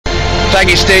Thank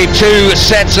you, Steve. Two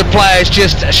sets of players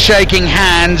just shaking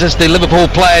hands as the Liverpool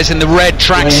players in the red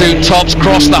tracksuit tops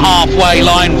cross the halfway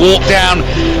line, walk down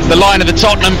the line of the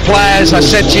Tottenham players. I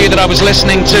said to you that I was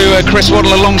listening to Chris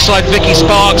Waddle alongside Vicky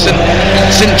Sparks and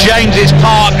St James's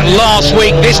Park last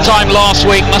week. This time last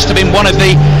week must have been one of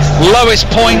the lowest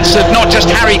points of not just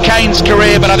Harry Kane's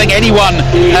career, but I think anyone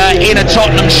in a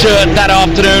Tottenham shirt that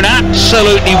afternoon.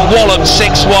 Absolutely walloped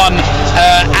 6-1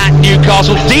 at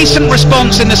Newcastle. Decent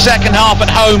response in the second half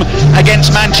at home against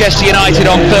Manchester United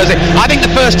on Thursday. I think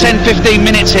the first 10-15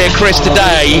 minutes here, Chris,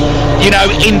 today, you know,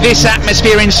 in this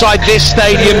atmosphere inside this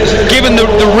stadium, given the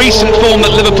recent form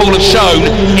that Liverpool have shown,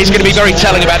 is going to be very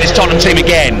telling about this Tottenham team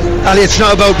again. Ali, it's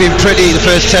not about being pretty the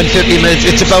first 10-15 minutes.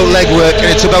 It's about legwork, and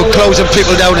it's about closing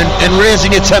people down and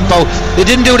raising your tempo. They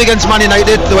didn't do it against Man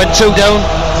United. They went 2 down,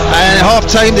 and at half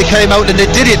time they came out and they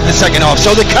did it in the second half,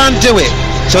 so they can't do it.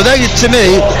 So they, to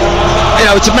me, you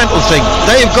know, it's a mental thing.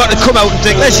 They've got to come out and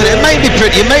think, listen, it may be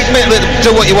pretty, you may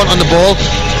do what you want on the ball,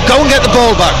 go and get the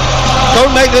ball back.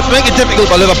 Don't make it difficult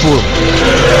for Liverpool.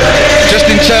 Just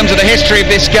in terms of the history of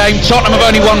this game, Tottenham have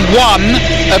only won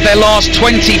 1 of their last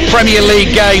 20 Premier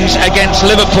League games against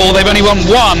Liverpool. They've only won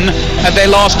 1 of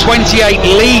their last 28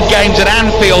 league games at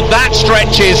Anfield. That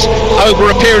stretches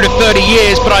over a period of 30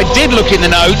 years, but I did look in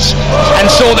the notes and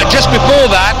saw that just before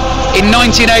that, in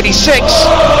 1986,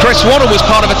 Chris Waddle was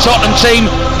part of a Tottenham team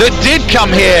that did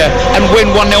come here and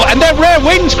win 1-0, and they're rare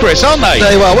wins, Chris, aren't they?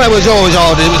 They were. Well, it was always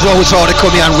hard. It was always hard to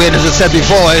come here and win. As I said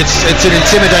before, it's an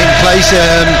intimidating place.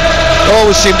 They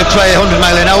always seem to play 100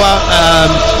 mile an hour.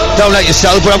 Don't let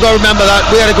yourself. But I've got to remember that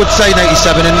we had a good day in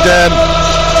 '87, and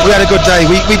we had a good day.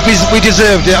 We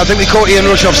deserved it. I think we caught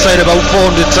Ian Rush offside about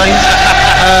 400 times.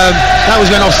 That was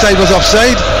when offside was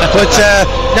offside. But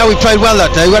now we played well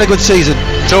that day. We had a good season.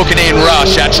 Talking Ian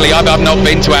Rush, actually, I've not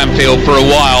been to Anfield for a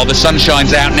while. The sun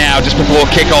shines out now just before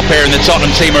kick-off here, and the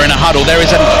Tottenham team are in a huddle. There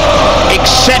is an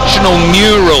exceptional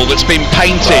mural that's been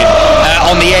painted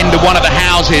on the end of one of the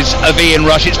houses of Ian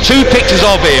Rush. It's 2 pictures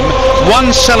of him,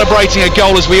 one celebrating a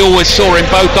goal, as we always saw him,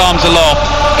 both arms aloft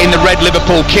in the red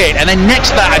Liverpool kit, and then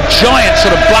next to that, a giant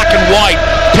sort of black and white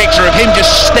picture of him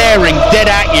just staring dead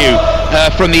at you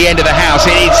from the end of the house.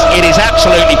 It is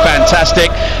absolutely fantastic.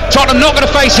 Tottenham not going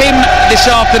to face him this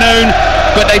afternoon,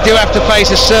 but they do have to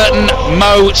face a certain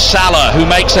Mo Salah, who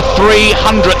makes a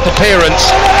 300th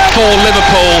appearance for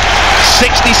Liverpool.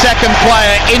 62nd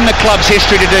player in the club's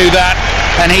history to do that,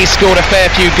 and he's scored a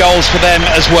fair few goals for them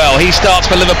as well. He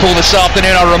starts for Liverpool this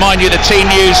afternoon. I'll remind you the team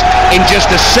news in just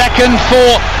a second.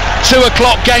 2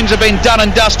 o'clock games have been done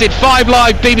and dusted. 5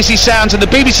 live BBC Sounds and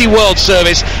the BBC World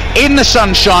Service in the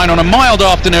sunshine on a mild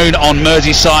afternoon on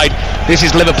Merseyside. This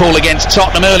is Liverpool against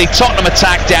Tottenham. Early Tottenham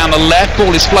attack down the left.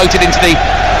 Ball is floated into the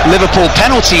Liverpool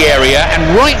penalty area,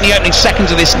 and right in the opening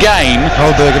seconds of this game,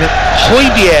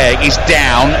 Højbjerg is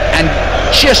down and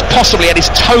just possibly had his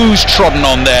toes trodden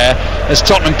on there as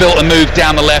Tottenham built a move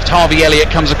down the left. Harvey Elliott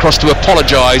comes across to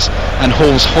apologise and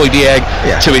hauls Højbjerg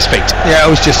to his feet. Yeah, it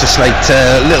was just a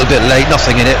little bit late,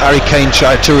 nothing in it. Harry Kane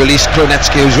tried to release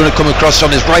Krunetsky, who's going to come across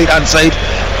on his right hand side.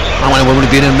 I don't know when it would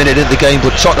have been a minute into the game,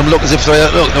 but Tottenham look as if they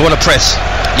want to press.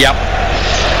 Yep.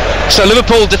 So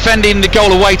Liverpool defending the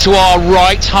goal away to our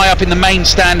right, high up in the main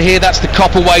stand here. That's the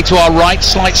Kop away to our right.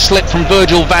 Slight slip from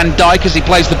Virgil van Dijk as he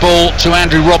plays the ball to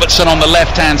Andrew Robertson on the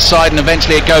left-hand side, and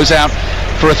eventually it goes out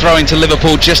for a throw into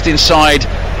Liverpool just inside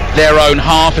their own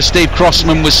half. As Steve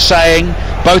Crossman was saying,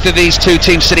 both of these two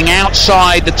teams sitting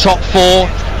outside the top 4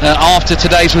 after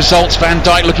today's results. Van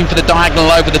Dijk looking for the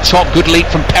diagonal over the top. Good leap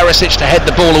from Perisic to head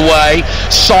the ball away.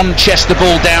 Son chests the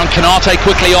ball down. Kanate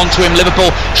quickly onto him.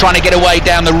 Liverpool trying to get away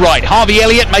down the right. Harvey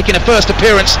Elliott, making a first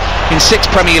appearance in 6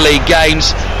 Premier League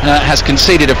games, has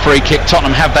conceded a free kick.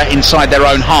 Tottenham have that inside their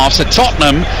own half. So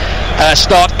Tottenham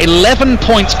start 11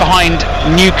 points behind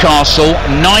Newcastle,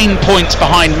 9 points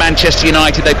behind Manchester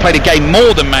United. They played a game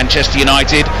more than Manchester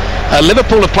United.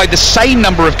 Liverpool have played the same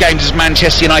number of games as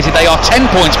Manchester United. They are 10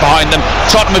 points behind them.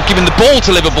 Tottenham have given the ball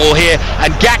to Liverpool here,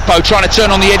 and Gakpo trying to turn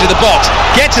on the edge of the box.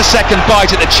 Gets a second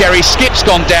bite at the cherry. Skip's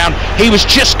gone down. He was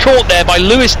just caught there by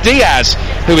Luis Diaz,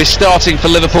 who is starting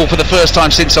for Liverpool for the first time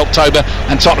since October,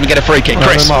 and Tottenham get a free kick.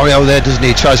 Chris. Mario there, doesn't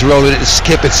he? Tries to roll it,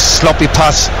 Skip, it's sloppy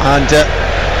pass, and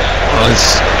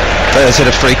there's a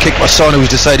free kick by Son,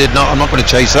 who's decided, no, I'm not going to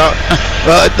chase that.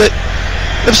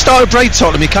 They've started bright,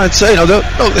 Tottenham, you can't say. Look,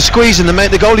 they're squeezing, they make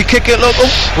the goalie kick it, look.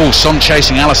 Oh, Son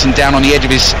chasing Alisson down on the edge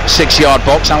of his 6-yard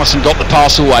box. Alisson got the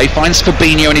pass away, finds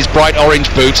Fabinho in his bright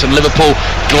orange boots, and Liverpool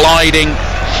gliding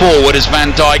forward as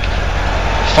Van Dijk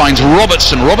finds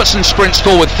Robertson. Robertson sprints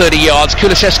forward 30 yards.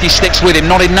 Kulusevski sticks with him.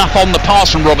 Not enough on the pass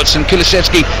from Robertson.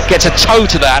 Kulusevski gets a toe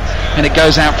to that, and it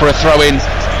goes out for a throw-in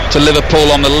to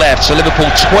Liverpool on the left. So Liverpool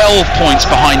 12 points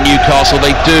behind Newcastle.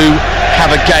 They do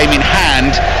have a game in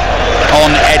hand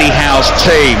on Eddie Howe's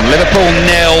team. Liverpool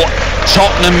 0,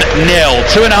 Tottenham 0.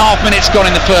 2.5 minutes gone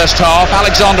in the first half.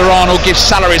 Alexander-Arnold gives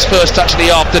Salah his first touch of the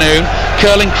afternoon.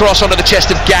 Curling cross onto the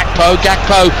chest of Gakpo.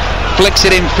 Gakpo flicks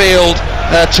it infield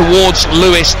towards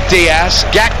Luis Diaz.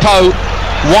 Gakpo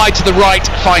wide to the right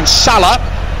finds Salah.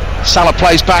 Salah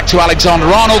plays back to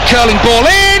Alexander-Arnold. Curling ball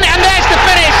in, and there's the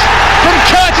finish from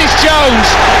Curtis Jones.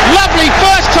 Lovely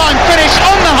first time finish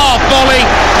on the half volley.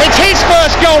 It's his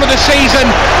first goal of the season,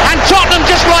 and Tottenham,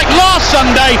 just like last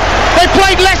Sunday, they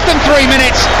played less than 3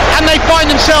 minutes and they find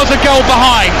themselves a goal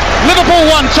behind. Liverpool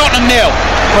 1, Tottenham 0.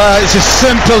 Well, it's a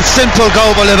simple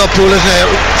goal for Liverpool, isn't it?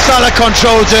 Salah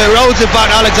controls it, rolls it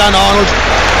back, Alexander-Arnold.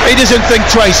 He doesn't think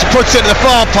twice, he puts it to the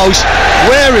far post.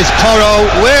 Where is Porro?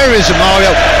 Where is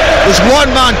Mario? There's one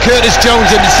man, Curtis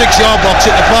Jones, in the 6-yard box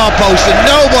at the far post, and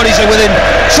nobody's within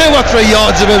 2 or 3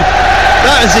 yards of him.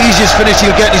 That is the easiest finish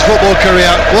he'll get in his football career.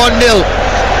 1-0.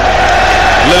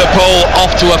 Liverpool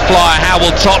off to a flyer. How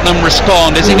will Tottenham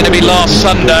respond? Is it going to be last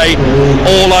Sunday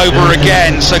all over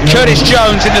again? So Curtis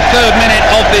Jones in the 3rd minute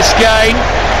of this game,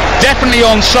 definitely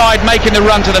onside, making the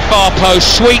run to the far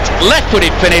post. Sweet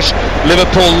left-footed finish.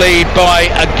 Liverpool lead by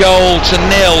a goal to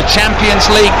 0. Champions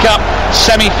League Cup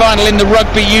semi-final in the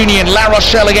Rugby Union. La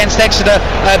Rochelle against Exeter.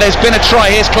 There's been a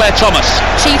try. Here's Claire Thomas.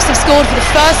 Chiefs have scored for the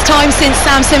first time since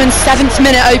Sam Simmon's 7th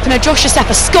minute opener. Josh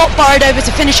Josepha Scott burrowed over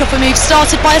to finish off a move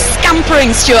started by a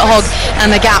scampering Stuart Hogg,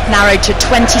 and the gap narrowed to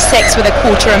 26 with a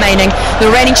quarter remaining.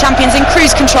 The reigning champions in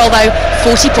cruise control though,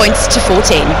 40 points to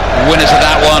 14. Winners of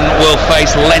that one will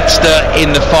face Leinster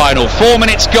in the final. 4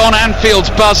 minutes gone,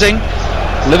 Anfield's buzzing.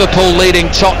 Liverpool leading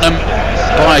Tottenham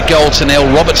by a goal to 0.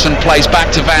 Robertson plays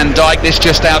back to Van Dijk. This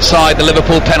just outside the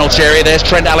Liverpool penalty area. There's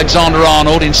Trent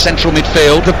Alexander-Arnold in central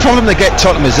midfield. The problem they get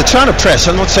Tottenham is they're trying to press.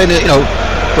 I'm not saying that,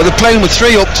 but they're playing with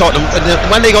 3 up Tottenham, and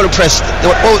when they go to press,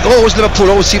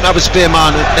 Liverpool always seem to have a spare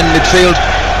man in midfield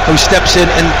who steps in,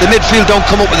 and the midfield don't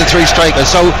come up with the 3 strikers.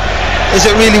 So is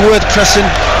it really worth pressing?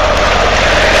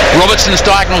 Robertson's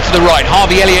diagonal to the right.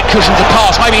 Harvey Elliott cushions a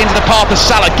pass, maybe into the path of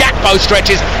Salah. Gakpo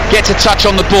stretches, gets a touch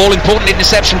on the ball. Important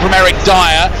interception from Eric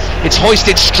Dyer. It's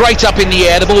hoisted straight up in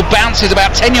the air. The ball bounces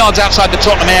about 10 yards outside the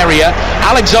Tottenham area.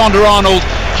 Alexander-Arnold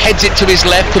heads it to his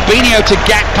left. Fabinho to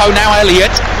Gakpo, now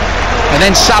Elliott. And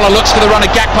then Salah looks for the run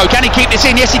of Gakpo. Can he keep this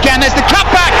in? Yes, he can. There's the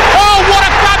cutback. Oh, what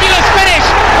a fabulous finish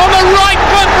on the right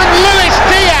foot from Luis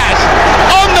Diaz.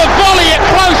 On the volley at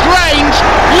close range.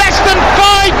 Less than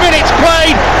 5 minutes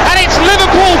played, and it's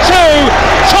Liverpool 2,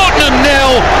 Tottenham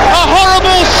 0. A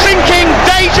horrible, sinking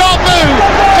deja vu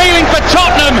feeling for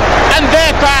Tottenham and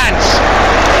their fans.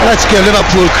 Let's give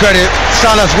Liverpool credit.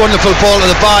 Salah's wonderful ball to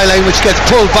the byline, which gets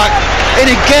pulled back. And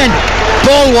again,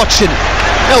 ball watching.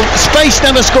 Space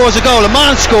never scores a goal. A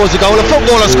man scores a goal. A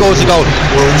footballer scores a goal.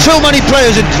 Too many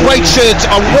players in white shirts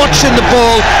are watching the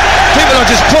ball. People are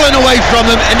just pulling away from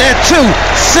them, and they're 2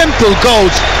 simple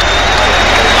goals.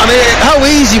 I mean, how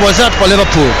easy was that for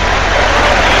Liverpool?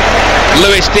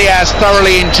 Luis Diaz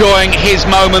thoroughly enjoying his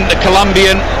moment. The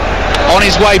Colombian on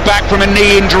his way back from a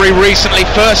knee injury recently.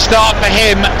 First start for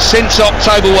him since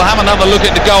October. We'll have another look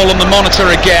at the goal on the monitor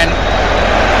again.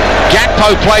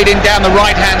 Gakpo played in down the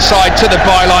right-hand side to the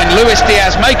byline. Luis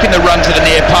Diaz making the run to the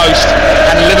near post,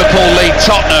 and Liverpool lead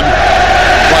Tottenham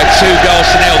by 2 goals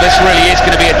to 0. This really is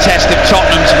going to be a test of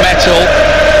Tottenham's mettle.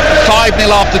 5-0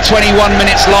 after 21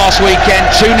 minutes last weekend.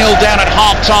 2-0 down at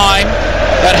half-time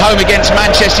at home against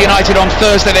Manchester United on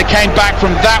Thursday. They came back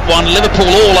from that one. Liverpool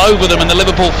all over them, and the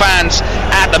Liverpool fans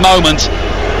at the moment.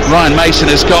 Ryan Mason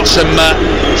has got some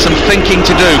thinking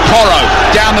to do. Porro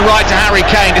down the right to Harry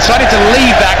Kane. Decided to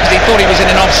leave that because he thought he was in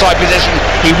an offside position.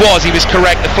 He was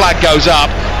correct. The flag goes up,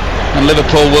 and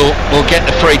Liverpool will get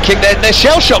the free kick. They're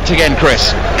shell-shocked again,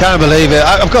 Chris. Can't believe it.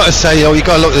 I've got to say, you've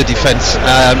got to look at the defence.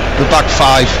 The back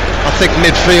 5. I think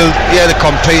midfield, yeah, they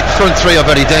compete. Front 3 are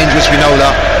very dangerous, we know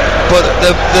that. But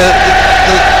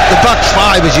the back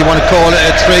 5, as you want to call it,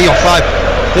 at 3 or 5,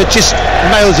 they're just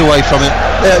miles away from it.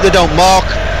 They don't mark.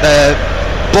 They're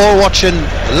ball watching,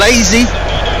 lazy.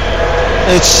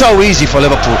 It's so easy for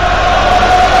Liverpool.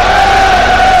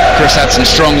 Chris had some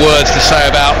strong words to say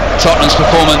about Tottenham's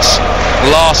performance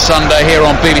last Sunday here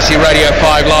on BBC Radio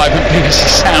 5 Live and BBC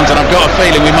Sounds, and I've got a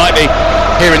feeling we might be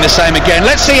hearing the same again.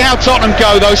 Let's see how Tottenham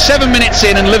go though. 7 minutes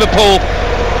in, and Liverpool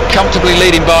comfortably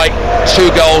leading by 2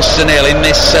 goals to 0 in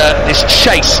this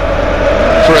chase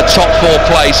for a top 4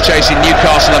 place, chasing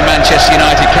Newcastle and Manchester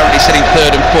United, currently sitting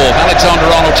 3rd and 4th.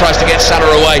 Alexander-Arnold tries to get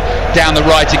Salah away down the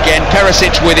right again.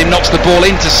 Perisic with him, knocks the ball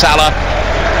into Salah.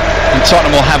 and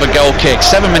Tottenham will have a goal kick.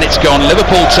 7 minutes gone,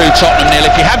 Liverpool 2, Tottenham 0.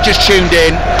 If you have just tuned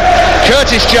in,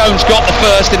 Curtis Jones got the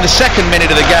first in the second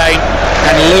minute of the game,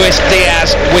 and Luis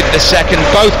Diaz with the second.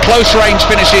 Both close range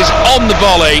finishes on the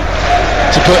volley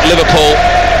to put Liverpool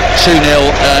 2-0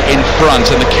 in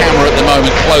front, and the camera at the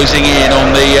moment closing in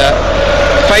on the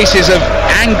faces of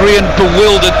angry and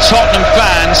bewildered Tottenham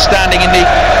fans standing in the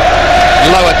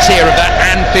lower tier of that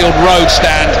Anfield Road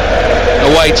stand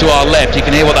away to our left. You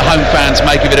can hear what the home fans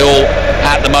make of it all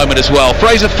at the moment as well.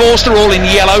 Fraser Forster, all in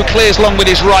yellow, clears long with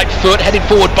his right foot, headed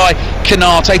forward by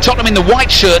Konate. Tottenham in the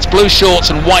white shirts, blue shorts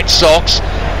and white socks.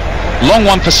 Long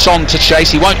one for Son to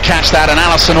chase, he won't catch that, and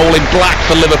Alisson all in black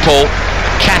for Liverpool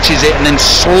catches it and then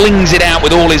slings it out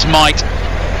with all his might.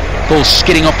 Ball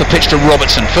skidding off the pitch to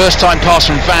Robertson. First time pass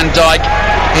from Van Dijk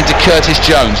into Curtis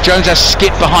Jones. Jones has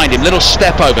Skip behind him, little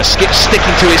step over, Skip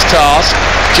sticking to his task.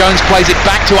 Jones plays it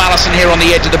back to Alisson here on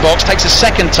the edge of the box, takes a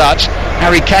second touch.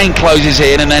 Harry Kane closes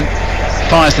in and then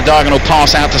fires the diagonal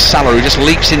pass out to Salah, who just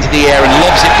leaps into the air and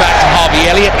lobs it back to Harvey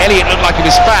Elliott. Elliott looked like he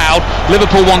was fouled.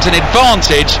 Liverpool want an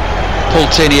advantage. Paul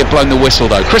Tierney had blown the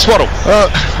whistle though. Chris Waddle. Well,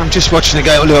 I'm just watching the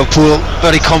game at Liverpool,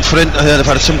 very confident. They've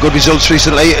had some good results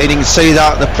recently, and you can see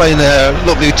that they're playing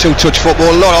lovely two-touch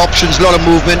football, a lot of options, a lot of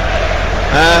movement.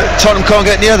 Tottenham can't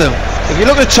get near them. If you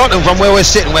look at Tottenham from where we're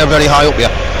sitting, we're very high up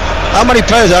here. How many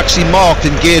players are actually marked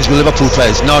and engaged with Liverpool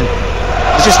players? None.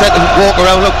 It's just let them walk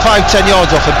around, look 5-10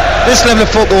 yards off them. This level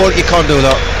of football, you can't do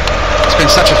that. It's been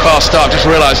such a fast start. Just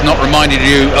realised, not reminded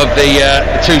you of the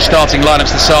two starting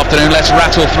lineups this afternoon. Let's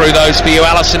rattle through those for you.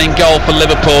 Alisson in goal for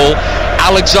Liverpool.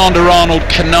 Alexander-Arnold,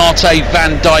 Konate,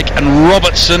 Van Dijk and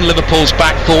Robertson, Liverpool's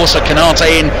back four. So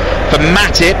Konate in for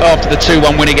Matip after the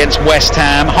 2-1 win against West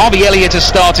Ham. Harvey Elliott has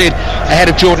started ahead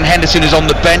of Jordan Henderson, who's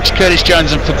on the bench. Curtis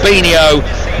Jones and Fabinho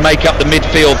make up the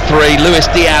midfield three.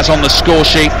 Luis Diaz on the score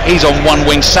sheet, he's on one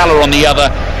wing, Salah on the other,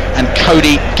 and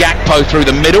Cody Gakpo through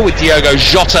the middle, with Diogo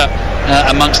Jota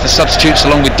amongst the substitutes,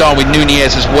 along with Darwin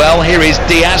Nunez as well. Here is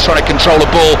Diaz trying to control a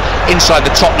ball inside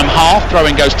the Tottenham half.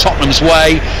 Throw-in goes Tottenham's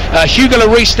way. Hugo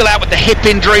Lloris still out with the hip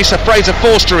injury, so Fraser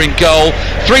Forster in goal.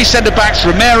 Three centre-backs,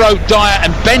 Romero, Dyer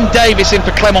and Ben Davies in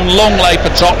for Clement Longley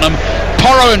for Tottenham.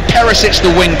 Porro and Perisic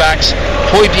the wing-backs.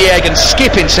 Højbjerg and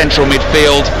Skip in central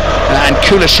midfield. And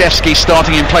Kulusevski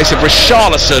starting in place of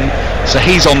Richarlison. So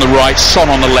he's on the right, Son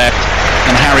on the left,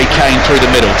 and Harry Kane through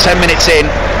the middle. 10 minutes in,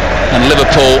 and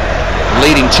Liverpool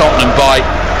leading Tottenham by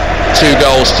 2-0.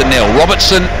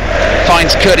 Robertson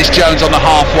finds Curtis Jones on the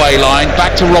halfway line.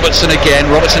 Back to Robertson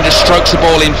again. Robertson just strokes the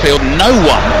ball infield. No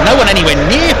one anywhere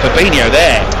near Fabinho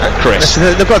there, Chris.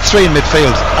 Listen, they've got three in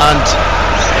midfield, and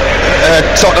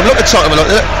Tottenham, look at Tottenham,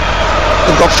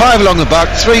 they've got five along the back,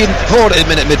 3 and 4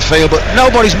 in midfield, but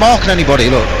nobody's marking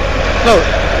anybody. Look,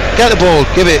 get the ball,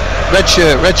 give it, red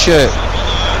shirt.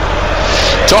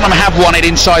 Tottenham have won it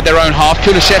inside their own half.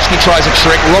 Kulusevski tries a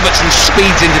trick, Robertson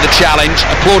speeds into the challenge,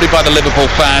 applauded by the Liverpool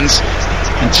fans,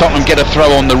 and Tottenham get a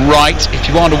throw on the right. If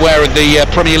you aren't aware of the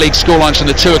Premier League scorelines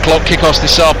from the 2 o'clock kickoffs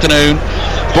this afternoon,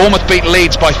 Bournemouth beat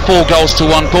Leeds by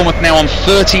 4-1. Bournemouth now on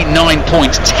 39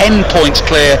 points, 10 points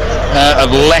clear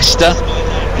of Leicester.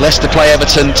 Leicester play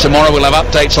Everton tomorrow. We'll have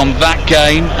updates on that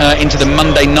game into the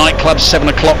Monday night club, 7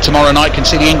 o'clock tomorrow night. Can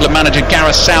see the England manager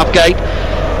Gareth Southgate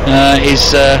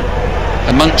is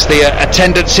amongst the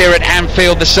attendance here at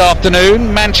Anfield this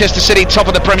afternoon. Manchester City top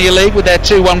of the Premier League with their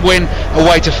 2-1 win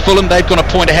away to Fulham. They've gone a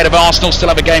point ahead of Arsenal, still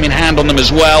have a game in hand on them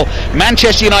as well.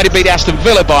 Manchester United beat Aston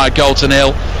Villa by 1-0,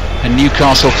 and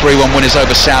Newcastle 3-1 winners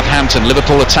over Southampton.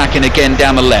 Liverpool attacking again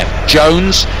down the left.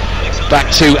 Jones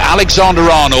back to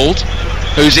Alexander-Arnold,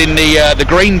 who's in the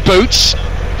green boots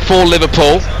for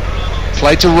Liverpool.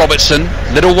 Play to Robertson,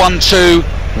 little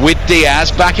 1-2 with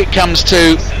Diaz. Back it comes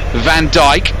to Van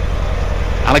Dijk.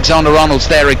 Alexander-Arnold's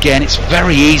there again. It's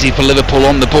very easy for Liverpool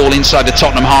on the ball inside the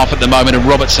Tottenham half at the moment, and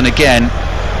Robertson again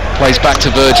plays back to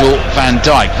Virgil van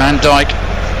Dijk. Van Dijk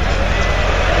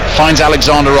finds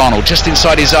Alexander-Arnold just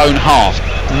inside his own half.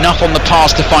 Enough on the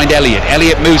pass to find Elliott.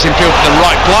 Elliott moves infield to the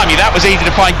right. Blimey, that was easy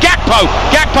to find.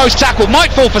 Gakpo's tackle might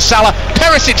fall for Salah.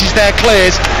 Perisic is there,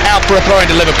 clears out for a throw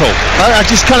into Liverpool. I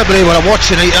just can't believe what I'm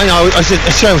watching. I was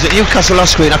at Newcastle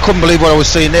last week, and I couldn't believe what I was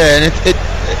seeing there. And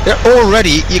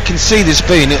already you can see this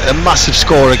being a massive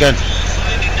score again.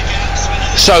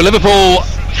 So Liverpool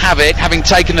have it, having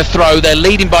taken the throw. They're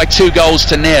leading by 2-0.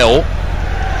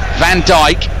 Van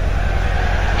Dijk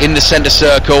in the centre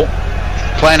circle,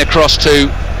 playing across to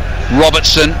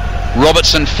Robertson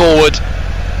forward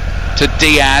to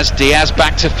Diaz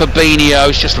back to Fabinho.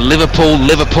 It's just Liverpool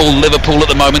at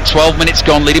the moment. 12 minutes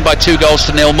gone, leading by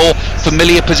 2-0. More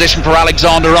familiar position for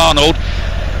Alexander-Arnold.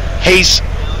 He's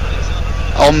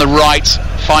on the right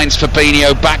finds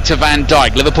Fabinho, back to Van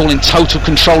Dijk. Liverpool in total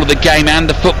control of the game and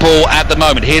the football at the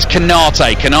moment. Here's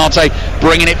Konate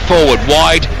bringing it forward,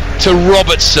 wide to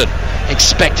Robertson.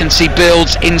 Expectancy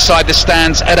builds inside the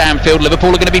stands at Anfield. Liverpool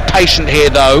are going to be patient here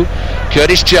though.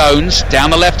 Curtis Jones down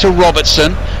the left to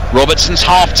Robertson. Robertson's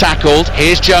half tackled.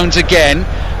 Here's Jones again.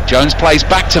 Jones plays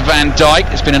back to Van Dijk.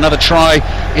 There's been another try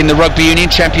in the Rugby Union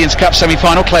Champions Cup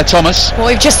semi-final. Claire Thomas. Well,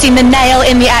 we've just seen the nail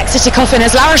in the Exeter coffin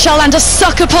as La Rochelle land a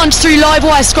sucker punch through live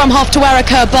wire scrum half to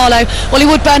Erica Barlow. Wally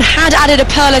Woodburn had added a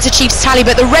pearler to Chiefs' tally,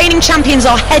 but the reigning champions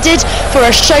are headed for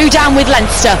a showdown with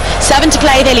Leinster. 7 to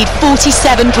play, they lead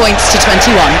 47 points to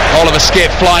 21. Oliver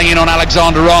Skipp flying in on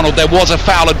Alexander Arnold. There was a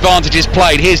foul, advantages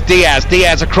played. Here's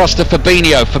Diaz across to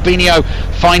Fabinho. Fabinho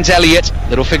finds Elliott,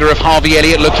 little figure of Harvey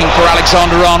Elliott looking for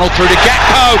Alexander Arnold through to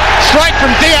Gakpo. Strike from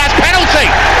Diaz, penalty.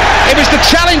 It was the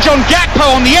challenge on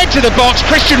Gakpo on the edge of the box.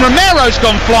 Christian Romero's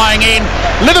gone flying in.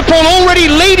 Liverpool already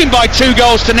leading by 2-0,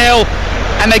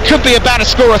 and they could be about to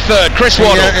score a third. Chris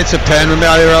Waddle. Yeah, it's a pen,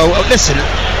 Romero. Listen,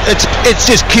 it's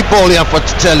just keep all the effort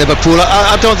to tell Liverpool.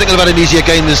 I don't think they've had an easier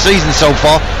game this season so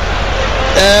far.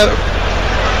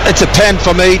 It's a pen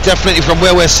for me, definitely from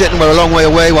where we're sitting. We're a long way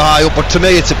away, we're high up, but to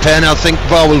me it's a pen. I think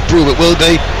VAR will prove it will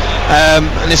be.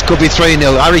 And this could be 3-0.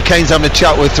 Harry Kane's having a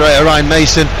chat with Ryan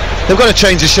Mason. They've got to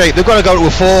change the shape. They've got to go to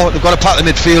a 4. They've got to pack the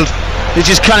midfield. They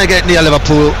just can't get near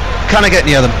Liverpool. Can't get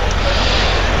near them.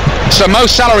 So Mo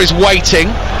Salah is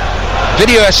waiting.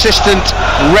 Video assistant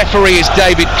referee is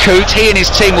David Coote. He and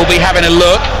his team will be having a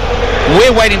look.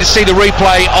 We're waiting to see the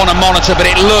replay on a monitor, but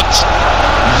it looked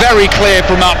very clear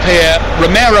from up here.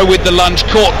 Romero with the lunge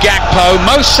caught Gakpo.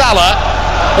 Mo Salah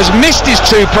has missed his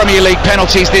 2 Premier League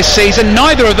penalties this season.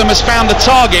 Neither of them has found the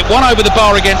target. One over the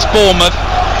bar against Bournemouth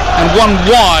and one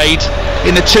wide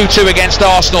in the 2-2 against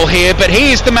Arsenal here, but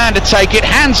he is the man to take it.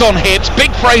 Hands on hips,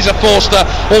 big Fraser Forster,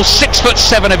 all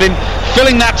 6'7" of him,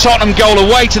 filling that Tottenham goal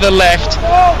away to the left.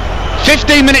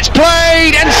 15 minutes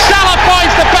played and Salah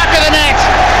finds the back of the net,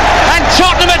 and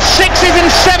Tottenham at 6s and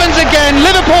 7s again.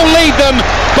 Liverpool lead them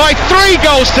by 3-0,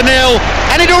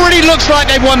 and it already looks like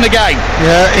they've won the game.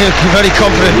 Yeah, very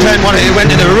confident. Pen wanted it,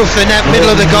 went in the roof of the net, middle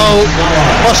of the goal.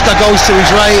 Foster goes to his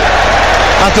right.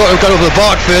 I thought it got over the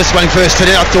bar at first when he first did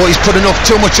it. I thought he's put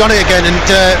too much on it again, and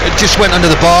it just went under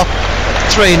the bar.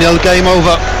 3-0, game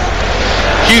over.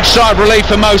 Huge sigh of relief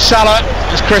for Mo Salah,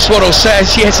 as Chris Waddle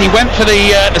says. Yes, he went for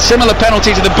the similar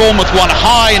penalty to the Bournemouth one,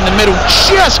 high in the middle,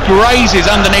 just grazes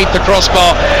underneath the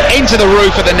crossbar into the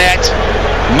roof of the net.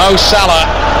 Mo Salah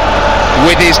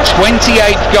with his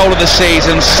 28th goal of the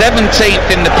season, 17th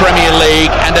in the Premier League,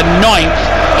 and a 9th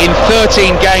in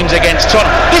 13 games against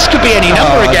Tottenham. This could be any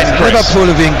number again, Chris.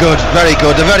 Liverpool have been good, very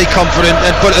good. They're very confident,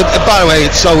 but by the way,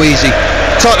 it's so easy.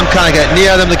 Tottenham can't get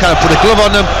near them. They can't put a glove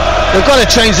on them. They've got to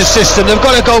change the system. They've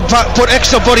got to go back, put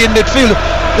extra body in midfield.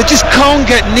 They just can't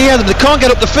get near them. They can't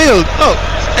get up the field. Look,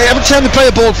 every time they play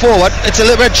a ball forward, it's a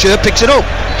little red shirt picks it up.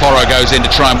 Porro goes in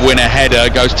to try and win a header,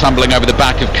 goes tumbling over the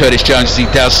back of Curtis Jones as he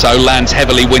does so, lands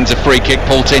heavily, wins a free kick.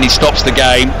 Paul Tierney stops the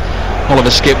game. Oliver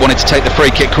Skipp wanted to take the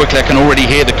free kick quickly. I can already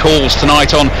hear the calls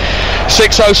tonight on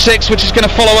 606, which is going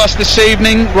to follow us this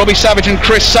evening. Robbie Savage and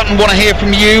Chris Sutton want to hear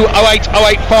from you.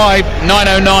 08085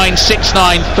 909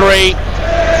 693.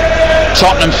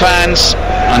 Tottenham fans,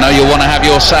 I know you'll want to have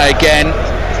your say again.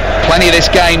 Plenty of this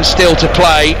game still to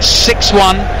play.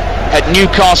 6-1 at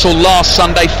Newcastle last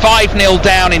Sunday, 5-0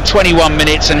 down in 21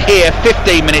 minutes, and here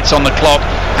 15 minutes on the clock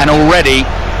and already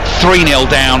 3-0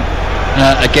 down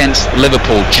against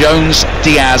Liverpool. Jones,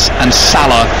 Diaz and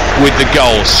Salah with the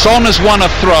goals. Son has won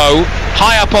a throw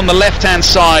high up on the left hand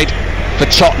side for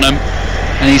Tottenham,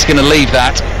 and he's going to leave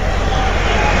that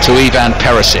to Ivan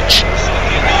Perisic.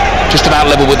 Just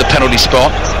about level with the penalty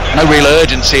spot. No real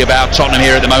urgency about Tottenham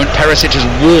here at the moment. Perisic has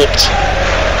walked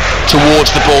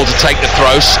towards the ball to take the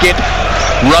throw. Skipp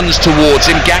runs towards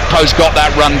him. Gakpo's got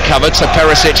that run covered, so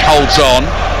Perisic holds on.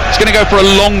 He's going to go for a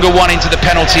longer one into the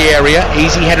penalty area.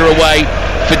 Easy header away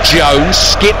for Jones.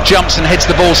 Skipp jumps and heads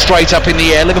the ball straight up in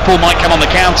the air. Liverpool might come on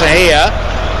the counter here.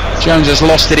 Jones has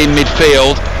lost it in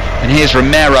midfield. And here's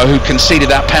Romero, who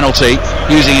conceded that penalty,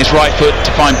 using his right foot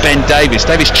to find Ben Davies.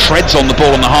 Davies treads on the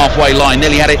ball on the halfway line,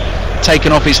 nearly had it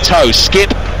taken off his toes. Skipp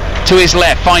to his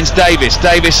left, finds Davies.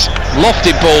 Davies,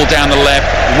 lofted ball down the left,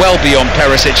 well beyond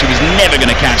Perisic, who was never going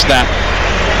to catch that.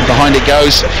 And behind it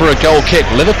goes for a goal kick.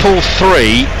 Liverpool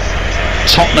 3,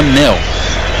 Tottenham 0.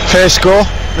 Fair score.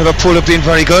 Liverpool have been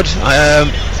very good.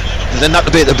 They're not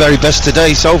to be at the very best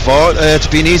today so far. It's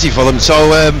been easy for them. So,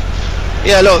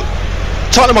 yeah, look,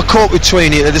 Tottenham are caught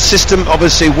between it. The system,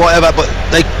 obviously, whatever, but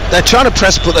they're trying to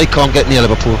press, but they can't get near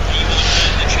Liverpool.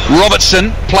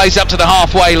 Robertson plays up to the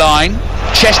halfway line,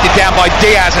 chested down by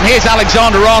Diaz, and here's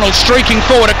Alexander-Arnold streaking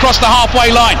forward across the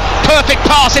halfway line. Perfect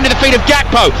pass into the feet of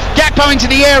Gakpo. Gakpo into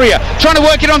the area, trying to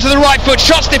work it onto the right foot.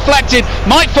 Shots deflected,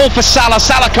 might fall for Salah.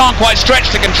 Salah can't quite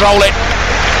stretch to control it.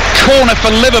 Corner for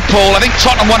Liverpool. I think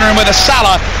Tottenham wondering whether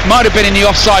Salah might have been in the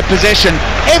offside position.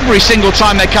 Every single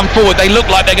time they come forward, they look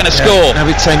like they're going to score.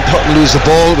 Every time Tottenham lose the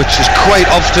ball, which is quite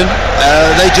often,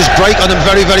 they just break on them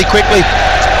very, very quickly.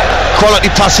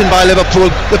 Quality passing by Liverpool.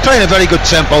 They're playing a very good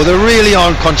tempo. They really are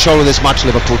in control of this match,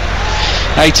 Liverpool.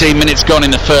 18 minutes gone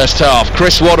in the first half.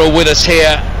 Chris Waddle with us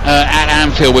here at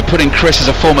Anfield. We're putting Chris, as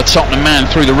a former Tottenham man,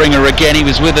 through the ringer again. He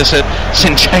was with us at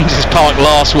St James's Park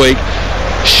last week,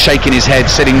 shaking his head,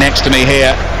 sitting next to me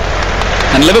here.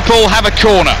 And Liverpool have a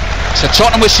corner. So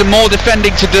Tottenham with some more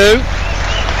defending to do.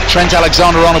 Trent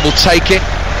Alexander-Arnold will take it.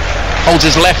 Holds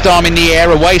his left arm in the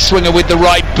air. Away swinger with the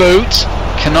right boot.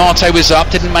 Kanate was up,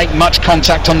 didn't make much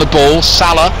contact on the ball.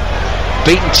 Salah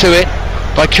beaten to it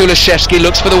by Kulusevski,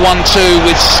 looks for the 1-2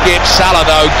 with Skip. Salah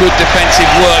though, good defensive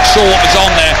work, saw what was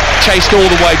on there, chased all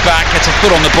the way back, gets a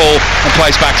foot on the ball and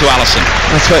plays back to Alisson.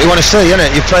 That's what you want to see, isn't it?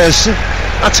 Your players,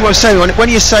 that's what I'm saying, when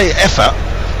you say effort,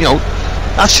 you know,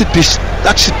 that should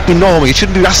be normal. You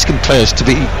shouldn't be asking players to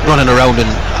be running around and,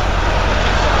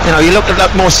 you know, you look at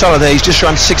that Mo Salah there, he's just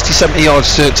ran 60-70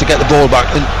 yards to get the ball back,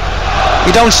 and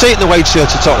you don't see it in the wage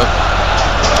shirts of Tottenham.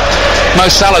 Mo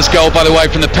Salah's goal, by the way,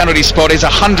 from the penalty spot is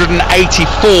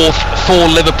 184th for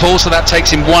Liverpool, so that takes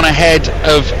him one ahead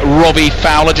of Robbie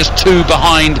Fowler, just two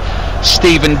behind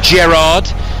Steven Gerrard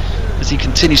as he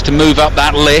continues to move up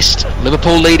that list.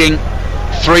 Liverpool leading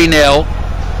 3-0,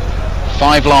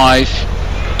 5 Live.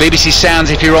 BBC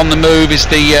Sounds, if you're on the move, is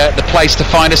the place to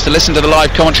find us, to listen to the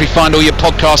live commentary. Find all your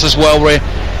podcasts as well. We're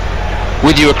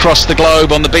with you across the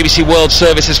globe on the BBC World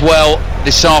Service as well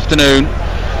this afternoon.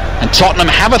 And Tottenham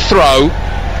have a throw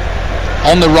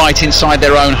on the right inside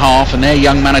their own half, and their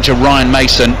young manager Ryan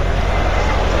Mason,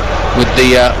 with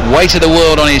the weight of the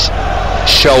world on his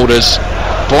shoulders,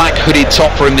 black hooded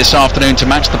top for him this afternoon to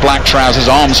match the black trousers,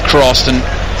 arms crossed, and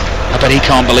I bet he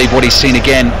can't believe what he's seen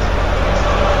again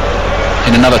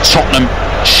in another Tottenham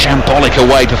shambolic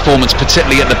away performance,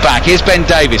 particularly at the back. Here's Ben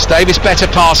Davies. Davies better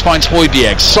pass, finds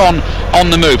Højbjerg. Son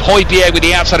on the move. Højbjerg with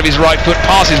the outside of his right foot,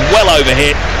 passes well over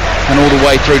hit and all the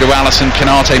way through to Alisson.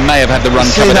 Kanate may have had the run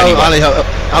covered anyway.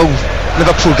 How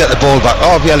Liverpool get the ball back.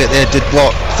 Harvey Elliott there did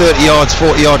what, 30 yards,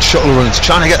 40 yard shuttle runs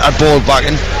trying to get that ball back,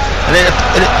 and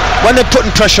when they're putting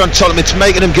pressure on Tottenham, it's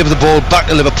making them give the ball back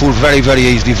to Liverpool very, very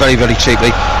easily, very, very cheaply.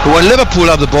 But when Liverpool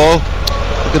have the ball,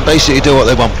 they can basically do what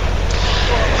they want.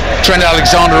 Trent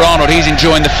Alexander-Arnold, he's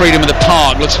enjoying the freedom of the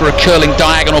park, looks for a curling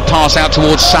diagonal pass out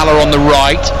towards Salah on the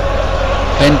right.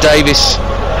 Ben Davies,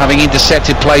 having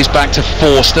intercepted, plays back to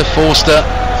Forster. Forster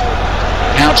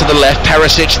out to the left.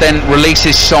 Perisic then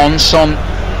releases Son. Son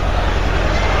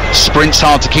sprints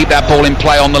hard to keep that ball in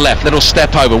play on the left. Little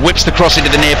step over, whips the cross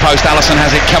into the near post. Alisson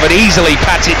has it covered easily,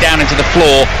 pats it down into the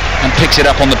floor and picks it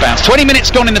up on the bounce. 20 minutes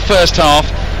gone in the first half.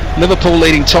 Liverpool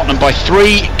leading Tottenham by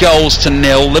 3-0.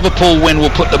 Liverpool win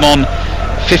will put them on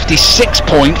 56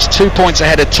 points, 2 points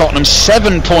ahead of Tottenham,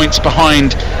 7 points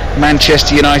behind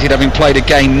Manchester United, having played a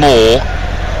game more,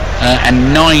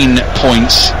 and 9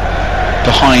 points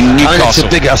behind Newcastle.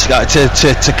 It's a big ask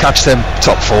to catch them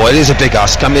top four. It is a big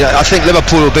ask. I mean, I think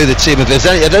Liverpool will be the team. If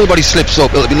anybody slips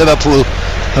up, it'll be Liverpool,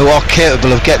 who are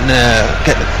capable of getting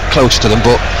close to them.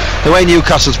 But the way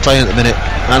Newcastle's playing at the minute,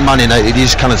 and Man United, you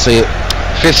just cannot see it.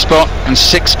 5th spot and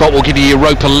 6th spot will give you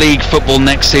Europa League football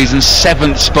next season.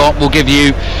 7th spot will give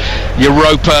you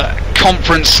Europa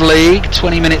Conference League.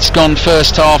 20 minutes gone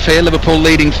first half here. Liverpool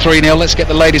leading 3-0. Let's get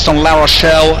the latest on La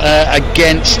Rochelle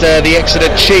against the Exeter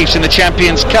Chiefs in the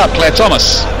Champions Cup. Claire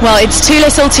Thomas. Well, it's too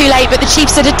little too late, but the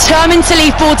Chiefs are determined to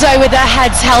leave Bordeaux with their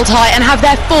heads held high and have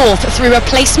their 4th through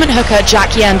replacement hooker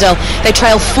Jack Yandel. They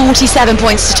trail 47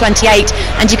 points to 28,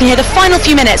 and you can hear the final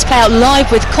few minutes play out live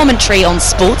with commentary on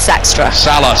Sports Extra.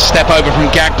 Salah, step over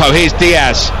from Gakpo. Here's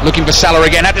Diaz, looking for Salah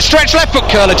again. Had to stretch, left foot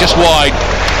curler just wide.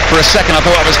 For a second I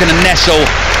thought I was going to nestle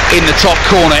in the top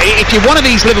corner. If you're one of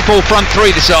these Liverpool front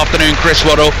three this afternoon, Chris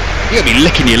Waddle, you're going to be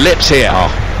licking your lips here.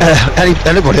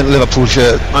 Anybody in the Liverpool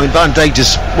shirt. I mean, Van Dijk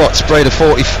just sprayed a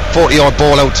 40 yard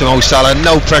ball out to Mo Salah,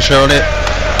 no pressure on it.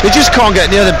 They just can't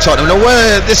get near them, Tottenham. Now,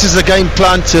 where this is the game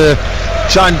plan to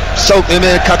try and soak them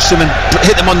in, catch them and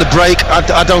hit them on the break,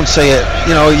 I don't see it.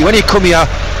 You know, when you come here,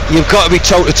 you've got to be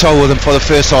toe to toe with them for the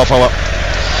first half hour.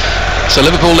 So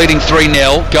Liverpool leading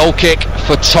 3-0. Goal kick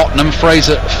for Tottenham.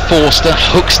 Fraser Forster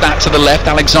hooks that to the left.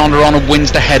 Alexander-Arnold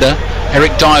wins the header.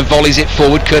 Eric Dyer volleys it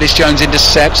forward. Curtis Jones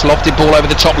intercepts. Lofted ball over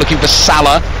the top looking for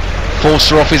Salah.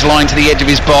 Forster off his line to the edge of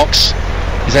his box.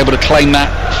 He's able to claim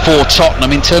that for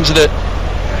Tottenham. In terms of the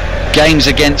games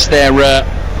against their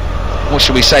what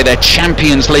should we say, their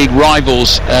Champions League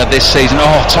rivals this season.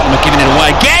 Oh, Tottenham are giving it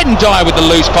away again. Dyer with the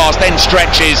loose pass, then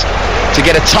stretches to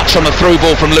get a touch on the through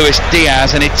ball from Luis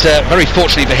Diaz, and it very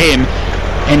fortunately for him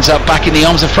ends up back in the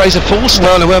arms of Fraser Forster.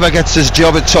 Well, whoever gets his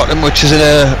job at Tottenham, which is in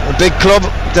a big club,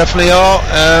 definitely are,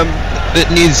 it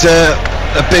needs a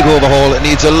big overhaul. It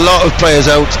needs a lot of players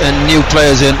out and new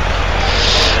players in.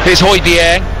 Here's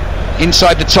Højbjerg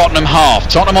inside the Tottenham half.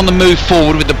 Tottenham on the move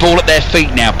forward with the ball at their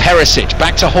feet now. Perisic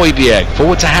back to Højbjerg,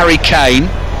 forward to Harry Kane.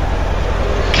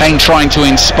 Kane trying to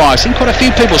inspire. Seen quite a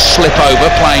few people slip over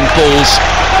playing balls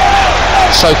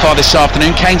so far this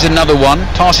afternoon. Kane's another one.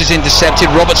 Pass is intercepted.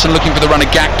 Robertson looking for the run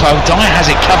of Gakpo. Dyer has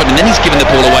it covered, and then he's given the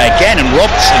ball away again, and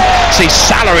Robertson sees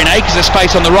Salah in acres of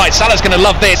space on the right. Salah's going to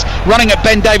love this. Running at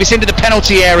Ben Davies into the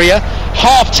penalty area.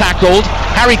 Half tackled.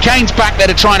 Harry Kane's back there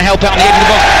to try and help out on the edge of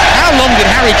the box. How long did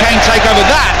Harry Kane take over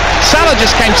that? Salah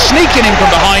just came sneaking in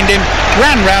from behind him,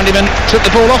 ran round him and took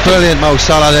the ball off. Brilliant, Mo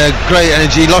Salah there. Great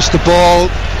energy. Lost the ball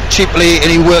cheaply and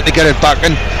he worked to get it back,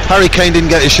 and Harry Kane didn't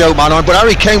get his shout man on, but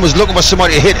Harry Kane was looking for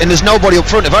somebody to hit, and there's nobody up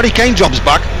front. If Harry Kane drops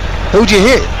back, who do you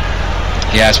hit?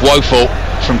 Yeah, it's woeful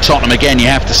from Tottenham again, you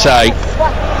have to say,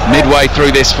 midway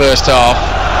through this first half.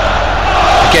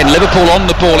 Again, Liverpool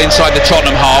on the ball inside the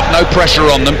Tottenham half, no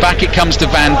pressure on them. Back it comes to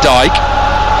Van Dijk.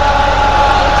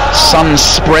 Sun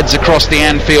spreads across the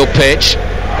Anfield pitch,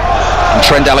 and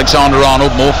Trent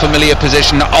Alexander-Arnold, more familiar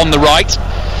position on the right.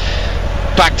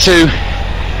 Back to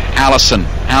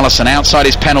Alisson outside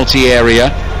his penalty area.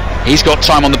 He's got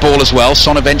time on the ball as well.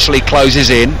 Son eventually closes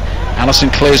in.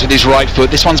 Alisson clears with his right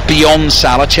foot. This one's beyond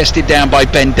Salah, chested down by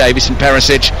Ben Davies, and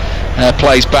Perisic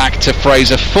plays back to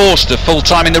Fraser Forster. Full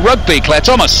time in the rugby, Claire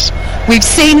Thomas. We've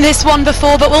seen this one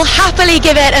before, but we'll happily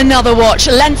give it another watch.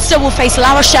 Leinster will face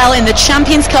La Rochelle in the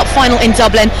Champions Cup final in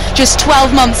Dublin, just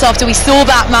 12 months after we saw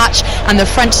that match, and the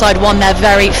French side won their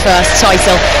very first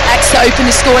title. Exeter opened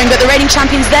the scoring, but the reigning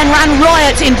champions then ran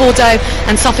riot in Bordeaux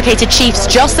and suffocated Chiefs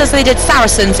just as they did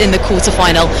Saracens in the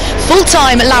quarter-final.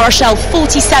 Full-time, La Rochelle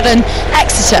 47,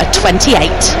 Exeter 28.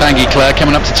 Thank you, Claire.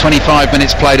 Coming up to 25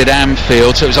 minutes played at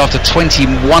Anfield, so it was after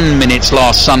 21 minutes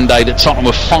last Sunday that Tottenham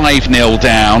were 5-0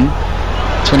 down.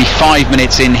 25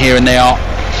 minutes in here and they are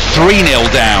 3-0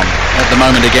 down at the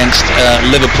moment against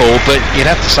Liverpool, but you'd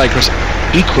have to say, Chris,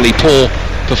 equally poor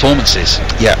performances.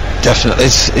 Yeah, definitely.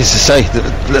 It's to say that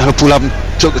Liverpool haven't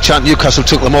took the chance. Newcastle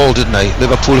took them all, didn't they?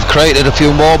 Liverpool have created a few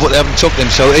more, but they haven't took them,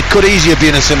 so it could easily be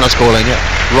in a similar scoreline. Yeah.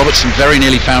 Robertson very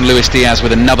nearly found Luis Diaz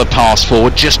with another pass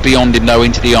forward, just beyond him though,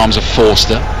 into the arms of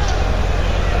Forster.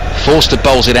 Forster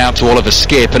bowls it out to Oliver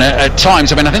Skipp, and at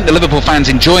times, I mean, I think the Liverpool fans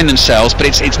enjoying themselves, but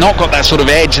it's not got that sort of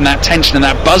edge and that tension and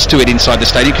that buzz to it inside the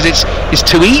stadium, because it's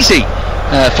too easy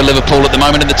for Liverpool at the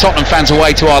moment, and the Tottenham fans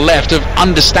away to our left have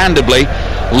understandably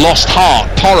lost heart.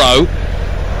 Porro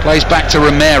plays back to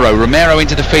Romero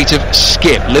into the feet of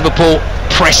Skipp. Liverpool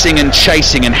pressing and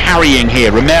chasing and harrying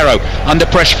here. Romero under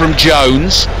pressure from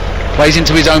Jones, plays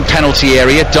into his own penalty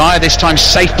area. Dyer this time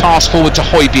safe pass forward to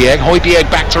Højbjerg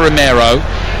back to Romero.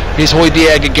 Here's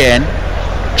Højbjerg again,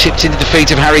 chipped into the feet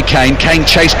of Harry Kane. Kane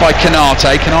chased by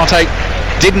Canate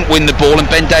didn't win the ball, and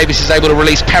Ben Davies is able to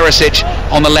release Perisic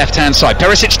on the left hand side.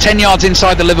 Perisic 10 yards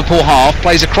inside the Liverpool half,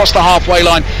 plays across the halfway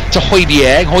line to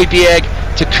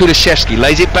Højbjerg to Kulusevski,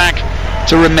 lays it back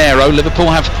to Romero.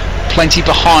 Liverpool have plenty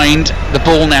behind the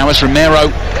ball now as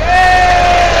Romero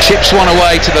chips one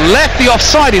away to the left. The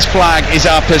offside flag is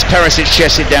up as Perisic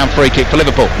chests it down. Free kick for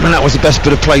Liverpool. And that was the best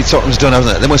bit of play Tottenham's done,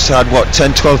 hasn't it? They must have had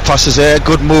 10, 12 passes there,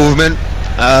 good movement.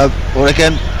 Well,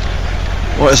 again,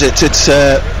 what is it? It's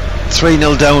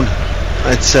 3-0 down.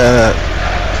 It's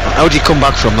how do you come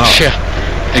back from that? Yeah,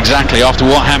 exactly. After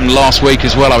what happened last week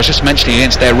as well, I was just mentioning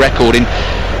against their record in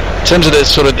terms of the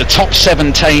sort of the top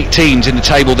 7 teams in the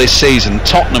table this season.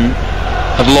 Tottenham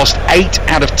have lost 8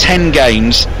 out of 10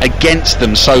 games against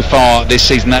them so far this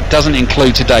season. That doesn't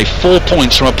include today. 4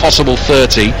 points from a possible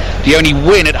 30. The only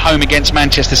win at home against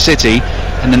Manchester City,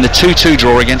 and then the 2-2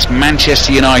 draw against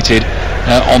Manchester United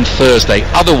on Thursday.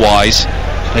 Otherwise,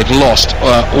 they've lost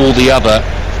all the other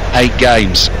 8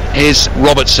 games. Here's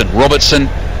Robertson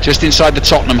just inside the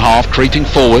Tottenham half, creeping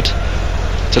forward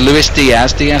to Luis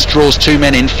Diaz. Diaz draws 2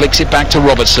 men in, flicks it back to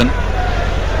Robertson.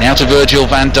 Now to Virgil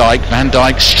van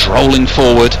Dijk strolling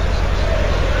forward.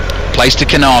 Plays to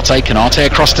Canate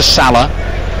across to Salah.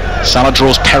 Salah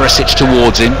draws Perisic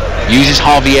towards him, uses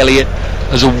Harvey Elliott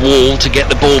as a wall to get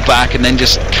the ball back, and then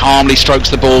just calmly strokes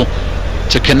the ball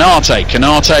to Canate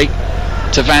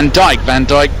to Van Dijk. Van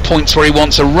Dijk points where he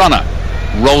wants a runner.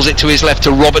 rolls it to his left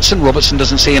to Robertson. Robertson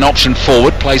doesn't see an option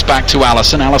forward, plays back to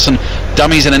Allison. Allison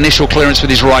dummies an initial clearance with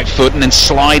his right foot and then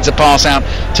slides a pass out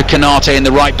to Konate in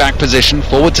the right back position.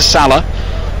 Forward to Salah.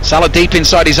 Salah deep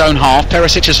inside his own half.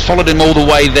 Perisic has followed him all the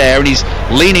way there and he's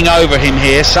leaning over him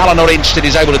here. Salah not interested,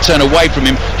 he's able to turn away from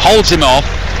him, holds him off,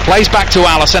 plays back to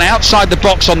Allison outside the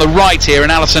box on the right here,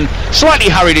 and Allison slightly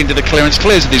hurried into the clearance,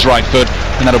 clears with his right foot,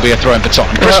 and that'll be a throw in for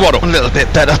Tottenham. Chris Waddle. A little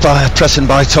bit better by pressing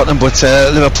by Tottenham, but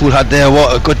Liverpool had there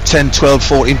a good 10, 12,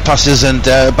 14 passes, and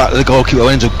back to the goalkeeper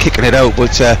ends up kicking it out.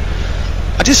 But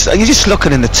you're just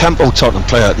looking in the tempo Tottenham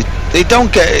player. They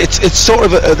don't get it's sort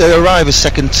of they arrive a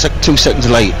 2 seconds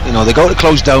late. You know, they go to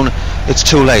close down, it's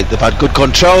too late. They've had good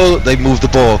control, they've moved the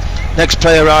ball. Next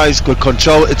player arrives, good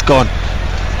control, it's gone.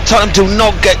 Tottenham do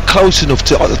not get close enough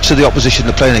to the opposition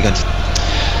they're playing against.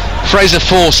 Fraser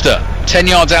Forster, 10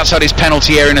 yards outside his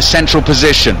penalty area in a central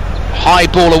position. High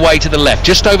ball away to the left,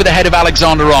 just over the head of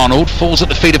Alexander-Arnold, falls at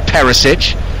the feet of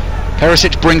Perisic.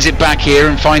 Perisic brings it back here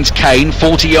and finds Kane,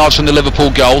 40 yards from the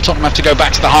Liverpool goal. Tottenham have to go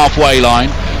back to the halfway line.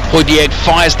 Højbjerg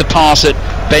fires the pass at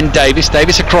Ben Davies.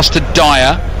 Davies across to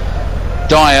Dyer.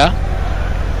 Dyer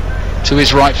to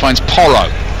his right finds Porro.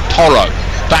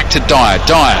 Back to Dyer.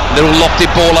 Little lofted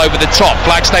ball over the top.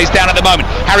 Flag stays down at the moment.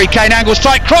 Harry Kane angles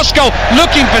tight. Cross goal.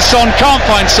 Looking for Son. Can't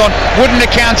find Son. Wouldn't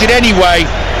have counted anyway.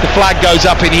 The flag goes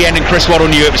up in the end and Chris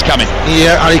Waddle knew it was coming.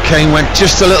 Yeah, Harry Kane went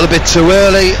just a little bit too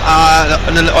early. I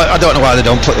don't know why they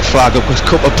don't put the flag up.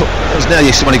 It was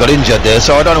nearly somebody got injured there,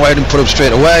 so I don't know why they didn't put it up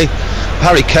straight away.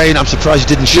 Harry Kane, I'm surprised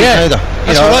he didn't shoot either.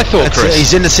 That's what I thought, Chris.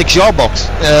 He's in the 6-yard box.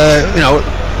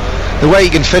 The way he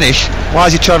can finish, why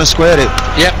is he trying to square it?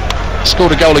 Yep.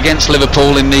 Scored a goal against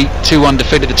Liverpool in the 2-1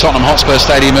 defeat at the Tottenham Hotspur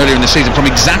Stadium earlier in the season from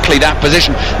exactly that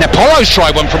position. Now Porro's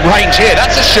tried one from range here.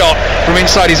 That's a shot from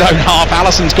inside his own half.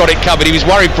 Allison's got it covered. He was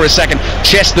worried for a second,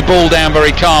 chests the ball down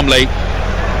very calmly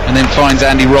and then finds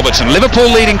Andy Robertson. Liverpool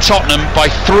leading Tottenham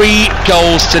by 3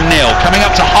 goals to 0. Coming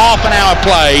up to half an hour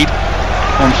played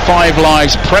on 5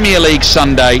 Live's Premier League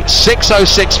Sunday.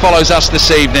 6:06 follows us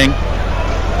this evening.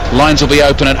 Lines will be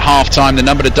open at half-time. The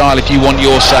number to dial if you want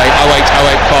your say,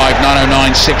 08085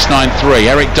 909 693.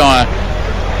 Eric Dyer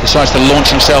decides to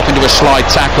launch himself into a slide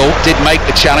tackle. Did make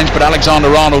the challenge, but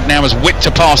Alexander-Arnold now has whipped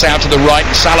a pass out to the right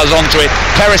and Salah's onto it.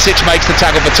 Perisic makes the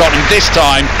tackle for Tottenham this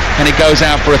time, and it goes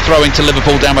out for a throw-in to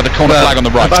Liverpool down by the corner flag on the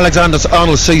right. If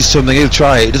Alexander-Arnold sees something, he'll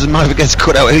try it. It doesn't matter if it gets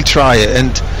cut out, he'll try it.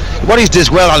 And what he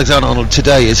does well, Alexander-Arnold,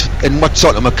 today is, and what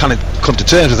Tottenham have kind of come to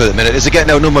terms with at the minute, is to get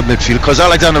outnumbered midfield, because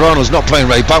Alexander-Arnold's not playing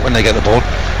right back when they get the ball.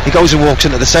 He goes and walks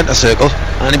into the centre circle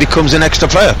and he becomes an extra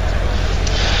player.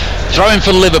 Throw in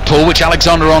for Liverpool, which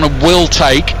Alexander-Arnold will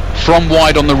take from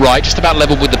wide on the right, just about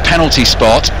level with the penalty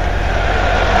spot.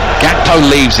 Gakpo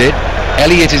leaves it.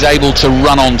 Elliott is able to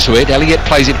run onto it. Elliott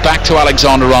plays it back to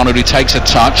Alexander-Arnold, who takes a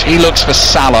touch. He looks for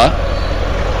Salah.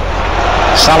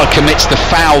 Salah commits the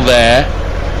foul there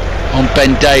on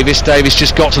Ben Davies. Davies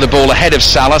just got to the ball ahead of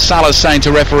Salah. Salah's saying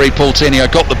to referee Paul Tierney, I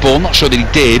got the ball. Not sure that he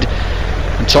did.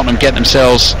 And Tottenham get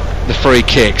themselves the free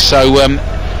kick. So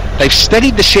they've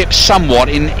steadied the ship somewhat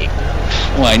in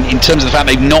terms of the fact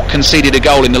they've not conceded a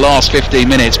goal in the last 15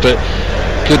 minutes, but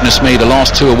goodness me, the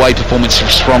last 2 away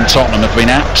performances from Tottenham have been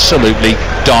absolutely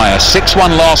dire.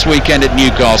 6-1 last weekend at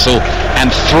Newcastle and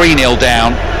 3-0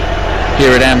 down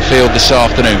here at Anfield this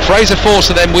afternoon. Fraser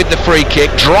Forster then with the free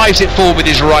kick, drives it forward with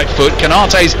his right foot.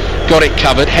 Konate's got it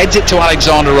covered, heads it to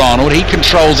Alexander-Arnold. He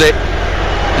controls it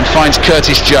and finds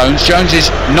Curtis Jones. Jones is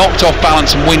knocked off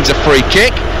balance and wins a free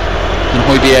kick. And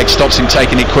Højbjerg stops him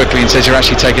taking it quickly and says, you're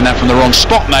actually taking that from the wrong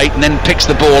spot, mate, and then picks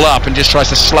the ball up and just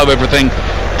tries to slow everything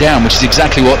down, which is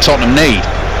exactly what Tottenham need.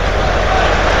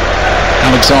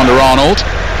 Alexander-Arnold,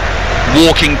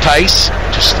 walking pace,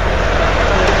 just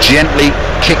gently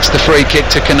kicks the free kick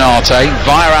to Konate.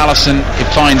 Via Alisson, it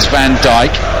finds Van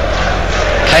Dijk.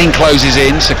 Kane closes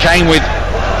in, so Kane with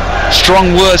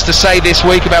strong words to say this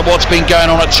week about what's been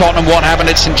going on at Tottenham, what happened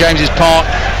at St James's Park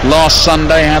last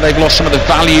Sunday, how they've lost some of the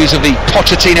values of the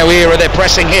Pochettino era. They're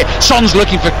pressing here. Son's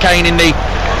looking for Kane in the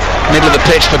middle of the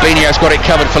pitch. Fabinho's got it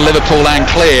covered for Liverpool and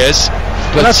clears.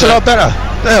 But that's a lot better.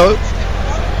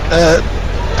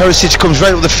 Perisic comes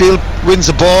right up the field, wins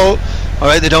the ball. All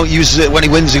right, they don't use it when he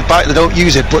wins it back. They don't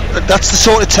use it, but that's the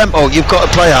sort of tempo you've got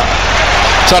to play at.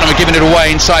 Tottenham are giving it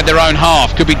away inside their own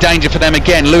half. Could be danger for them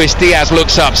again. Luis Diaz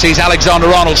looks up, sees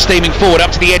Alexander-Arnold steaming forward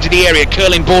up to the edge of the area,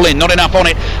 curling ball in, not enough on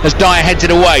it as Dyer heads it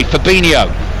away. Fabinho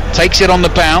takes it on the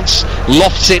bounce,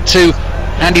 lofts it to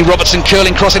Andy Robertson,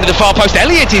 curling cross into the far post.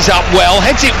 Elliott is up well,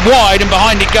 heads it wide and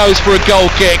behind it goes for a goal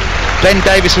kick. Ben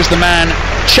Davies was the man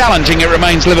challenging. It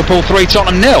remains Liverpool 3,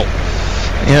 Tottenham 0.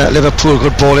 Yeah, Liverpool,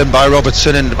 good ball in by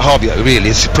Robertson, and Harvey really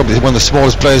is probably one of the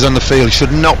smallest players on the field.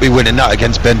 Should not be winning that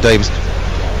against Ben Davies.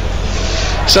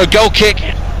 So goal kick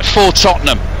for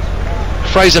Tottenham.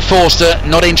 Fraser Forster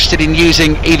not interested in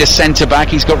using either centre-back.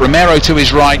 He's got Romero to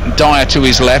his right and Dyer to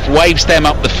his left. Waves them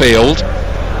up the field.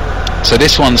 So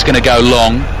this one's going to go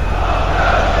long.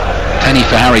 Penny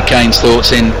for Harry Kane's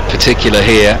thoughts in particular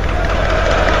here.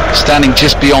 Standing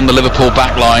just beyond the Liverpool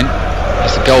back line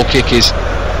as the goal kick is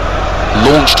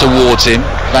launched towards him.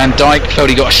 Van Dijk thought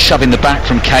he got a shove in the back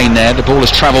from Kane there. The ball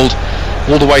has travelled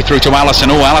all the way through to Alisson.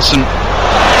 Alisson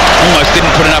almost didn't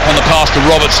put enough on the pass to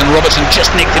Robertson. Robertson just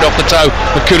nicked it off the toe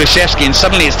of Kulusevski, and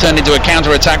suddenly it's turned into a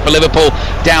counter-attack for Liverpool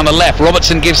down the left.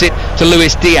 Robertson gives it to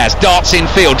Luis Diaz, darts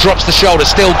infield, drops the shoulder,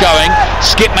 still going.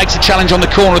 Skip makes a challenge on the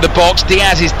corner of the box.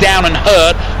 Diaz is down and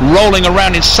hurt, rolling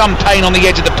around in some pain on the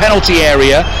edge of the penalty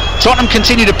area. Tottenham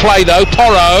continue to play though.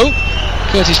 Porro,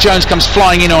 Curtis Jones comes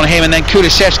flying in on him, and then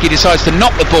Kulusevski decides to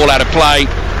knock the ball out of play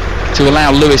to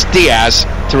allow Luis Diaz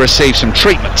to receive some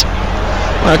treatment.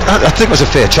 Well, I think it was a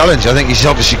fair challenge. I think he's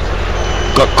obviously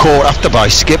got caught after by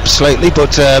Skip slightly,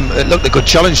 but it looked a good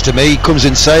challenge to me. He comes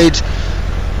inside,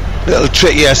 little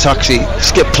trick, yes, actually.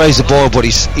 Skip plays the ball, but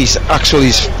his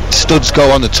studs go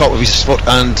on the top of his foot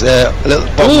and a little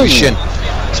bottom of his shin.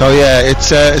 So yeah,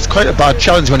 it's quite a bad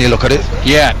challenge when you look at it.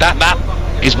 Yeah, that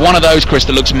is one of those, Chris,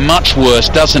 that looks much worse,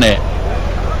 doesn't it?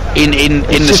 In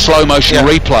the slow motion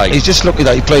replay. He's just lucky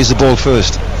that he plays the ball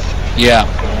first. Yeah.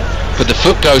 But the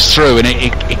foot goes through and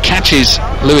it catches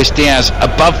Luis Diaz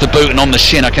above the boot and on the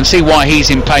shin. I can see why he's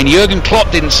in pain. Jurgen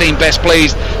Klopp didn't seem best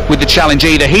pleased with the challenge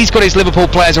either. He's got his Liverpool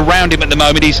players around him at the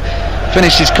moment. He's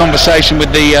finished his conversation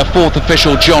with the fourth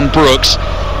official, John Brooks.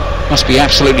 Must be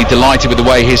absolutely delighted with the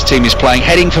way his team is playing,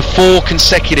 heading for 4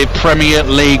 consecutive Premier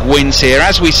League wins here.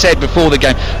 As we said before the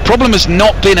game, problem has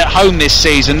not been at home this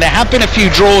season. There have been a few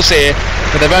draws here,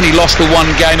 but they've only lost the one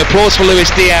game. Applause for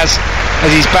Luis Diaz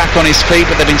as he's back on his feet,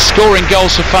 but they've been scoring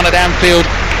goals for fun at Anfield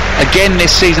again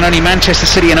this season. Only Manchester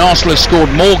City and Arsenal have scored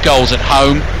more goals at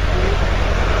home.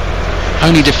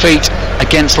 Only defeat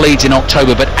against Leeds in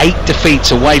October, but 8 defeats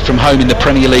away from home in the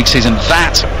Premier League season.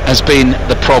 That has been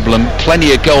the problem.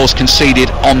 Plenty of goals conceded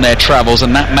on their travels,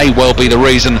 and that may well be the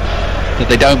reason that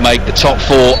they don't make the top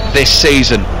 4 this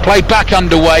season. Play back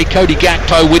underway. Cody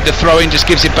Gakpo with the throw-in just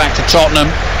gives it back to Tottenham.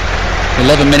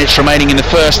 11 minutes remaining in the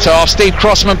first half. Steve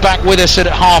Crossman back with us at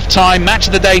half-time. Match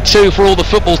of the day 2 for all the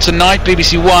football tonight.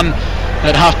 BBC One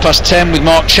at 10:30 with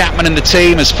Mark Chapman and the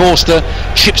team as Forster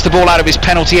chips the ball out of his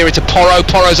penalty area to Porro.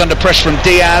 Porro's under pressure from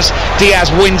Diaz.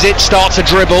 Diaz wins it, starts a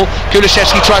dribble.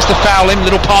 Kulusevski tries to foul him.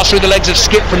 Little pass through the legs of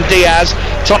Skip from Diaz.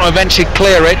 Tottenham eventually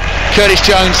clear it. Curtis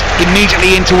Jones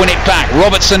immediately in to win it back.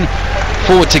 Robertson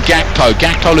forward to Gakpo.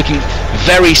 Gakpo looking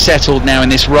very settled now in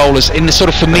this role, as in the sort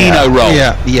of Firmino role.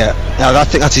 Yeah. Now, I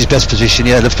think that's his best position.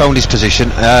 Yeah, they've found his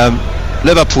position.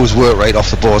 Liverpool's work rate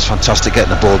off the ball is fantastic, getting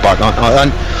the ball back on.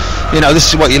 And this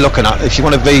is what you're looking at. If you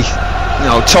want to be,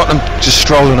 Tottenham just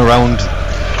strolling around,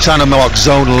 trying to mark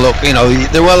zonal look.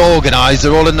 They're well organised.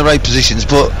 They're all in the right positions,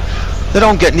 but they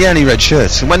don't get near any red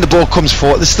shirts. And when the ball comes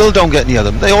forward, they still don't get near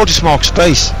them. They all just mark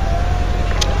space.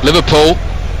 Liverpool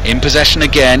in possession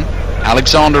again.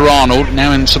 Alexander-Arnold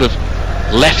now in sort of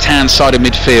left-hand side of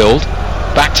midfield.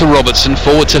 Back to Robertson,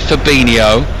 forward to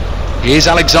Fabinho. Here's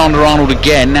Alexander-Arnold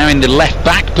again, now in the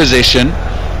left-back position.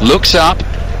 Looks up.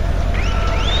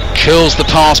 Curls the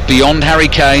pass beyond Harry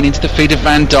Kane into the feet of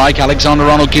Van Dijk.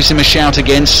 Alexander-Arnold gives him a shout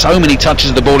again. So many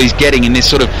touches of the ball he's getting in this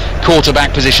sort of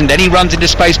quarterback position. Then he runs into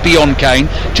space beyond Kane,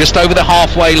 just over the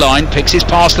halfway line. Picks his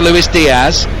pass to Luis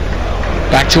Diaz.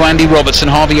 Back to Andy Robertson.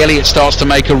 Harvey Elliott starts to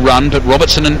make a run, but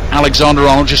Robertson and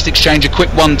Alexander-Arnold just exchange a quick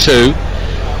 1-2.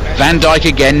 Van Dijk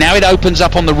again. Now it opens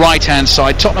up on the right-hand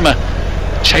side. Tottenham are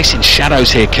chasing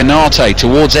shadows here. Canate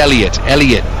towards Elliott.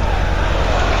 Elliott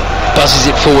buzzes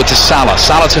it forward to Salah.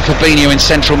 Salah to Fabinho in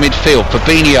central midfield.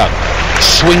 Fabinho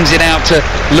swings it out to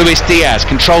Luis Diaz.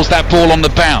 Controls that ball on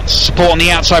the bounce. Support on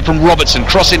the outside from Robertson.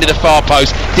 Cross into the far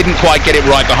post. Didn't quite get it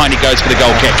right. Behind it goes for the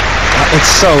goal kick.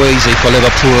 It's so easy for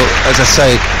Liverpool, as I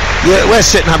say. Yeah, we're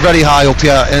sitting very high up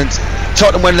here, and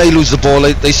Tottenham, when they lose the ball,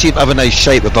 they seem to have a nice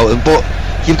shape about them. But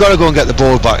you've got to go and get the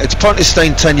ball back. It's pointless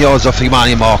staying 10 yards off your man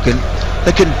you're marking.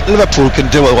 Liverpool can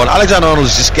do what they want.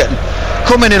 Alexander-Arnold's just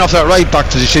coming in off that right back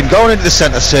position, going into the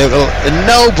centre circle, and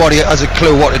nobody has a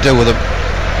clue what to do with him.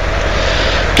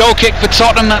 Goal kick for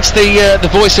Tottenham. That's the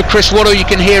voice of Chris Waddle you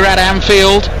can hear at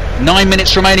Anfield. 9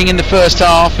 minutes remaining in the first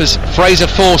half as Fraser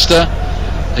Forster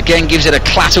again gives it a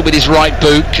clatter with his right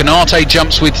boot. Canate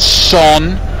jumps with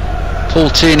Son. Paul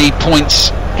Tierney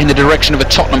points in the direction of a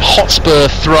Tottenham Hotspur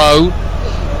throw.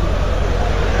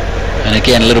 And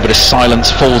again, a little bit of silence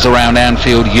falls around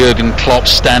Anfield. Jurgen Klopp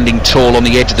standing tall on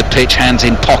the edge of the pitch, hands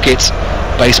in pockets,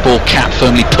 baseball cap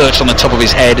firmly perched on the top of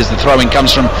his head as the throw-in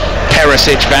comes from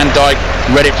Perisic. Van Dijk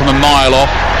read it from a mile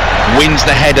off, wins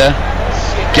the header.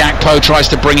 Gakpo tries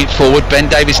to bring it forward. Ben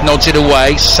Davies nods it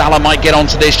away. Salah might get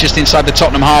onto this just inside the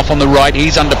Tottenham half on the right.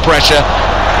 He's under pressure.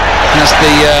 Has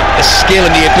the skill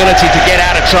and the ability to get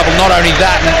out of trouble. Not only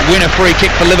that, and win a free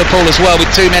kick for Liverpool as well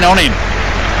with 2 men on him.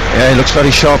 Yeah, he looks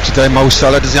very sharp today, Mo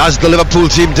Salah, as the Liverpool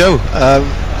team do.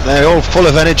 They're all full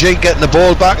of energy, getting the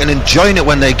ball back and enjoying it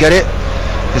when they get it.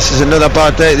 This is another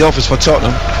bad day at the office for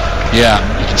Tottenham. Yeah,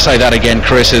 you can say that again,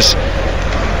 Chris, as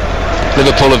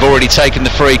Liverpool have already taken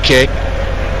the free kick.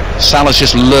 Salah's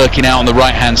just lurking out on the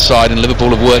right hand side, and Liverpool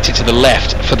have worked it to the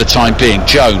left for the time being.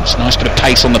 Jones, nice bit of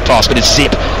pace on the pass, bit of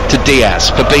zip to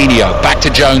Diaz. Fabinho, back to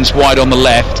Jones, wide on the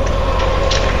left.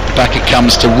 Back it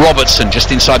comes to Robertson,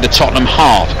 just inside the Tottenham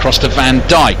half, across to Van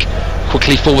Dijk,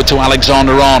 quickly forward to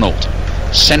Alexander-Arnold.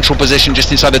 Central position just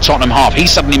inside the Tottenham half. He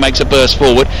suddenly makes a burst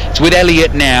forward. It's with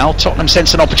Elliott now. Tottenham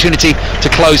sense an opportunity to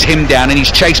close him down, and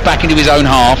he's chased back into his own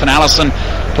half, and Alisson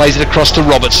plays it across to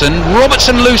Robertson.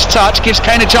 Robertson loose touch, gives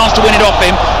Kane a chance to win it off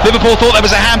him. Liverpool thought there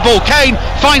was a handball. Kane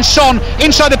finds Son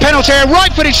inside the penalty area,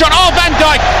 right-footed shot. Oh, Van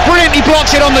Dijk brilliantly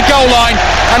blocks it on the goal line,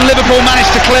 and Liverpool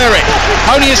managed to clear it.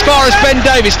 Only as far as Ben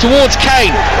Davies towards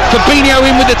Kane. Fabinho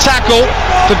in with the tackle.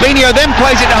 Fabinho then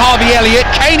plays it to Harvey Elliott.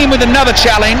 Kane in with another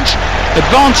challenge.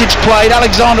 Advantage played.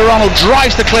 Alexander-Arnold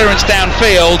drives the clearance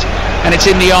downfield, and it's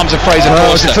in the arms of Fraser Forster.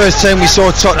 It was the first time we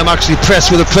saw Tottenham actually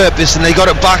press with a purpose, and they got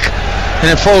it back,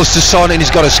 and it falls to Son, and he's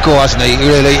got to score, hasn't he?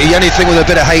 Really, anything with a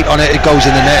bit of hate on it, it goes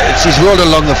in the net. He's rolled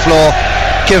along the floor.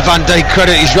 Give Van Dijk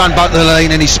credit, he's ran back to the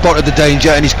lane and he's spotted the danger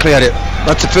and he's cleared it.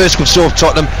 That's the first we've saw of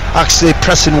Tottenham actually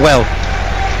pressing well.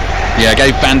 Yeah,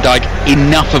 gave Van Dijk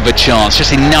enough of a chance,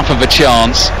 just enough of a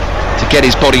chance to get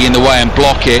his body in the way and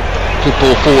block it. Good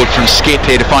ball forward from Skip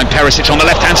here to find Perisic on the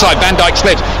left-hand side. Van Dijk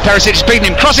slips. Perisic is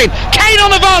beating him. Crossing. Kane on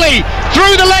the volley.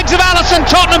 Through the legs of Alisson.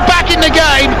 Tottenham back in the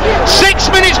game. 6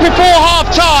 minutes before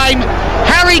half-time.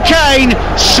 Harry Kane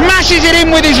smashes it in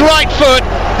with his right foot.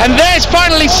 And there's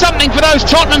finally something for those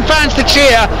Tottenham fans to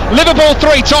cheer. Liverpool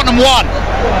 3, Tottenham 1.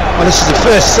 Well, this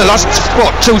is the last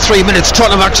 2-3 minutes,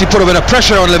 Tottenham actually put a bit of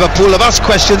pressure on Liverpool. They've asked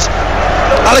questions.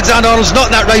 Alexander-Arnold's not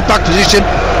in that right back position,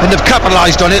 and they've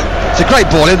capitalised on it. It's a great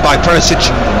ball in by Perisic,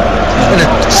 and a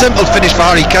simple finish for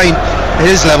Harry Kane at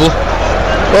his level.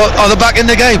 Well, are they back in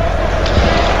the game?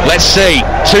 Let's see.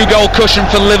 2-goal cushion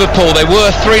for Liverpool. They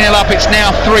were 3-0 up, it's now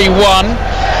 3-1.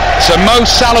 So Mo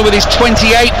Salah with his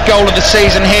 28th goal of the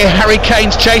season here. Harry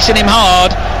Kane's chasing him hard.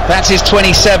 That's his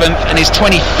 27th and his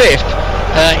 25th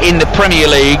in the Premier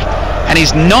League, and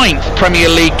his 9th Premier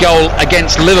League goal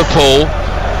against Liverpool.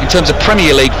 In terms of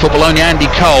Premier League football, only Andy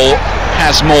Cole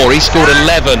has more. He scored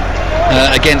 11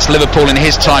 against Liverpool in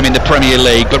his time in the Premier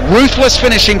League. But ruthless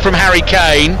finishing from Harry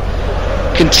Kane.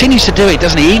 Continues to do it,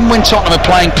 doesn't he? Even when Tottenham are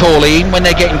playing poorly, even when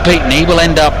they're getting beaten, he will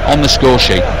end up on the score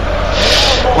sheet.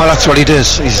 Well, that's what he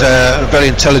does. He's a very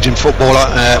intelligent footballer.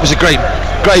 It was a great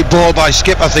ball by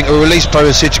Skip, I think, who released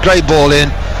Perisic. Great ball in,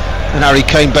 and Harry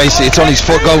Kane basically, it's on his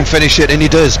foot, go and finish it, and he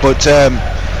does. But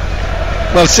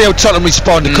well, see how Tottenham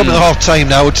respond. They're coming to half time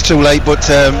now, it's too late, but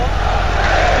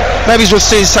maybe we'll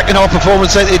see his second half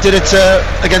performance. He did it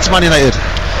against Man United.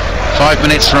 5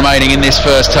 minutes remaining in this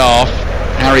first half.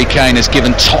 Harry Kane has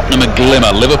given Tottenham a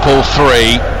glimmer. Liverpool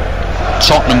 3,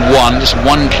 Tottenham 1, just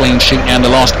one clean sheet now in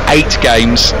the last 8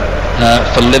 games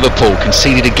for Liverpool.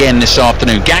 Conceded again this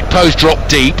afternoon. Gakpo's dropped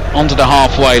deep onto the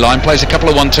halfway line, plays a couple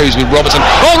of 1-2s with Robertson.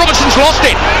 Oh, Robertson's lost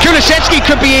it. Kulusevski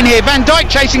could be in here. Van Dijk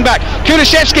chasing back.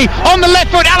 Kulusevski on the left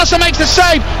foot. Alisson makes the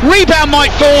save. Rebound might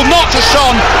fall, not to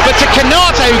Son, but to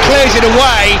Konate, who clears it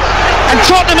away. And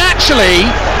Tottenham actually,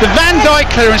 the Van Dijk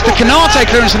clearance, the Konate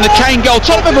clearance and the Kane goal,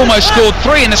 Tottenham have almost scored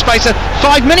 3 in the space of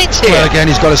 5 minutes here. Well,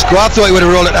 again, he's got to score. I thought he would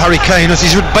have rolled it to Harry Kane as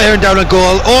he's bearing down a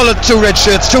goal. All the 2 red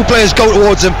shirts, 2 players go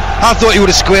towards him. I thought he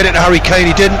would have squared it to Harry Kane.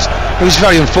 He didn't. It was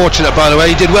very unfortunate, by the way.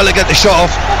 He did well to get the shot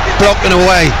off, blocking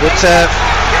away. But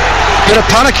bit of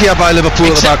panic here by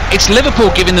Liverpool at the back. It's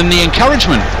Liverpool giving them the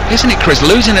encouragement, isn't it, Chris?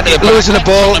 Losing it at the back. Losing the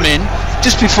ball in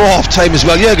just before half time as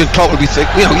well. Jurgen Klopp will be thick.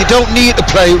 You know, you don't need to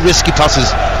play risky passes.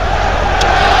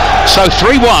 So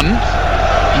 3-1,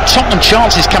 and Tottenham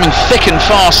chances coming thick and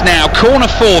fast now. Corner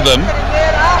for them.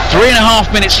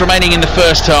 3.5 minutes remaining in the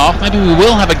first half. Maybe we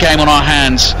will have a game on our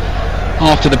hands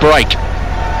after the break.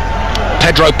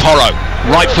 Pedro Porro,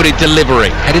 right-footed delivery,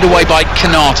 headed away by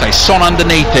Konate. Son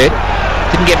underneath it.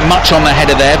 Didn't get much on the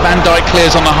header there. Van Dijk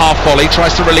clears on the half volley,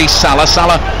 tries to release Salah.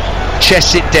 Salah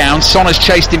chests it down. Son has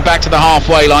chased him back to the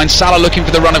halfway line. Salah looking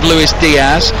for the run of Luis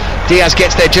Diaz. Diaz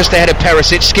gets there just ahead of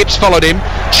Perisic. Skip's followed him.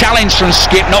 Challenge from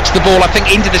Skip, knocks the ball, I think,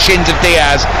 into the shins of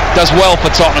Diaz. Does well for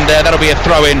Tottenham there. That'll be a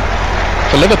throw-in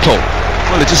for Liverpool.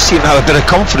 Well, they just seem to have a bit of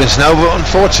confidence now, but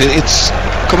unfortunately it's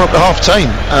come up to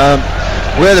half-time.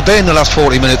 Where have they been the last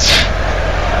 40 minutes?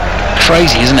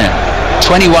 Crazy, isn't it?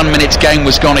 21 minutes game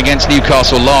was gone against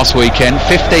Newcastle last weekend,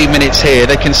 15 minutes here.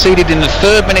 They conceded in the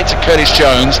 3rd minute to Curtis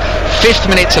Jones, 5th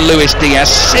minute to Luis Diaz.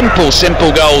 Simple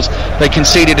goals they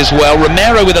conceded as well.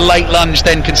 Romero with a late lunge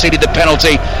then conceded the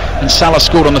penalty, and Salah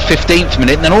scored on the 15th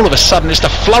minute, and then all of a sudden just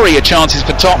a flurry of chances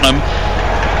for Tottenham,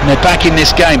 and they're back in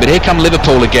this game. But here come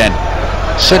Liverpool again.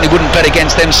 Certainly wouldn't bet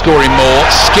against them scoring more.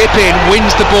 Skip in,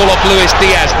 wins the ball off Luis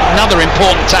Diaz. Another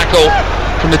important tackle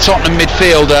from the Tottenham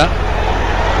midfielder.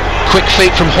 Quick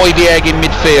feet from Højbjerg in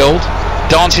midfield.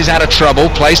 Dances out of trouble.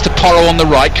 Plays to Porro on the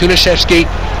right. Kulusevski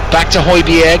back to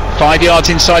Højbjerg. 5 yards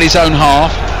inside his own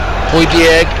half.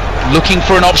 Højbjerg looking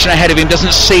for an option ahead of him.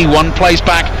 Doesn't see one. Plays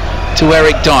back to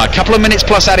Eric Dyer. A couple of minutes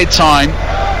plus added time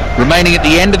remaining at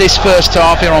the end of this first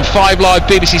half here on 5 Live,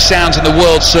 BBC Sounds and the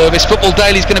World Service. Football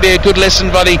Daily is going to be a good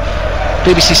listen by the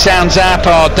BBC Sounds app,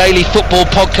 our daily football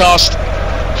podcast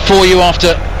for you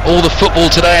after all the football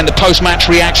today and the post-match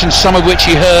reactions, some of which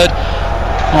you heard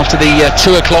after the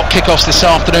 2 o'clock kickoffs this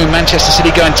afternoon. Manchester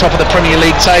City going top of the Premier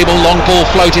League table. Long ball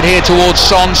floated here towards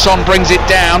Son. Son brings it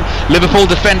down. Liverpool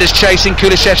defenders chasing.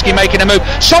 Kulusevski making a move.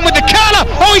 Son with the curler.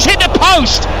 Oh, he's hit the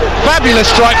post.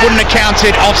 Fabulous strike, wouldn't have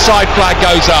counted. Offside flag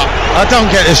goes up. I don't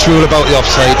get this rule about the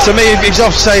offside. To me, if he's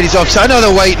offside, he's offside. I know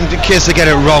they're waiting in case they get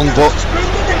it wrong, but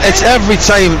it's every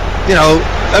time, you know,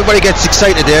 everybody gets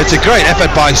excited there. It's a great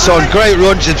effort by Son. Great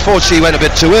run. Unfortunately, he went a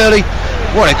bit too early.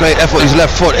 What a great effort, his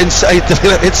left foot inside,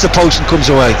 hits the post and comes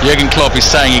away. Jurgen Klopp is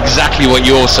saying exactly what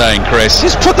you're saying, Chris.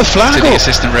 Just put the flag to up. The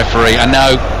assistant referee. I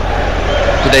know,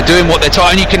 but they're doing what they're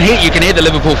told. And you can hear the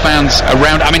Liverpool fans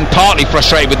around. I mean, partly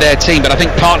frustrated with their team, but I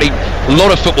think partly a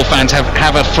lot of football fans have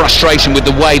a frustration with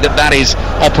the way that is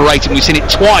operating. We've seen it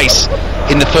twice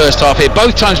in the first half here.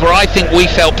 Both times where I think we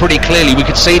felt pretty clearly we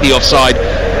could see the offside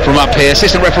from up here.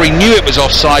 Assistant referee knew it was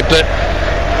offside, but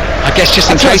I guess just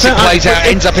in case it plays out,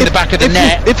 ends up in the back of the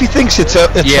net. If he thinks it's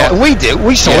yeah.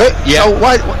 We saw it. Yeah. So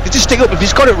why just stick up? If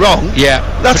he's got it wrong, yeah,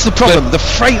 that's the problem. They're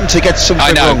frightened to get something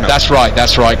wrong. I know. That's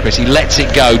right, Chris. He lets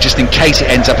it go just in case it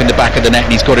ends up in the back of the net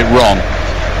and he's got it wrong.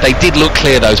 They did look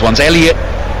clear, those ones. Elliott,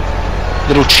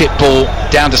 little chip ball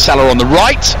down to Salah on the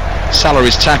right. Salah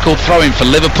is tackled. Throw in for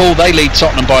Liverpool. They lead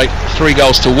Tottenham by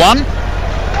 3-1.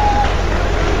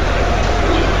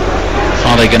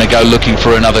 Are they going to go looking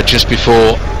for another just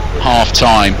before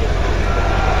half-time?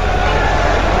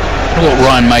 I wonder what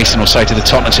Ryan Mason will say to the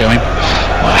Tottenham team. I mean,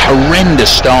 what a horrendous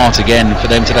start again for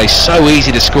them today. So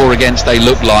easy to score against, they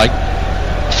look like.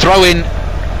 Throw in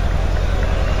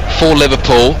for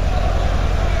Liverpool.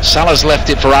 Salah's left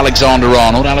it for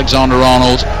Alexander-Arnold.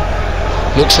 Alexander-Arnold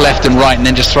looks left and right and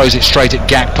then just throws it straight at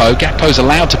Gakpo. Gakpo's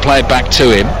allowed to play it back to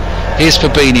him. Here's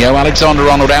Fabinho.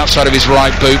 Alexander-Arnold outside of his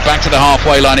right boot. Back to the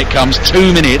halfway line it comes.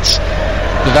 2 minutes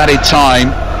of added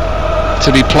time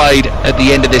to be played at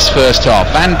the end of this first half.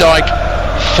 Van Dijk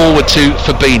forward to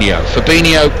Fabinho.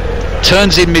 Fabinho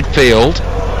turns in midfield,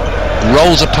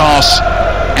 rolls a pass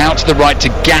out to the right to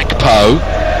Gakpo,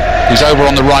 who's over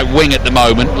on the right wing at the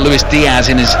moment. Luis Diaz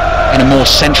in a more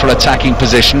central attacking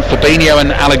position. Fabinho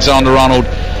and Alexander-Arnold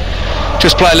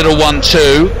just play a little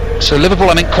 1-2. So Liverpool,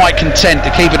 I think, quite content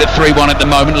to keep it at 3-1 at the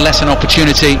moment, unless an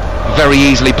opportunity very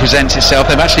easily presents itself.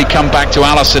 They've actually come back to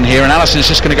Alisson here, and Alisson's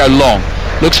just going to go long.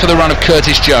 Looks for the run of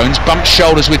Curtis Jones, bumps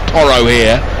shoulders with Porro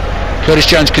here. Curtis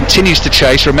Jones continues to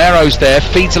chase. Romero's there,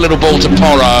 feeds a little ball to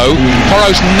Porro.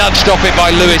 Porro's nudged off it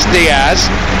by Luis Diaz.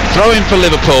 Throw in for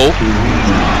Liverpool.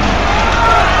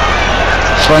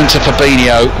 Thrown to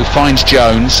Fabinho, who finds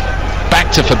Jones.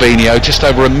 Back to Fabinho, just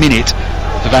over a minute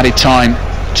of added time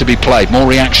to be played. More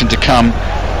reaction to come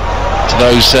to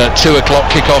those 2 o'clock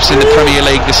kickoffs in the Premier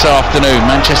League this afternoon.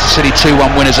 Manchester City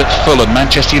 2-1 winners at Fulham.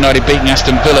 Manchester United beating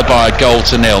Aston Villa by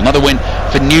 1-0. Another win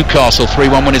for Newcastle,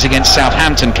 3-1 winners against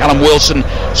Southampton. Callum Wilson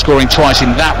scoring twice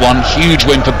in that one. Huge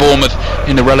win for Bournemouth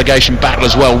in the relegation battle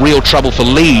as well. Real trouble for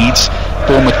Leeds.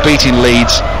 Bournemouth beating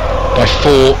Leeds by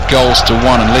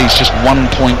 4-1, and Leeds just 1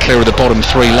 point clear of the bottom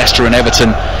three. Leicester and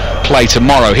Everton play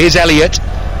tomorrow. Here's Elliott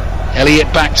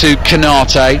back to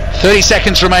Konate. 30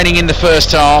 seconds remaining in the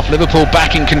first half. Liverpool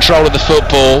back in control of the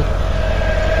football.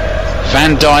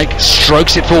 Van Dijk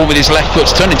strokes it forward with his left foot.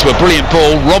 It's turned into a brilliant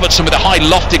ball. Robertson with a high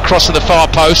lofted cross to the far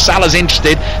post. Salah's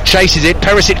interested, chases it.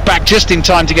 Perisic back just in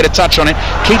time to get a touch on it.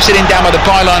 Keeps it in down by the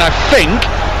byline, I think.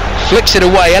 flicks it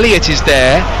away. Elliott is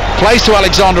there, plays to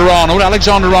Alexander-Arnold.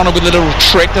 Alexander-Arnold with a little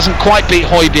trick, doesn't quite beat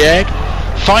Højbjerg.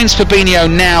 Finds Fabinho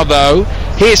now though.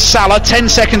 Here's Salah, 10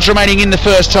 seconds remaining in the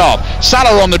first half.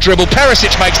 Salah on the dribble,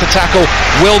 Perisic makes the tackle.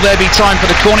 Will there be time for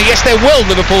the corner? Yes, there will.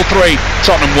 Liverpool 3,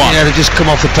 Tottenham 1. Yeah, they just come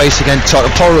off the pace again.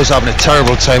 Tottenham. Porro's having a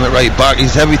terrible time at right back.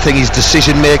 He's everything, he's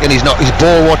decision making, he's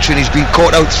ball watching, he's been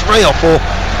caught out 3 or 4,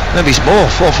 maybe more,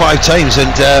 4 or 5 times.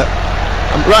 And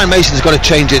Ryan Mason's got to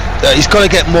change it. He's got to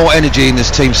get more energy in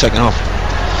this team second half.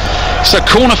 So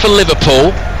corner for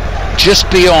Liverpool, just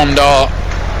beyond our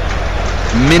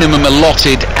minimum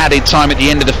allotted added time at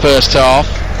the end of the first half.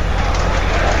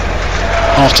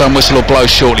 Half-time whistle will blow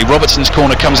shortly. Robertson's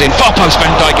corner comes in, far post,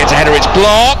 Van Dijk gets a header, it's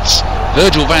blocked.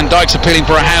 Virgil van Dijk's appealing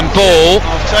for a handball,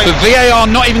 but VAR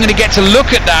not even going to get to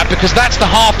look at that because that's the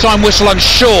half-time whistle, I'm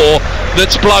sure,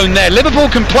 that's blown there. Liverpool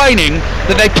complaining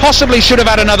that they possibly should have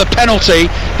had another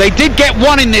penalty. They did get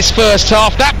one in this first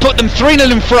half. That put them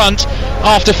 3-0 in front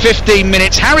after 15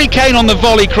 minutes. Harry Kane on the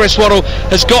volley, Chris Waddle,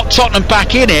 has got Tottenham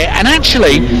back in it, and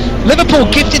actually Liverpool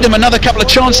gifted them another couple of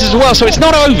chances as well, so it's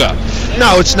not over.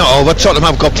 No, it's not over. Tottenham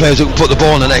have got players who can put the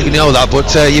ball in the net, you know that,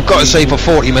 but you've got to say for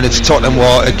 40 minutes Tottenham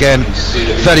were, again,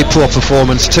 very poor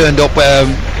performance, turned up,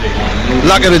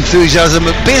 lack of enthusiasm,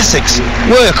 basics,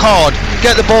 work hard,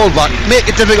 get the ball back, make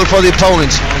it difficult for the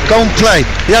opponents, go and play.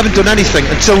 They haven't done anything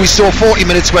until we saw 40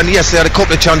 minutes when, yes, they had a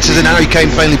couple of chances and Harry Kane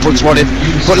finally puts one in,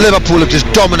 but Liverpool have just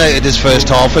dominated this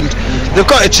first half and they've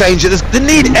got to change it. They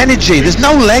need energy. There's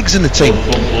no legs in the team.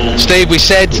 Steve, we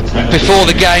said before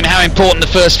the game how important the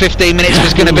first 15 minutes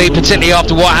was going to be, particularly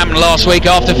after what happened last week.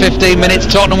 After 15 minutes,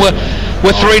 Tottenham were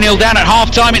 3-0 down at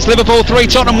half-time. It's Liverpool 3,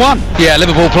 Tottenham 1. Yeah,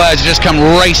 Liverpool players have just come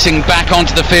racing back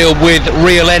onto the field with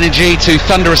real energy to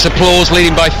thunderous applause,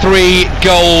 leading by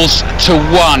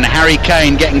 3-1. Harry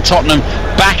Kane getting Tottenham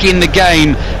back in the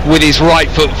game with his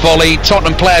right foot volley.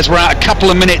 Tottenham players were out a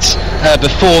couple of minutes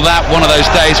before that, one of those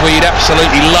days where you'd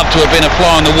absolutely love to have been a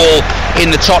fly on the wall in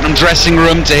the Tottenham dressing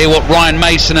room to hear what Ryan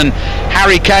Mason and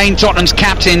Harry Kane, Tottenham's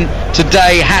captain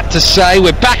today, had to say.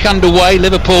 We're back underway,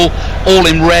 Liverpool all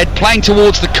in red, playing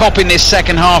towards the Kop in this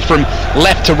second half from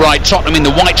left to right. Tottenham in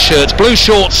the white shirts, blue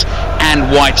shorts and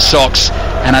white socks,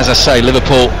 and as I say,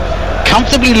 Liverpool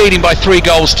comfortably leading by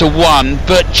 3-1,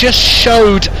 but just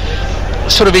showed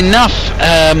sort of enough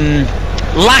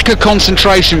lack of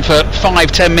concentration for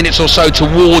 5-10 minutes or so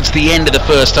towards the end of the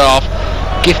first half,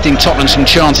 gifting Tottenham some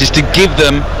chances to give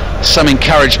them some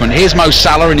encouragement. Here's Mo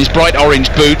Salah in his bright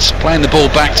orange boots, playing the ball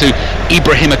back to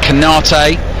Ibrahima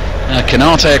Konate.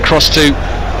 Konate across to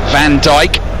Van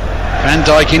Dijk. Van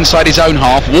Dijk inside his own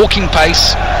half, walking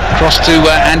pace, across to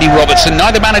Andy Robertson.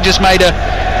 Neither manager's made a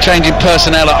change in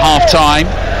personnel at half-time.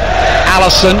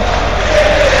 Alisson,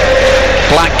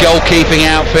 black goalkeeping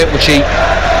outfit, which he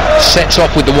sets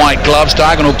off with the white gloves.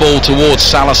 Diagonal ball towards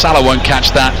Salah. Salah won't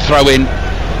catch that. Throw in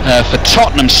for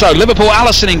Tottenham. So Liverpool,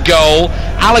 Alisson in goal,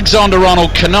 Alexander-Arnold,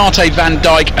 Konate, Van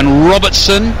Dijk and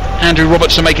Robertson. Andrew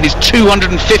Robertson making his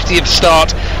 250th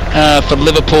start for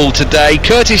Liverpool today.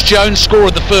 Curtis Jones, scorer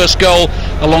of the first goal,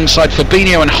 alongside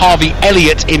Fabinho and Harvey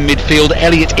Elliott in midfield.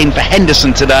 Elliott in for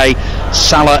Henderson today.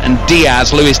 Salah and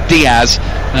Diaz, Luis Diaz,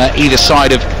 either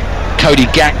side of Cody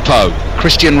Gakpo.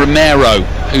 Christian Romero,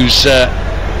 who's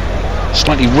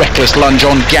slightly reckless lunge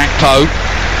on Gakpo,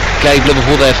 gave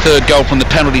Liverpool their third goal from the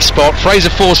penalty spot. Fraser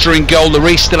Forster in goal,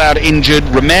 Lloris still out injured.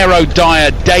 Romero,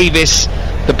 Dyer, Davis,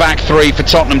 the back three for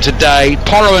Tottenham today.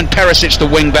 Porro and Perisic, the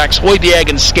wing-backs. Højbjerg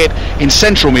and Skip in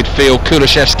central midfield.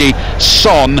 Kulusevski,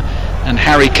 Son and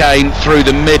Harry Kane through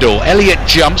the middle. Elliott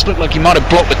jumps, looked like he might have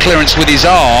blocked the clearance with his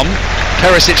arm.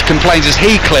 Perisic complains as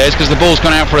he clears because the ball's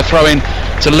gone out for a throw-in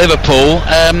to Liverpool.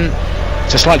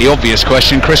 It's a slightly obvious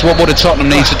question, Chris. What do Tottenham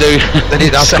need to do? They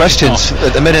need to ask questions.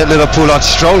 At the minute Liverpool are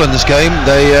strolling this game.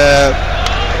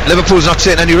 Liverpool's not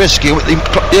taking any risk.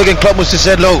 Jurgen Klopp must have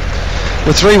said, look,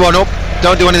 we're 3-1 up,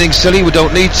 don't do anything silly, we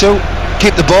don't need to,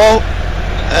 keep the ball.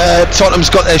 Tottenham's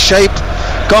got their shape,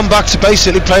 gone back to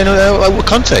basically playing with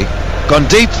Conte, gone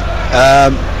deep,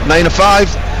 9 of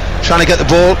 5, trying to get the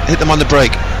ball, hit them on the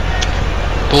break.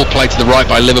 Ball played to the right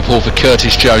by Liverpool for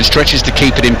Curtis Jones, stretches to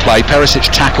keep it in play. Perisic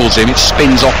tackles him, it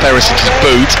spins off Perisic's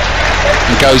boot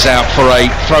and goes out for a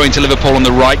throw into Liverpool on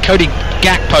the right. Cody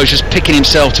Gakpo's just picking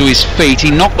himself to his feet.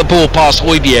 He knocked the ball past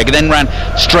Højbjerg and then ran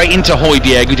straight into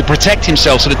Højbjerg, who, to protect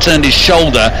himself, sort of turned his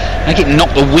shoulder. I think it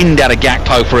knocked the wind out of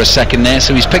Gakpo for a second there,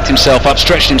 so he's picked himself up,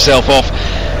 stretched himself off,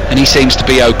 and he seems to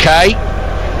be okay.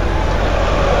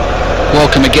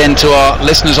 Welcome again to our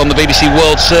listeners on the BBC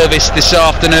World Service this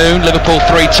afternoon. Liverpool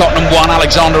 3, Tottenham 1.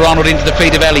 Alexander-Arnold into the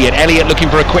feet of Elliott. Elliott looking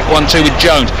for a quick 1-2 with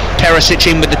Jones. Perisic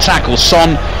in with the tackle.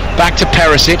 Son back to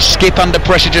Perisic. Skip under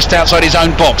pressure just outside his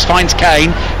own box, finds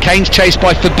Kane. Kane's chased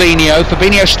by Fabinho.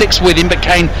 Fabinho sticks with him, but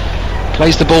Kane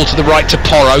plays the ball to the right to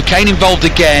Porro. Kane involved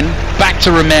again, back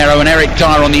to Romero, and Eric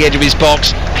Dyer on the edge of his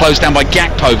box, closed down by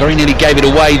Gakpo. Very nearly gave it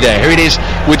away there. Here it is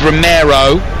with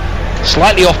Romero,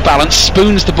 slightly off balance,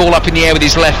 spoons the ball up in the air with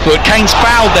his left foot. Kane's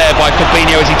fouled there by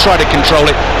Fabinho as he tried to control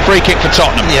it. Free kick for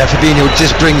Tottenham. Yeah, Fabinho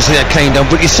just brings Kane down,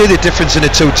 but you see the difference in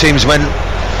the two teams when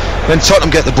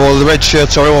Tottenham get the ball. The red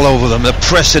shirts are all over them, they're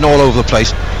pressing all over the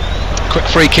place. Quick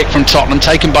free kick from Tottenham,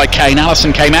 taken by Kane.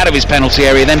 Alisson came out of his penalty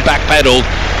area, then backpedaled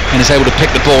and is able to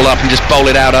pick the ball up and just bowl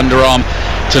it out underarm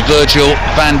to Virgil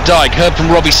van Dijk. Heard from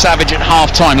Robbie Savage at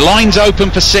half-time. Lines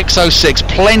open for 606.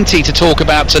 Plenty to talk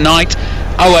about tonight.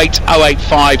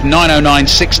 08085 909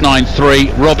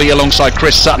 693. Robbie alongside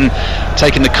Chris Sutton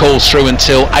taking the calls through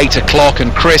until 8 o'clock.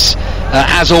 And Chris,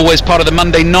 as always, part of the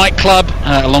Monday Night Club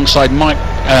alongside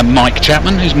Mike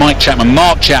Chapman. Who's Mike Chapman?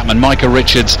 Mark Chapman, Micah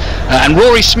Richards, and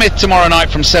Rory Smith tomorrow night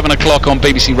from 7 o'clock on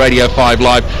BBC Radio 5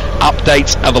 Live.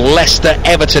 Updates of Leicester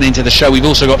Everton into the show. We've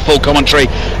also got full commentary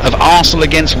of Arsenal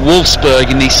against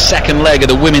Wolfsburg in the second leg of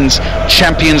the Women's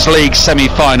Champions League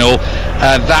semi-final.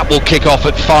 That will kick off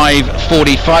at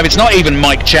 5:45. It's not even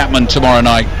Mike Chapman tomorrow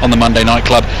night on the Monday Night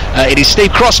Club. It is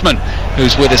Steve Crossman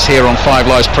who's with us here on 5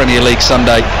 Live's Premier League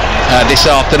Sunday this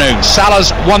afternoon. Salah's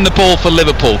won the ball for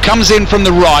Liverpool. Comes in from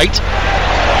the right.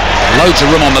 Loads of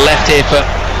room on the left here for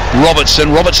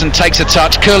Robertson. Robertson takes a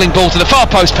touch, curling ball to the far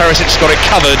post. Perisic's got it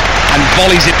covered and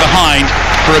volleys it behind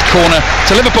for a corner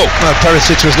to Liverpool. Well,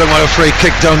 Perisic was looking at a free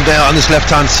kick down there on this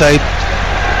left-hand side.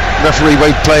 Referee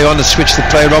waved play on the switch to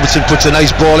play. Robertson puts a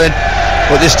nice ball in,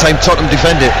 but this time Tottenham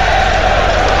defend it.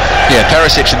 Yeah,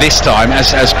 Perisic this time,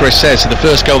 as Chris says, so the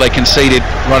first goal they conceded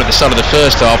right at the start of the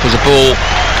first half was a ball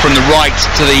from the right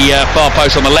to the far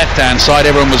post on the left-hand side.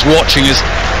 Everyone was watching as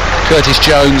Curtis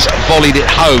Jones volleyed it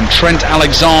home. Trent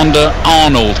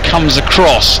Alexander-Arnold comes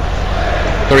across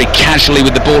very casually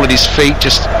with the ball at his feet,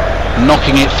 just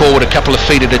knocking it forward a couple of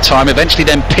feet at a time. Eventually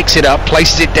then picks it up,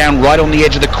 places it down right on the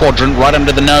edge of the quadrant, right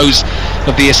under the nose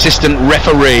of the assistant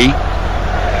referee.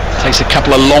 Takes a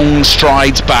couple of long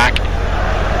strides back,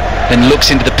 then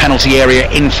looks into the penalty area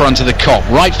in front of the Kop.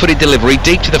 Right-footed delivery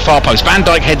deep to the far post. Van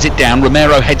Dijk heads it down.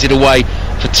 Romero heads it away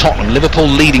for Tottenham. Liverpool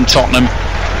leading Tottenham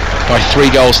by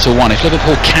 3-1. If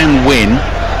Liverpool can win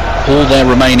all their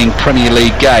remaining Premier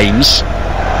League games,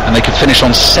 and they could finish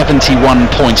on 71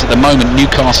 points. At the moment,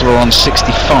 Newcastle are on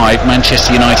 65,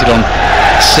 Manchester United on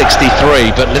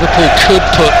 63. But Liverpool could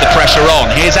put the pressure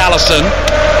on. Here's Alisson.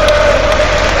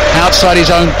 Outside his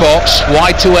own box,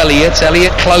 wide to Elliott.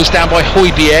 Elliott closed down by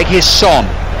Højbjerg. Here's Son.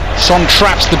 Son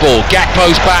traps the ball.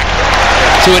 Gakpo's back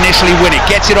to initially win it.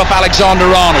 Gets it off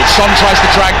Alexander-Arnold. Son tries to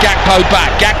drag Gakpo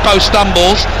back. Gakpo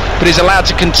stumbles, but is allowed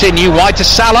to continue. Wide to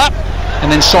Salah. And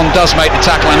then Son does make the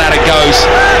tackle, and out it goes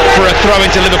for a throw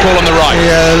into Liverpool on the right.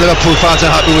 Yeah, Liverpool fans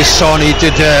are happy with Son. He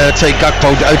did take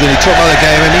Gakpo out and he took him out of the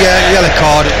game, and yellow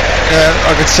card.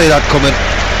 I could see that coming.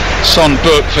 Son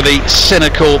booked for the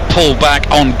cynical pullback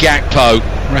on Gakpo.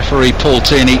 Referee Paul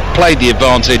Tierney played the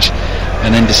advantage and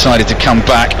then decided to come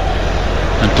back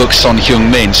and book Son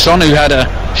Heung-min. Son, who had a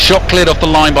shot cleared off the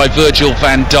line by Virgil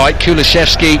van Dijk.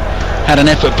 Kulusevski had an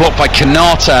effort blocked by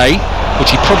Konate, which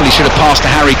he probably should have passed to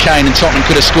Harry Kane, and Tottenham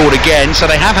could have scored again. So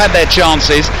they have had their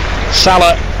chances.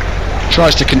 Salah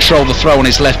tries to control the throw on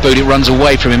his left boot. It runs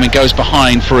away from him and goes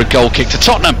behind for a goal kick to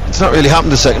Tottenham. It's not really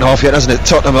happened the second half yet, hasn't it?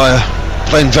 Tottenham are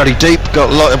playing very deep, got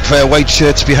a lot of white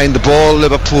shirts behind the ball.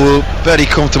 Liverpool very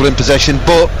comfortable in possession,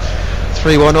 but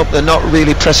 3-1 up, they're not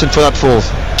really pressing for that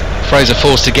fourth. Fraser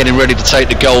Forster getting ready to take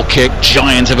the goal kick.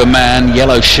 Giant of a man,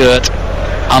 yellow shirt,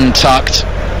 untucked,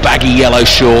 baggy yellow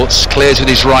shorts, clears with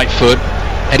his right foot,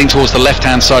 heading towards the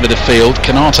left-hand side of the field.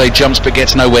 Konate jumps but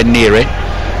gets nowhere near it.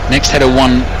 Next header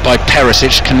won by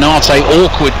Perisic. Konate,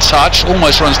 awkward touch,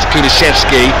 almost runs to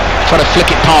Kulusevski, tried to flick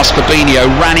it past Fabinho,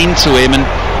 ran into him and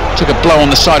took a blow on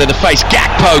the side of the face.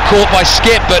 Gakpo caught by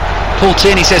Skip, but Paul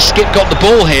Tierney says Skip got the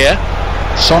ball here.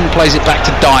 Son plays it back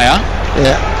to Dyer.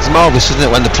 Yeah, it's marvellous, isn't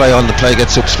it, when the play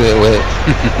gets up straight away.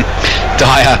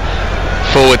 Dyer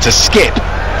forward to Skip,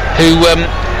 who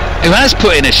has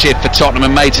put in a shift for Tottenham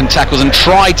and made some tackles and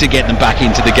tried to get them back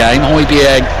into the game.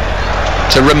 Højbjerg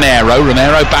to Romero.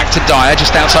 Romero back to Dyer,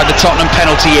 just outside the Tottenham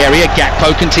penalty area.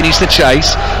 Gakpo continues to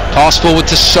chase. Pass forward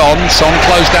to Son. Son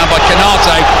closed down by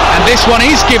Konate. And this one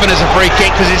is given as a free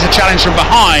kick because it's a challenge from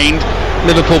behind.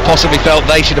 Liverpool possibly felt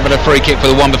they should have had a free kick for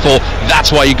the one before.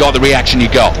 That's why you got the reaction you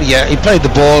got. Yeah, he played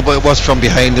the ball, but it was from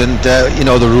behind, and you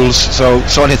know the rules. So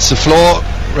Son hits the floor,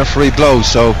 referee blows.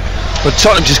 So, but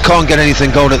Tottenham just can't get anything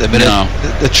going at the minute. No.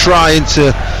 They're trying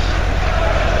to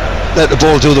let the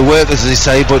ball do the work, as they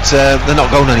say, but they're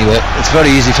not going anywhere. It's very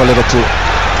easy for Liverpool.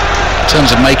 In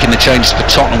terms of making the changes for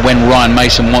Tottenham when Ryan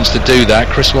Mason wants to do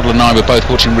that, Chris Waddle and I were both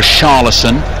watching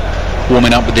Richarlison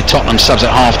warming up with the Tottenham subs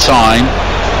at half-time.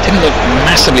 Didn't look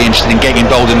massively interested in getting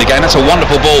involved in the game. That's a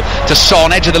wonderful ball to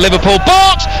Son, edge of the Liverpool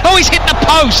box. Oh, he's hit the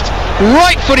post.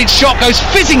 Right-footed shot goes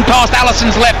fizzing past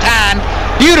Alisson's left hand.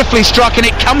 Beautifully struck, and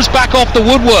it comes back off the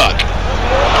woodwork.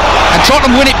 And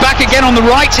Tottenham win it back again on the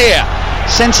right here.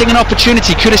 Sensing an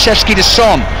opportunity, Kulusevski to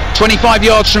Son, 25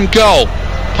 yards from goal.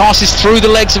 Passes through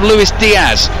the legs of Luis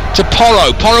Diaz to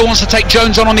Porro. Porro wants to take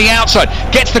Jones on the outside.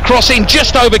 Gets the cross in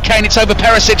just over Kane. It's over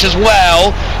Perisic as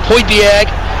well.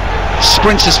 Højbjerg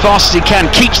sprints as fast as he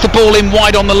can. Keeps the ball in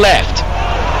wide on the left.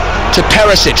 To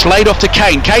Perisic, laid off to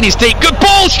Kane. Kane is deep. Good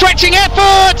ball, stretching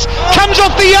effort. Comes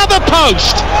off the other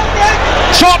post.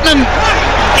 Tottenham,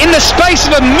 in the space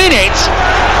of a minute,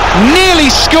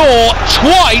 nearly score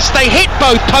twice. They hit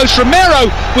both posts. Romero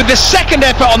with the second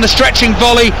effort on the stretching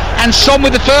volley, and Son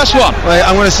with the first one. Well,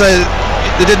 I'm going to say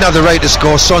they didn't have the right to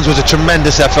score. Son's was a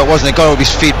tremendous effort, wasn't it? Got up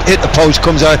his feet, hit the post,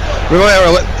 comes out.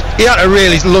 Romero, he had to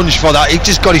really lunge for that. He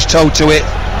just got his toe to it.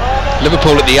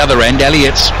 Liverpool at the other end.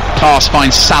 Elliott's pass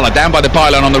finds Salah down by the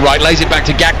byline on the right, lays it back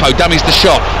to Gakpo, dummies the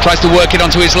shot, tries to work it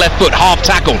onto his left foot, half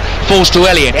tackle, falls to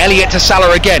Elliott. Elliott to Salah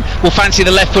again, will fancy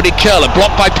the left-footed curler,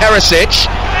 blocked by Perisic.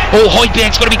 Oh,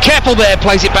 Højbjerg's got to be careful there,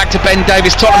 plays it back to Ben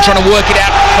Davies. Tottenham trying to work it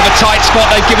out of a tight spot.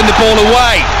 They've given the ball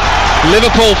away.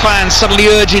 Liverpool fans suddenly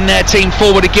urging their team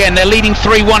forward again. They're leading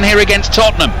 3-1 here against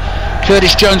Tottenham.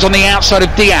 Curtis Jones on the outside of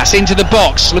Diaz, into the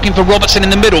box, looking for Robertson in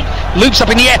the middle, loops up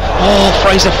in the air. Oh,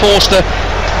 Fraser Forster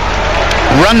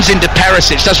runs into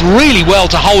Perisic, does really well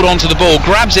to hold on to the ball,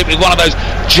 grabs it with one of those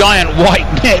giant white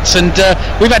mitts, and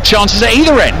we've had chances at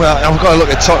either end. Well, I've got to look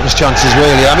at Tottenham's chances,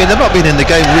 really. I mean, they've not been in the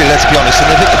game, really, let's be honest, and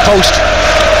they've hit the post.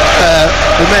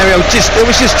 Romero, it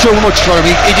was just too much for him.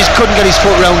 He just couldn't get his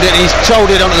foot around it, and he's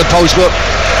towed it onto the post, but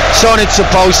Son hits the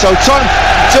post. So Tottenham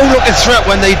do look a threat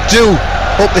when they do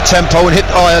up the tempo and hit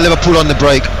Liverpool on the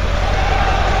break.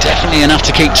 Definitely enough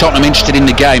to keep Tottenham interested in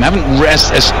the game.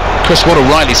 As Chris Waddle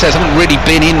rightly says, haven't really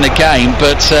been in the game,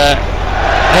 but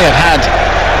they have had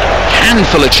a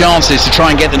handful of chances to try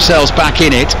and get themselves back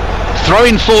in it.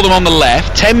 Throw-in for them on the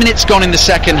left. 10 minutes gone in the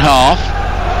second half.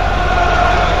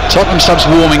 Tottenham subs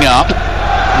warming up.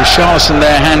 Richarlison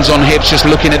there, hands on hips, just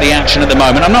looking at the action at the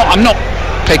moment. I'm not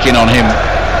picking on him,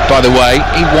 by the way.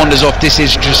 He wanders off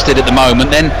disinterested at the moment.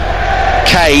 Then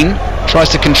Kane tries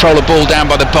to control a ball down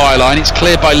by the byline. It's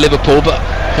cleared by Liverpool, but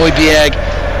Højbjerg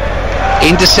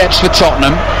intercepts for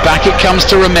Tottenham. Back it comes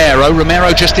to Romero.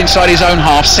 Romero just inside his own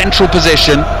half, central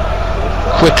position.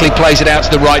 Quickly plays it out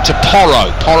to the right to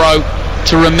Porro. Porro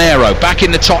to Romero. Back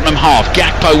in the Tottenham half.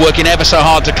 Gakpo working ever so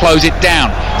hard to close it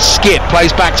down. Skip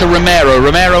plays back to Romero.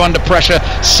 Romero under pressure,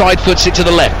 side foots it to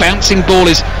the left. Bouncing ball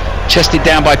is chested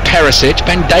down by Perisic.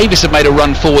 Ben Davies have made a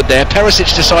run forward there. Perisic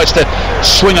decides to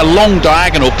swing a long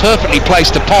diagonal, perfectly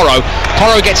placed to Porro.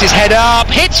 Porro gets his head up,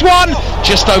 hits one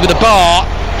just over the bar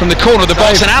from the corner of the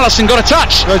box, and Alisson got a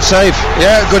touch. Good save,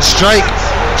 yeah, good strike.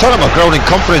 Tottenham are growing in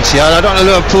confidence here. I don't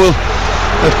know, Liverpool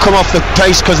have come off the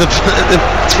pace because of the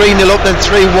 3-0 up, then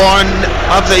 3-1.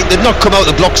 They've not come out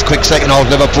the blocks quick second half,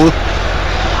 Liverpool.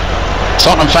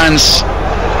 Tottenham fans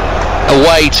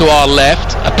away to our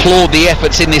left applaud the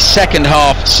efforts in this second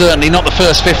half. Certainly not the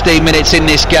first 15 minutes in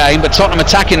this game, but Tottenham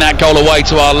attacking that goal away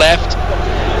to our left,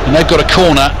 and they've got a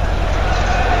corner.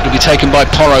 It'll be taken by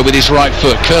Porro with his right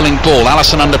foot. Curling ball,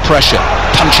 Alisson under pressure,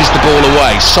 punches the ball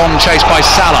away. Son chased by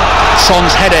Salah.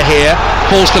 Son's header here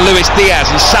falls to Luis Diaz,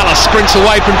 and Salah sprints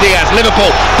away from Diaz.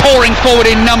 Liverpool pouring forward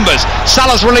in numbers.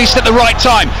 Salah's released at the right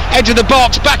time, edge of the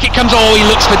box, back it comes. Oh, he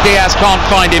looks for Diaz, can't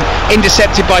find him.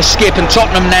 Intercepted by Skip, and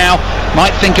Tottenham now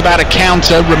might think about a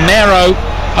counter. Romero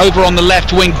over on the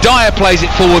left wing. Dyer plays it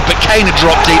forward, but Kane had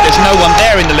dropped deep. There's no one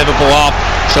there in the Liverpool half,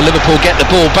 so Liverpool get the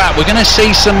ball back. We're going to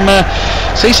see some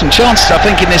chances, I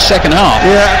think, in this second half.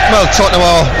 Yeah, well, Tottenham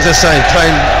are, as I say,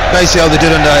 playing basically how they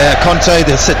did under Conte.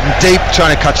 They're sitting deep,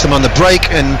 trying to catch them on the break,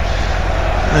 and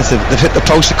they've hit the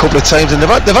post a couple of times, and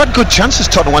they've had good chances,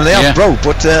 Tottenham, when they have broke,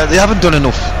 but they haven't done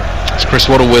enough. It's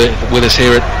Chris Waddle with us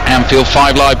here at Anfield.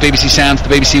 5 Live, BBC Sounds, the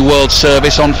BBC World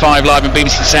Service on 5 Live and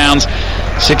BBC Sounds.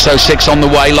 6:06 on the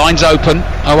way. Lines open.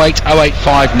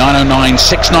 08085 909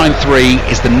 693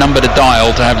 is the number to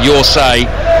dial to have your say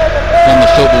on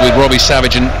the football with Robbie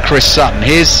Savage and Chris Sutton.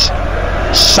 Here's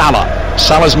Salah.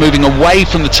 Salah's moving away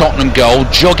from the Tottenham goal,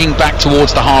 jogging back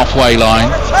towards the halfway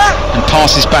line, and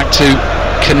passes back to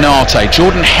Konate.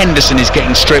 Jordan Henderson is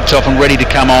getting stripped off and ready to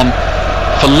come on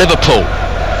for Liverpool.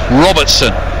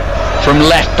 Robertson from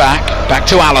left back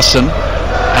to Alisson,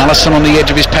 Alisson on the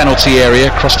edge of his penalty area,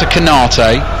 across to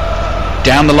Konate,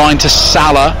 down the line to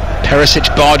Salah. Perisic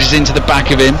barges into the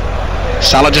back of him.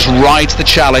 Salah just rides the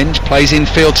challenge, plays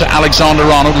infield to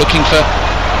Alexander-Arnold, looking for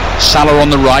Salah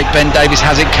on the right. Ben Davies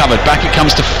has it covered. Back it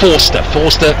comes to Forster.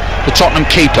 Forster, the Tottenham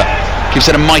keeper, gives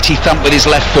it a mighty thump with his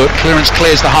left foot. Clearance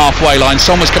clears the halfway line.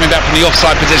 Son was coming back from the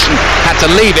offside position, had to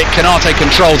leave it. Konate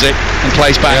controls it and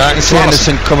plays back. Yeah, I can see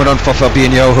Henderson coming on for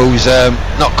Fabinho, who's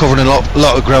not covering a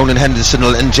lot of ground, and Henderson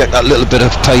will inject that little bit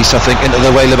of pace, I think, into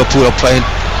the way Liverpool are playing.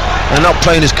 They're not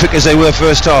playing as quick as they were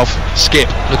first half.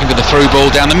 Skip looking for the through ball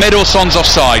down the middle. Son's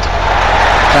offside.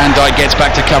 Van Dijk gets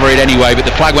back to cover it anyway, but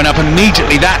the flag went up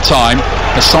immediately that time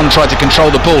as Son tried to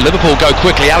control the ball. Liverpool go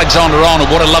quickly.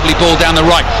 Alexander-Arnold, what a lovely ball down the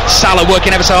right. Salah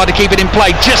working ever so hard to keep it in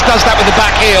play, just does that with the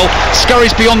back heel,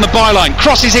 scurries beyond the byline,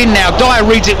 crosses in now. Dyer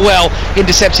reads it well,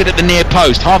 intercepts it at the near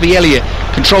post. Harvey Elliott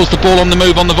controls the ball on the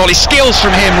move, on the volley. Skills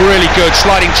from him, really good.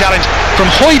 Sliding challenge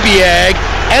from Højbjerg.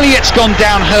 Elliott's gone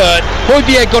down hurt.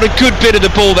 Højbjerg got a good bit of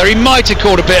the ball there. He might have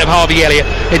caught a bit of Harvey Elliott.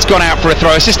 It's gone out for a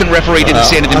throw. Assistant referee didn't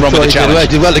see anything wrong with the challenge.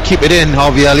 He did well to keep it in,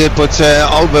 Harvey Elliott, but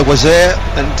Alba was there,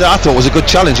 and I thought it was a good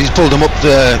challenge. He's pulled him up.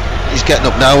 He's getting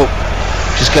up now.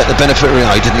 Just getting the benefit of it.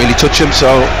 I didn't really touch him,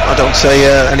 so I don't say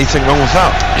anything wrong with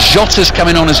that. Jota's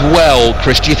coming on as well,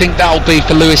 Chris. Do you think that'll be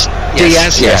for Luis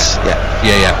Diaz? Yes.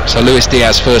 Yeah. So Luis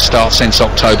Diaz, first start since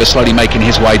October, slowly making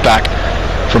his way back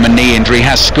from a knee injury,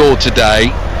 has scored today.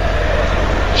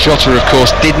 Jota, of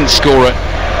course, didn't score at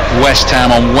West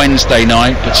Ham on Wednesday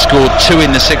night, but scored 2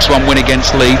 in the 6-1 win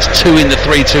against Leeds, 2 in the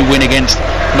 3-2 win against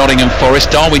Nottingham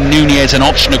Forest. Darwin Núñez, an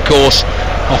option, of course,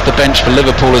 off the bench for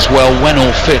Liverpool as well. When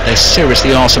all fit, there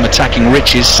seriously are some attacking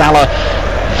riches. Salah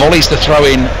volleys the throw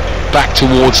in back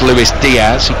towards Luis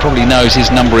Diaz. He probably knows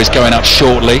his number is going up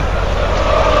shortly.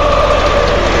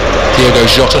 Diogo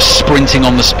Jota sprinting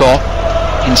on the spot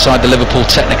inside the Liverpool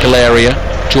technical area.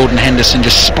 Jordan Henderson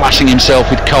just splashing himself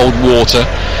with cold water.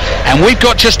 And we've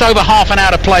got just over half an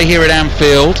hour to play here at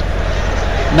Anfield.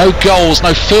 No goals,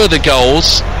 no further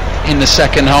goals in the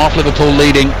second half. Liverpool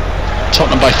leading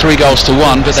Tottenham by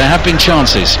 3-1, but there have been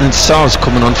chances. And Sarr's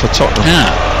coming on for Tottenham.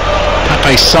 Yeah,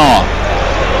 Pape Sarr,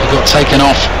 who got taken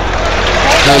off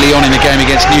early on in the game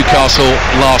against Newcastle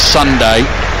last Sunday.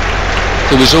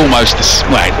 There was almost,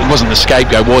 it wasn't the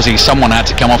scapegoat, was he? Someone had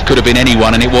to come off, could have been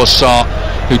anyone, and it was Sarr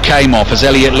who came off as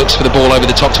Elliott looks for the ball over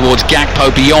the top towards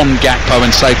Gakpo, beyond Gakpo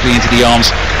and safely into the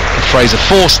arms of Fraser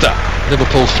Forster.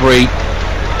 Liverpool 3,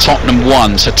 Tottenham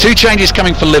 1. So 2 changes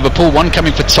coming for Liverpool, 1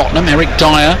 coming for Tottenham. Eric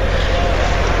Dyer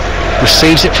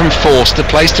receives it from Forster,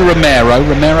 plays to Romero.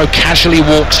 Romero casually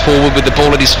walks forward with the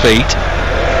ball at his feet.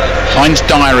 Finds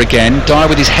Dyer again. Dyer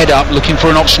with his head up, looking for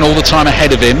an option all the time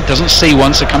ahead of him. Doesn't see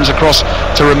one, so comes across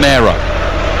to Romero.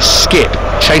 Skip,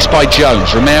 chased by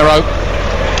Jones. Romero,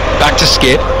 back to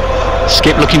Skip.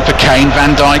 Skip looking for Kane.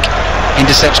 Van Dijk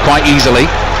intercepts quite easily.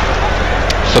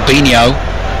 Fabinho,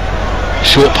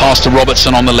 short pass to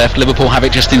Robertson on the left. Liverpool have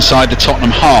it just inside the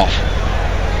Tottenham half.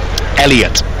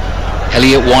 Elliott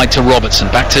wide to Robertson.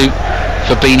 Back to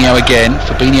Fabinho again.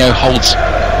 Fabinho holds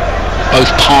both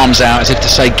palms out as if to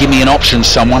say, give me an option,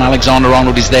 someone.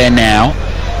 Alexander-Arnold is there now.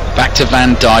 Back to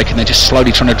Van Dijk, and they're just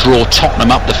slowly trying to draw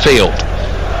Tottenham up the field.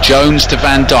 Jones to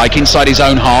Van Dijk inside his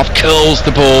own half, curls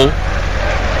the ball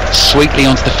sweetly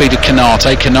onto the feet of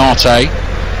Konate. Konate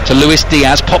to Luis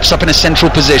Diaz, pops up in a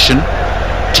central position.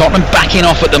 Tottenham backing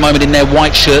off at the moment in their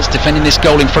white shirts, defending this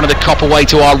goal in front of the Cop away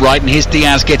to our right, and here's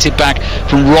Diaz, gets it back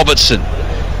from Robertson.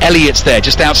 Elliott's there,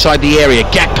 just outside the area.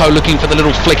 Gakpo looking for the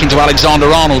little flick into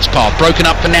Alexander-Arnold's path. Broken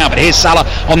up for now, but here's Salah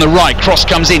on the right. Cross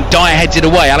comes in, Dyer heads it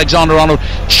away. Alexander-Arnold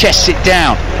chests it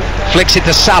down. Flicks it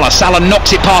to Salah. Salah knocks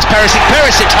it past Perisic.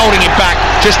 Perisic holding it back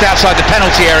just outside the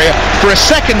penalty area. For a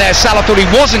second there, Salah thought he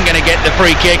wasn't going to get the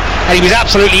free kick, and he was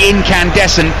absolutely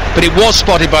incandescent, but it was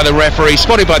spotted by the referee,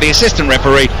 spotted by the assistant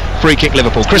referee. Free kick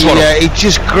Liverpool. Chris Waddle. Yeah, he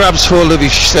just grabs hold of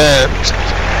his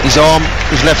arm,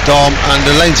 his left arm, and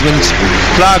the linesman's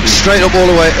flag straight up all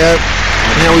the way.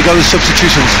 Now we got the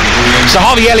substitutions. So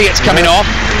Harvey Elliott's coming off.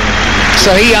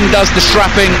 So he undoes the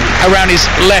strapping around his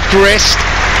left wrist.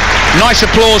 Nice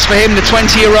applause for him, the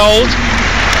 20-year-old,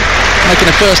 making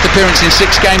a first appearance in 6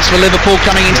 games for Liverpool,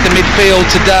 coming into the midfield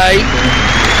today.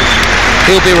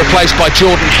 He'll be replaced by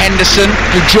Jordan Henderson,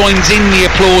 who joins in the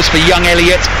applause for young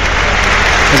Elliott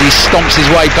as he stomps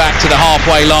his way back to the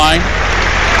halfway line.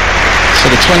 So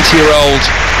the 20-year-old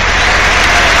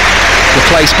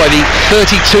replaced by the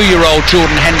 32-year-old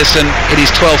Jordan Henderson in his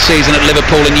 12th season at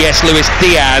Liverpool. And yes, Luis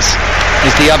Diaz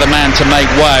is the other man to make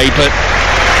way, but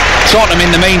Tottenham in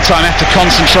the meantime have to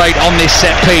concentrate on this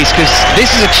set piece, because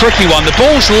this is a tricky one. The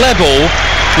ball's level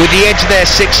with the edge of their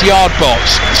 6-yard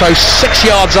box, so 6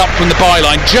 yards up from the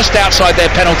byline, just outside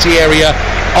their penalty area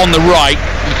on the right.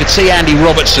 You could see Andy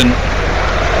Robertson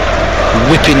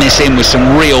whipping this in with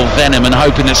some real venom and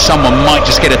hoping that someone might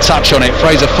just get a touch on it.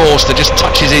 Fraser Forster just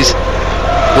touches his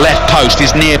left post,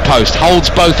 his near post, holds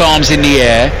both arms in the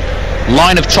air.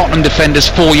 Line of Tottenham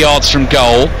defenders 4 yards from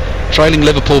goal, trailing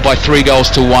Liverpool by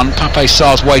 3-1. Pape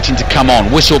Sarr's waiting to come on.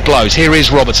 Whistle blows. Here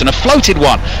is Robertson, a floated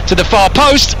one to the far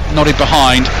post, nodded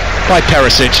behind by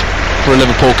Perisic for a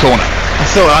Liverpool corner. I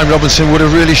thought Ian Robinson would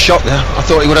have really shot there. I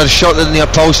thought he would have shot in the near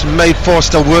post and made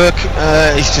Forster work.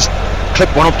 He's just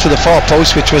clipped one up to the far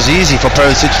post, which was easy for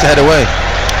Perisic to head away.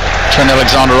 Trent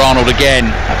Alexander-Arnold again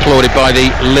applauded by the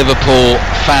Liverpool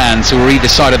fans who were either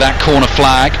side of that corner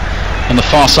flag. On the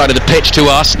far side of the pitch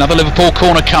to us, another Liverpool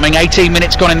corner coming. 18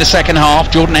 minutes gone in the second half.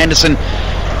 Jordan Henderson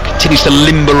continues to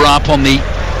limber up on the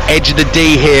edge of the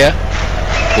D here,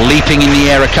 leaping in the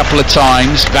air a couple of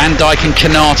times. Van Dijk and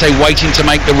Konate waiting to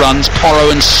make the runs.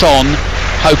 Porro and Son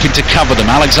hoping to cover them.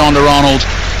 Alexander-Arnold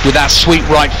with that sweet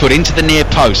right foot into the near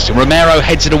post. Romero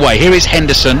heads it away. Here is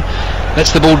Henderson.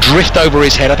 Lets the ball drift over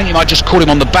his head. I think he might just caught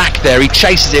him on the back there. He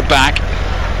chases it back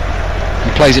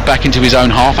and plays it back into his own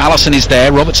half. Alisson is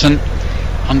there. Robertson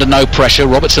under no pressure.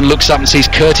 Robertson looks up and sees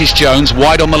Curtis Jones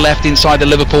wide on the left inside the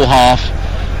Liverpool half.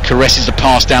 Caresses the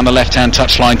pass down the left-hand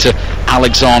touchline to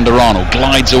Alexander-Arnold.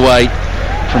 Glides away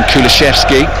from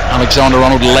Kulusevski.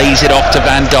 Alexander-Arnold lays it off to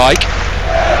Van Dijk.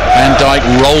 Van Dijk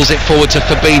rolls it forward to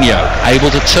Fabinho, able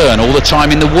to turn all the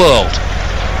time in the world.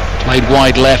 Played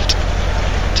wide left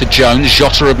to Jones.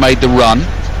 Jota have made the run.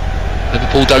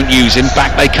 Liverpool don't use him.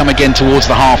 Back they come again towards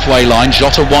the halfway line.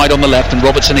 Jota wide on the left, and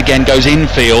Robertson again goes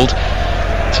infield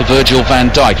to Virgil van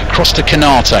Dijk. Across to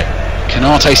Konate.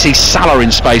 Konate sees Salah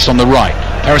in space on the right.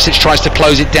 Perisic tries to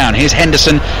close it down. Here's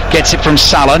Henderson, gets it from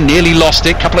Salah, nearly lost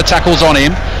it. Couple of tackles on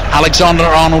him.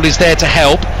 Alexander-Arnold is there to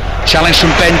help. Challenge from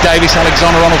Ben Davies.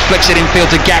 Alexander-Arnold flicks it infield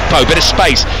to Gakpo. Bit of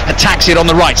space. Attacks it on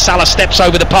the right. Salah steps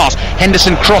over the pass.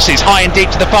 Henderson crosses high and deep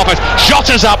to the far post.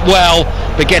 Jota's up well,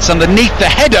 but gets underneath the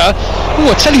header. Ooh,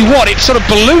 I tell you what, it sort of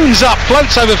balloons up,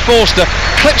 floats over Forster,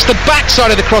 clips the backside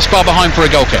of the crossbar behind for a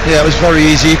goal kick. Yeah, it was very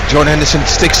easy. John Henderson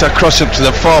sticks that cross up to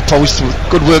the far post.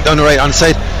 Good work on the right hand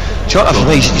side. Jota, for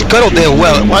me, he's got up there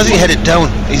well. Why doesn't he head it down?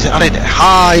 He's had it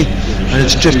high, and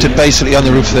it's drifted basically on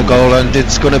the roof of the goal, and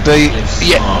it's going to be...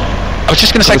 Yeah, I was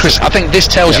just going to say, Chris, I think this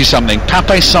tells you something.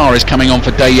 Pape Sarr is coming on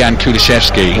for Dejan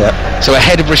Kulusevski, so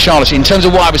ahead of Richarlison. In terms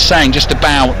of what I was saying just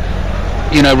about,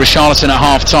 you know, Richarlison at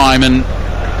half-time and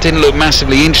didn't look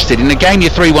massively interested. In the game you're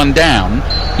 3-1 down,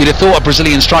 you'd have thought a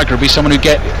Brazilian striker would be someone who'd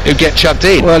get chucked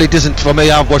in. Well, he doesn't. For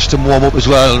me, I've watched him warm up as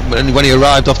well, and when he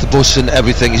arrived off the bus and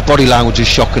everything, his body language is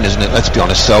shocking, isn't it? Let's be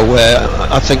honest. So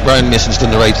I think Brian Mason's done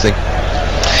the right thing.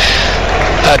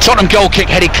 Tottenham goal kick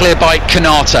headed clear by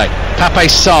Konate.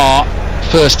 Pape Sarr,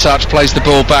 first touch, plays the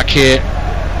ball back here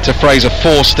to Fraser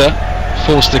Forster.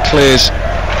 Forster clears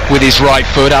with his right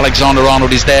foot.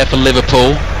 Alexander-Arnold is there for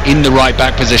Liverpool in the right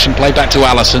back position. Play back to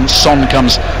Alisson. Son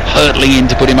comes hurtling in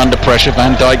to put him under pressure.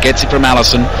 Van Dijk gets it from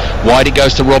Alisson. Wide it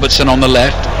goes to Robertson on the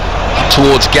left. Up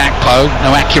towards Gakpo.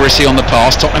 No accuracy on the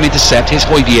pass. Tottenham intercept. Here's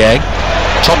Højbjerg.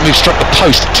 Tottenham who've struck the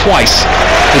post twice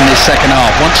in this second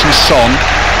half. Once from Son,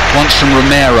 once from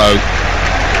Romero.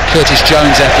 Curtis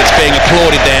Jones' efforts being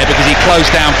applauded there because he closed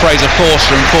down Fraser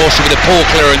Forster, and Forster with a poor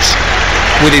clearance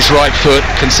with his right foot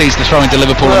concedes the throw into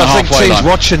Liverpool on the halfway line. I think teams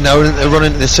watching now and they're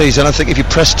running into the season. I think if you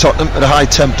press Tottenham at a high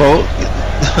tempo,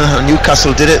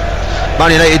 Newcastle did it, Man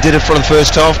United did it for the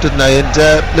first half, didn't they? And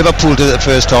Liverpool did it the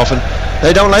first half, and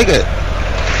they don't like it.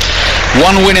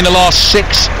 One win in the last 6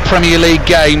 Premier League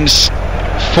games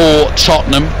for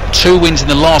Tottenham. 2 wins in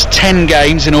the last 10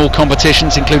 games in all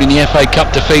competitions, including the FA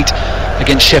Cup defeat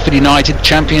against Sheffield United,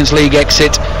 Champions League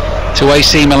exit to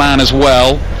AC Milan as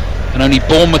well. And only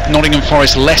Bournemouth, Nottingham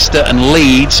Forest, Leicester and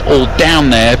Leeds, all down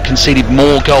there, have conceded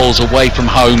more goals away from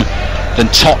home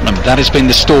than Tottenham. That has been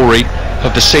the story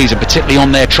of the season, particularly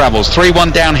on their travels.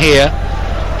 3-1 down here.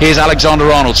 Here's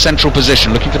Alexander-Arnold, central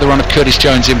position, looking for the run of Curtis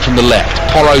Jones in from the left.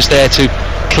 Porro's there to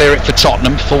clear it for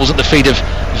Tottenham. Falls at the feet of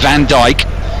Van Dijk.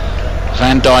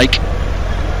 Van Dijk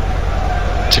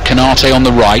to Konate on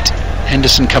the right.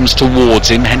 Henderson comes towards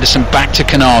him. Henderson back to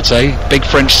Konate. Big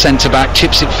French centre-back,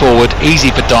 chips it forward.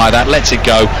 Easy for Dyer, that lets it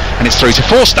go, and it's through to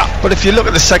Forster. But if you look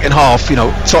at the second half, you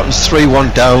know, Tottenham's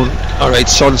 3-1 down.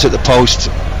 Alright, Son's at the post.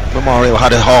 Memorial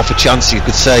had a half a chance. You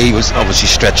could say he was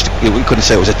obviously stretched. We couldn't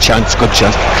say it was a chance, good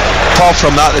chance. Apart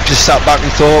from that, they've just sat back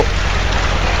and thought,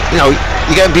 you know,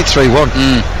 you're getting beat 3-1.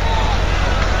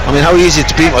 I mean, how easy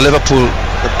to beat Liverpool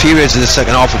the periods of the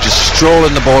second half were just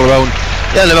strolling the ball around.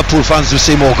 Yeah, Liverpool fans will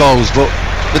see more goals, but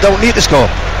they don't need to score.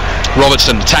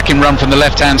 Robertson, attacking run from the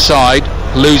left-hand side,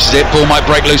 loses it. Ball might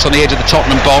break loose on the edge of the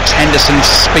Tottenham box. Henderson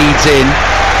speeds in.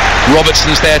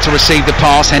 Robertson's there to receive the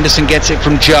pass. Henderson gets it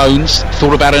from Jones.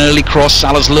 Thought about an early cross.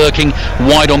 Salah's lurking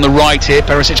wide on the right here.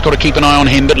 Perisic's got to keep an eye on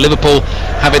him, but Liverpool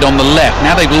have it on the left.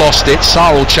 Now they've lost it.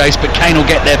 Sarr will chase, but Kane will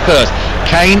get there first.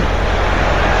 Kane,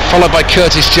 followed by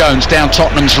Curtis Jones, down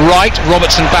Tottenham's right.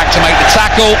 Robertson back to make the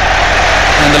tackle.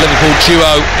 And the Liverpool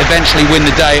duo eventually win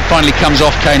the day. It finally comes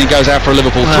off Kane and goes out for a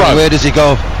Liverpool throw. Where does he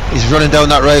go? He's running down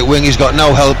that right wing. He's got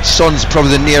no help. Son's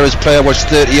probably the nearest player, was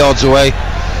 30 yards away.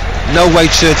 No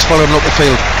white shirts following him up the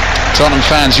field. Tottenham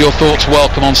fans, your thoughts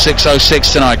welcome on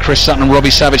 606 tonight. Chris Sutton and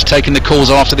Robbie Savage taking the calls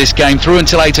after this game through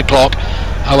until 8 o'clock.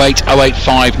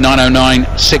 08085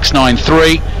 909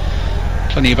 693.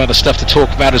 Plenty of other stuff to talk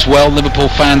about as well. Liverpool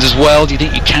fans as well. Do you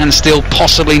think you can still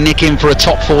possibly nick in for a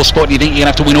top 4 spot? Do you think you're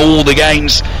going to have to win all the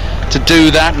games to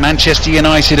do that? Manchester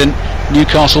United and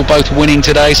Newcastle both winning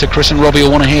today, so Chris and Robbie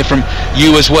will want to hear from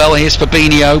you as well. Here's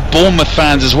Fabinho. Bournemouth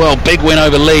fans as well. Big win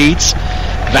over Leeds.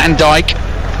 Van Dijk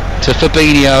to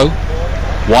Fabinho.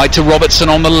 Wide to Robertson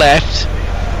on the left.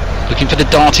 Looking for the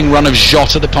darting run of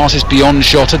Jota. The pass is beyond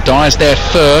Jota. Dyer's there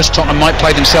first. Tottenham might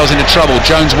play themselves into trouble.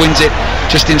 Jones wins it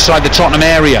just inside the Tottenham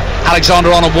area.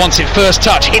 Alexander-Arnold wants it. First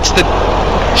touch. Hits the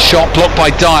shot blocked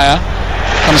by Dyer.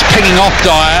 Comes pinging off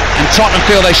Dyer. And Tottenham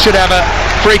feel they should have a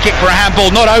free kick for a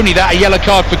handball. Not only that, a yellow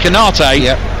card for Konate.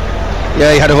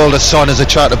 Yeah, he had a hold of Son as a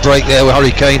try to break there with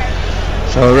Harry Kane.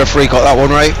 So the referee got that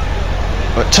one right.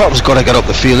 But Tottenham's got to get up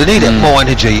the field. They need more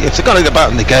energy. If they're going to get back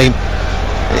in the game,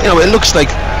 you know, it looks like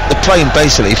they're playing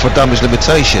basically for damage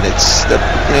limitation. It's,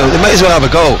 you know, they may as well have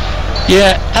a goal.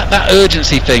 Yeah, that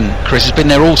urgency thing, Chris, has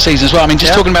been there all season as well. I mean,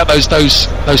 just talking about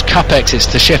those cup exits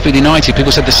to Sheffield United,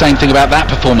 people said the same thing about that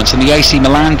performance and the AC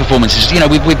Milan performances. You know,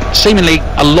 with seemingly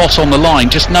a lot on the line,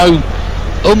 just no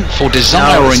oomph or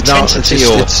desire or intensity.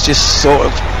 It's just sort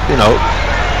of, you know,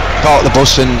 part of the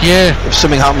bus, and if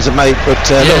something happens it may, but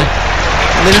look,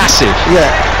 passive. Yeah.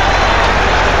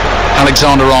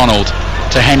 Alexander-Arnold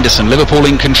to Henderson. Liverpool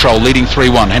in control, leading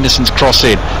 3-1. Henderson's cross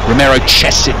in. Romero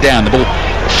chests it down. The ball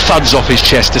thuds off his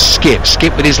chest to Skip.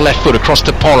 Skip with his left foot across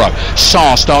to Porro.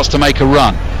 Sarr starts to make a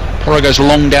run. Porro goes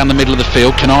long down the middle of the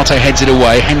field. Konate heads it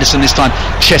away. Henderson this time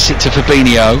chests it to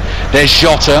Fabinho. There's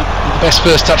Jota. The best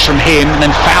first touch from him, and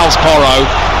then fouls Porro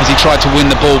as he tried to win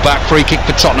the ball back. Free kick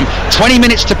for Tottenham. 20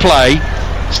 minutes to play.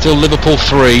 Still Liverpool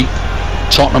 3.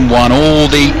 Tottenham 1. All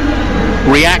the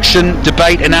reaction,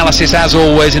 debate, analysis as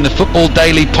always in the Football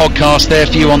Daily podcast there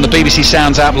for you on the BBC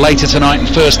Sounds app later tonight and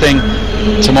first thing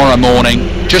tomorrow morning.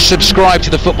 Just subscribe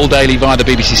to the Football Daily via the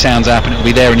BBC Sounds app and it'll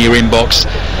be there in your inbox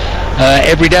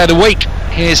every day of the week.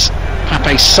 Here's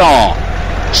Pape Sarr.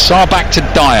 Sarr back to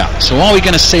Dyer. So are we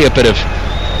going to see a bit of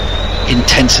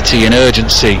intensity and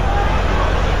urgency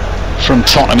from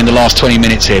Tottenham in the last 20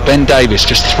 minutes here? Ben Davies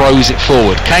just throws it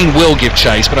forward. Kane will give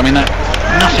chase, but I mean,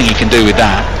 nothing he can do with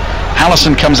that.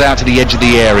 Allison comes out to the edge of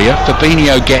the area.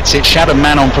 Fabinho gets it. Shouted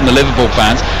man on from the Liverpool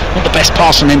fans. Not the best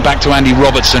pass from him back to Andy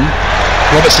Robertson.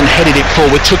 Robertson headed it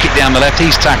forward, took it down the left.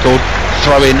 He's tackled.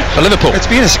 Throw in for Liverpool. It's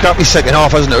been a scrappy second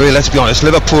half, hasn't it, really? Let's be honest.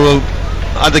 Liverpool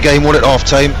had the game won at half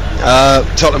time.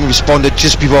 Tottenham responded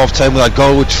just before half time with that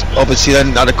goal, which obviously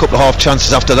then had a couple of half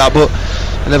chances after that,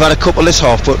 and they've had a couple this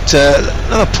half, but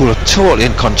Liverpool are totally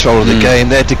in control of the game.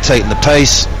 They're dictating the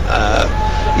pace.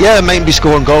 They might be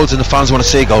scoring goals and the fans want to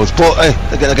see goals, but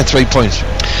they get 3 points.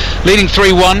 Leading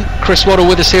 3-1. Chris Waddle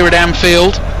with us here at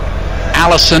Anfield.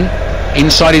 Allison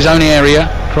inside his own area,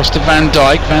 across to Van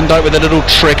Dijk. Van Dijk with a little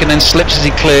trick and then slips as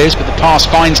he clears, but the pass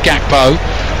finds Gakpo.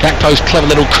 Gakpo's clever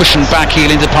little cushion back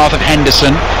heel into the path of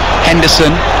Henderson.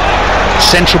 Henderson,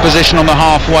 central position on the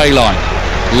halfway line.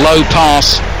 Low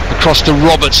pass across to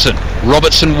Robertson.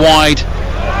 Robertson wide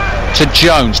to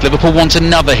Jones. Liverpool want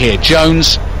another here.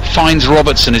 Jones finds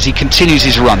Robertson as he continues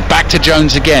his run. Back to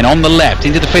Jones again on the left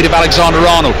into the feet of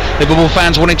Alexander-Arnold. Liverpool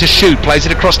fans wanting to shoot. Plays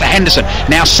it across to Henderson.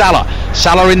 Now Salah.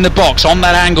 Salah in the box on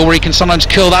that angle where he can sometimes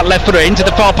curl that left footer. Into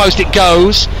the far post it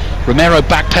goes. Romero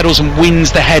backpedals and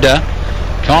wins the header.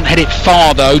 Can't head it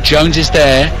far though. Jones is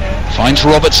there. Finds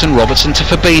Robertson. Robertson to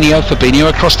Fabinho. Fabinho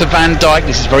across to Van Dijk.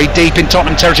 This is very deep in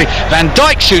Tottenham territory. Van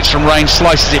Dijk shoots from range,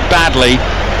 slices it badly,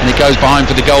 and it goes behind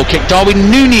for the goal kick.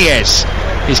 Darwin Núñez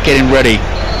is getting ready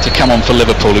to come on for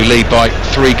Liverpool, who lead by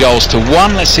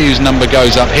 3-1. Let's see whose number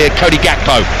goes up here. Cody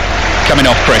Gakpo coming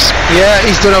off, Chris. Yeah,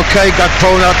 he's done okay. Gakpo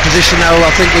in that position now,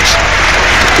 I think, which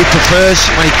he prefers.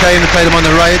 When he came, they played him on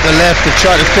the right, the left. They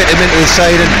tried to fit him into the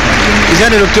side, and he's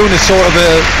ended up doing a sort of a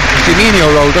Firmino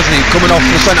role, doesn't he? Coming off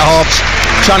the centre halves,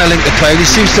 trying to link the play. He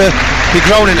seems to be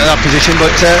growing into that position,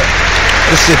 but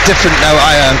this is a different now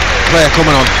player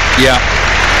coming on. Yeah.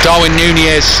 Darwin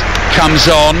Núñez comes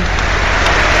on.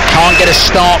 Can't get a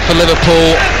start for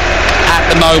Liverpool at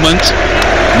the moment.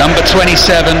 Number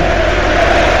 27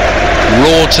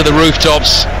 roared to the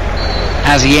rooftops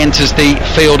as he enters the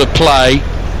field of play.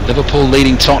 Liverpool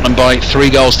leading Tottenham by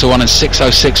 3-1 and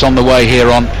 6:06 on the way here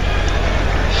on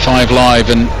 5 Live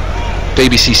and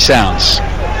BBC Sounds.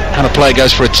 And the play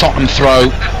goes for a Tottenham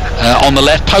throw on the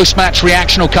left. Post-match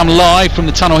reaction will come live from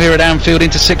the tunnel here at Anfield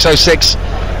into 6:06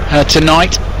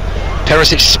 tonight.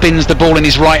 Perisic spins the ball in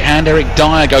his right hand. Eric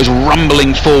Dyer goes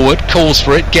rumbling forward, calls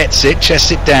for it, gets it,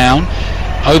 chests it down,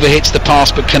 overhits the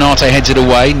pass, but Konate heads it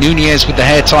away. Núñez with the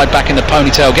hair tied back in the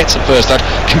ponytail gets it first touch,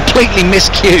 completely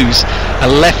miscues a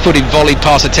left-footed volley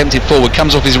pass attempted forward,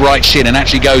 comes off his right shin and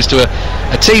actually goes to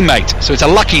a teammate. So it's a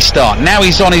lucky start. Now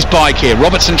he's on his bike here.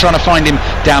 Robertson trying to find him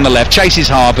down the left, chases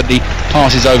hard, but the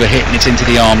pass is overhit and it's into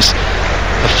the arms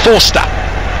of Forster.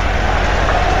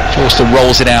 Forster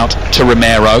rolls it out to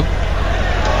Romero.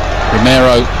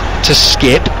 Romero to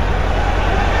Skip.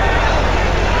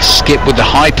 Skip with the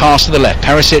high pass to the left.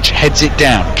 Perisic heads it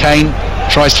down. Kane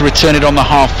tries to return it on the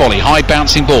half volley. High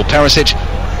bouncing ball. Perisic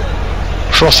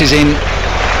crosses in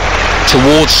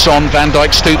towards Son. Van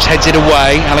Dijk stoops, heads it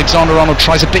away. Alexander-Arnold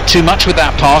tries a bit too much with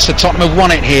that pass. So Tottenham have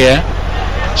won it here.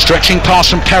 Stretching pass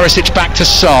from Perisic back to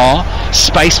Sarr.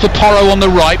 Space for Porro on the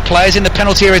right. Players in the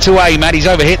penalty area to aim at. He's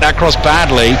overhit that cross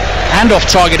badly and off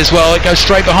target as well. It goes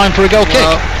straight behind for a goal kick.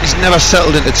 He's never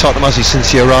settled into Tottenham, has he,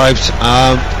 since he arrived?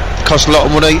 Cost a lot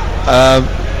of money.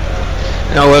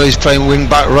 Whether he's playing wing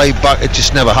back, right back, it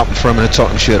just never happened for him in a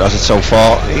Tottenham shirt, has it so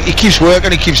far? He keeps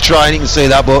working, he keeps trying, you can see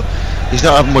that, but he's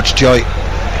not having much joy.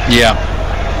 Yeah.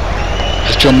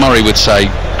 As John Murray would say,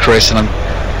 Chris, and I'm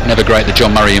never great at the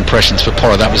John Murray impressions for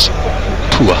Porro, that was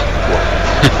poor.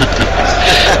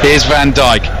 Here's Van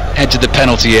Dijk, edge of the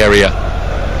penalty area.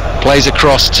 Plays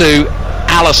across to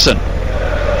Alisson.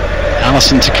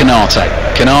 Alisson to Konate.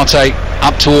 Konate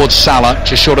up towards Salah,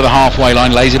 just short of the halfway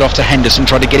line, lays it off to Henderson,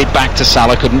 tried to get it back to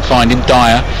Salah, couldn't find him.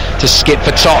 Dyer to Skip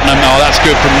for Tottenham. Oh, that's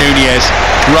good from Núñez.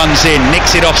 Runs in,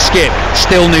 nicks it off Skip.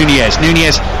 Still Núñez.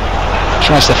 Núñez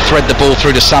tries to thread the ball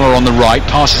through to Salah on the right.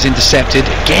 Pass is intercepted.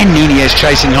 Again, Núñez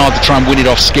chasing hard to try and win it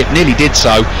off Skip. Nearly did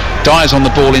so. Dyer's on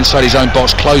the ball inside his own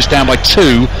box, closed down by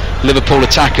 2 Liverpool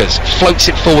attackers. Floats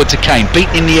it forward to Kane.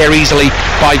 Beaten in the air easily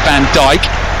by Van Dijk,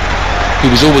 who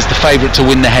was always the favourite to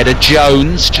win the header.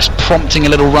 Jones just prompting a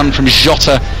little run from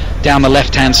Jota down the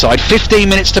left-hand side. 15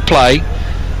 minutes to play.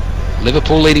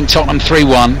 Liverpool leading Tottenham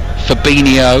 3-1.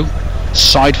 Fabinho,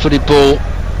 side-footed ball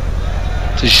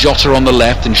to Jota on the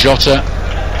left, and Jota,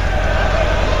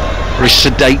 very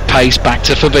sedate pace, back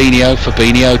to Fabinho.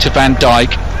 Fabinho to Van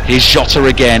Dijk. Here's Jota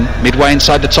again, midway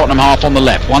inside the Tottenham half on the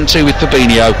left. 1-2 with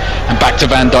Fabinho, and back to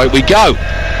Van Dijk we go.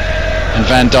 And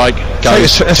Van Dijk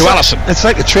goes to Alisson. It's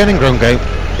like a training ground game.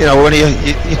 When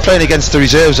you're playing against the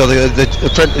reserves or the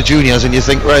apprentice juniors, and you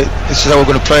think, right, this is how we're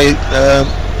going to play.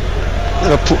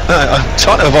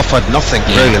 Tottenham have offered nothing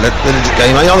really in the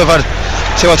game. I know they've had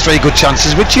 2 or 3 good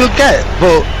chances, which you'll get,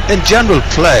 but in general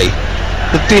play,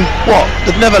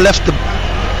 they've never left the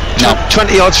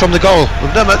 20 yards from the goal.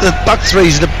 The back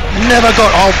threes, they've never got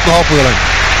halfway line.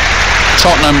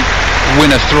 Tottenham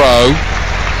win a throw.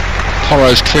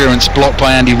 Porro's clearance blocked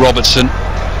by Andy Robertson.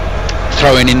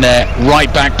 Throwing in their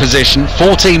right back position.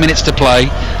 14 minutes to play.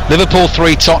 Liverpool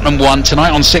 3, Tottenham 1.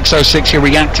 Tonight on 6:06 you're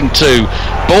reacting to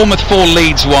Bournemouth 4,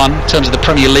 Leeds 1 in terms of the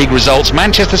Premier League results.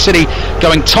 Manchester City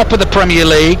going top of the Premier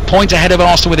League, point ahead of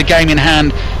Arsenal with a game in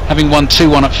hand, having won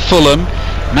 2-1 at Fulham.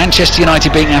 Manchester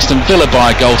United beating Aston Villa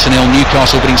by a 0-0.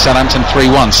 Newcastle beating Southampton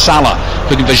 3-1. Salah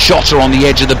looking for Jota on the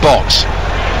edge of the box.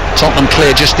 Tottenham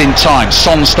clear just in time.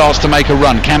 Son starts to make a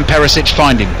run. Can Perisic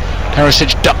find him?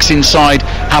 Perisic ducks inside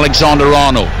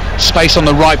Alexander-Arnold. Space on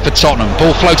the right for Tottenham.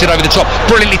 Ball floated over the top.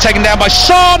 Brilliantly taken down by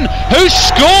Son, who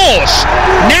scores!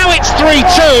 Now it's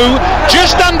 3-2.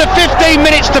 Just under 15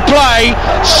 minutes to play.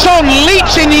 Son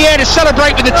leaps in the air to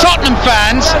celebrate with the Tottenham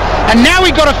fans. And now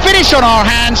we've got a finish on our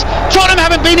hands. Tottenham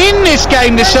haven't been in this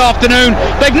game this afternoon.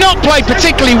 They've not played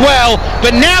particularly well.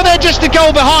 But now they're just a goal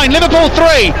behind. Liverpool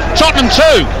 3, Tottenham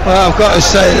 2. Well, I've got to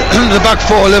say, the back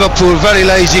four of Liverpool very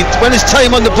lazy. When it's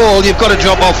time on the ball, you've got to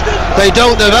drop off. They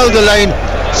don't. They've held the lane.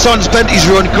 Son's bent his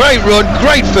run,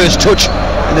 great first touch,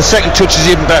 and the second touch is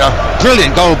even better.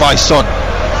 Brilliant goal by Son.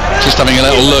 Just having a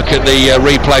little look at the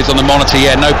replays on the monitor.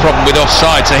 Yeah, no problem with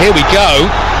offside. So here we go,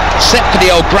 set for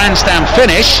the old grandstand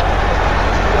finish.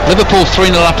 Liverpool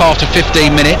 3-0 up after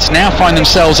 15 minutes, now find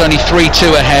themselves only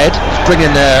 3-2 ahead.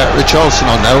 Bringing Richarlison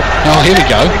on now. Oh, here we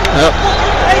go. Yep.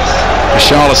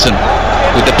 Richarlison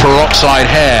with the peroxide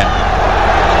hair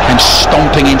and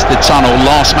stomping into the tunnel,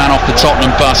 last man off the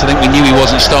Tottenham bus. I think we knew he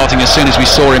wasn't starting as soon as we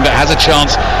saw him, but has a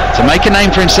chance to make a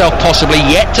name for himself, possibly.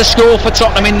 Yet to score for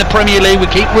Tottenham in the Premier League. We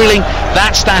keep reeling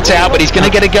that stat out, but he's going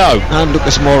to get a go. And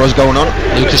Lucas Moura's going on.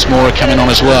 Lucas Moura coming on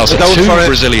as well. So two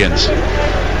Brazilians.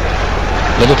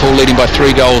 Liverpool leading by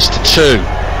 3-2.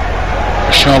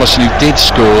 Richarlison, who did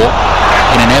score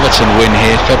in an Everton win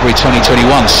here, February 2021.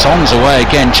 Son's away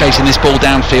again, chasing this ball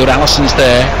downfield. Alisson's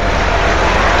there.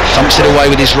 Thumps it away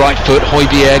with his right foot.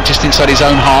 Højbjerg just inside his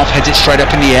own half, heads it straight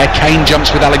up in the air. Kane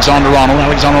jumps with Alexander-Arnold.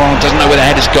 Alexander-Arnold doesn't know where the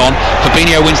header's gone.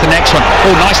 Fabinho wins the next one.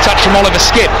 Oh, nice touch from Oliver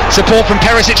Skipp. Support from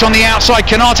Perisic on the outside.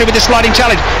 Konate with the sliding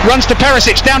challenge. Runs to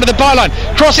Perisic, down to the byline.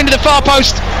 Cross into the far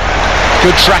post.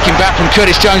 Good tracking back from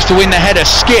Curtis Jones to win the header.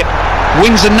 Skipp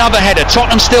wins another header.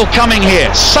 Tottenham still coming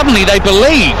here. Suddenly they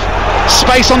believe.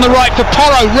 Space on the right for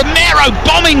Porro. Romero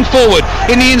bombing forward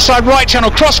in the inside right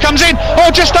channel. Cross comes in. Oh,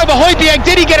 just over Højbjerg.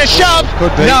 Did he get a shove? Could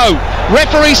be. No.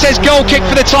 Referee says goal kick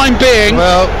for the time being.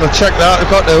 Well, we'll check that. I've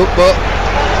got to, but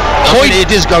it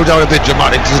does go down a bit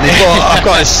dramatic, doesn't it? But I've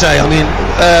got to say, I mean,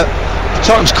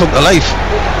 Tottenham's come to life.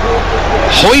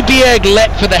 Højbjerg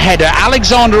leapt for the header.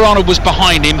 Alexander-Arnold was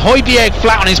behind him. Højbjerg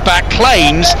flat on his back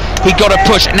claims he got a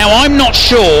push. Now I'm not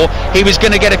sure he was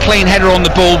going to get a clean header on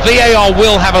the ball. VAR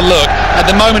will have a look. At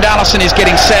the moment Alisson is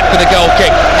getting set for the goal kick.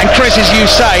 And Chris, as you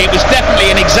say, it was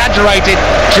definitely an exaggerated,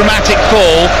 dramatic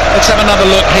fall. Let's have another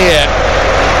look here.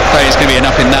 But it's going to be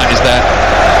enough in that, is there?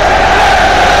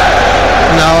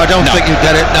 No, I don't think you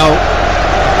get it, no.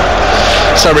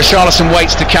 So Richarlison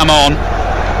waits to come on.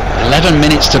 11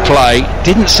 minutes to play.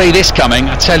 Didn't see this coming,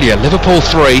 I tell you. Liverpool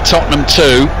 3, Tottenham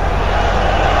 2.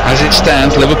 As it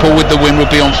stands, Liverpool with the win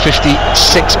would be on 56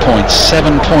 points.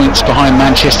 7 points behind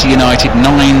Manchester United,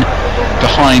 9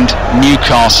 behind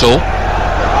Newcastle.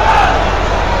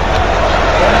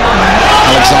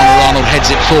 Alexander-Arnold heads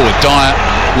it forward. Dyer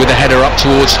with a header up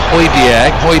towards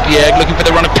Højbjerg. Højbjerg looking for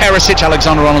the run of Perisic.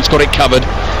 Alexander-Arnold's got it covered.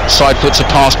 Side foot's a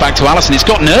pass back to Alisson. It's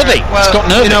got nervy. Well, it's got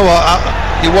nervy. You know what?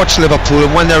 You watch Liverpool,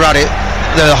 and when they're at it,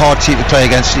 they're a hard team to play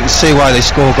against. You can see why they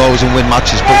score goals and win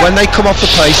matches. But when they come off the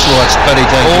pace, it's very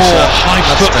dangerous. Oh, high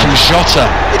foot from Jota.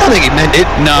 I don't think he meant it.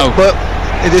 No. But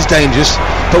it is dangerous.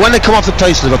 But when they come off the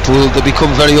pace, Liverpool, they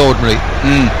become very ordinary.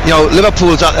 You know,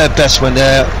 Liverpool's at their best when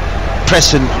they're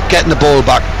pressing, getting the ball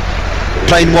back,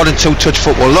 playing 1 and 2 touch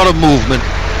football, a lot of movement,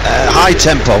 high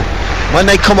tempo. When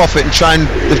they come off it and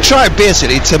they've tried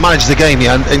basically to manage the game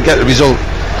here and get the result.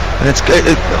 And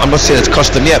I'm not saying it's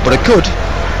cost them yet, but it could.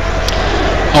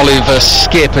 Oliver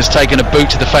Skipp has taken a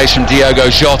boot to the face from Diogo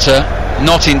Jota.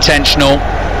 Not intentional.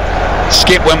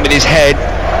 Skipp went with his head,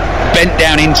 bent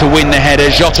down in to win the header.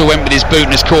 Jota went with his boot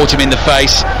and has caught him in the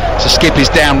face. So Skipp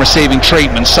is down receiving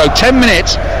treatment. So 10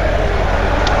 minutes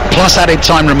plus added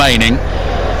time remaining.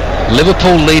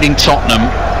 Liverpool leading Tottenham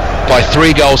by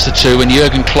 3-2, and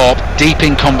Jurgen Klopp deep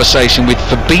in conversation with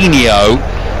Fabinho,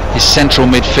 his central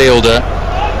midfielder,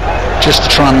 just to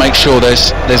try and make sure there's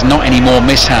not any more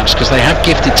mishaps, because they have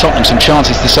gifted Tottenham some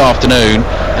chances this afternoon.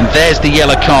 And there's the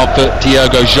yellow card for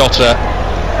Diogo Jota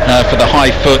for the high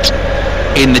foot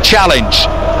in the challenge.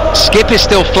 Skipp is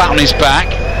still flat on his back.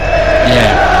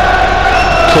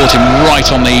 Yeah, caught him right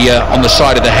on the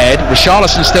side of the head.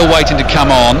 Richarlison still waiting to come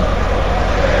on.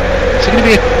 Is it going to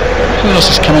be who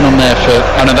else is coming on there for?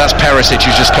 Oh no, that's Perisic,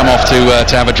 who's just come off to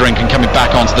have a drink and coming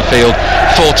back onto the field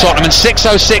for Tottenham. And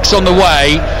 6:06 on the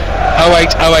way.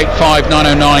 08 085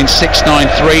 909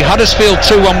 693. Huddersfield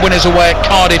 2-1 winners away at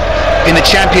Cardiff in the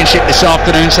Championship this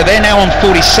afternoon, so they're now on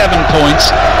 47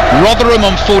 points. Rotherham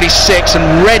on 46, and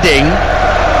Reading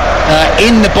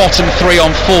in the bottom 3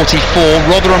 on 44.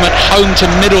 Rotherham at home to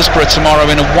Middlesbrough tomorrow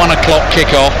in a 1 o'clock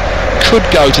kickoff. Could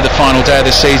go to the final day of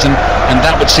the season, and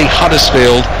that would see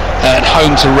Huddersfield at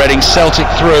home to Reading. Celtic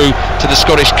through to the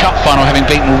Scottish Cup final, having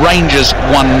beaten Rangers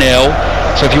 1-0.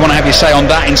 So if you want to have your say on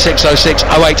that in 6:06,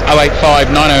 08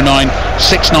 085 909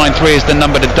 693 is the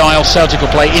number to dial. Celtic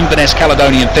will play Inverness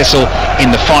Caledonian Thistle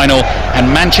in the final, and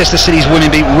Manchester City's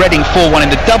women beat Reading 4-1 in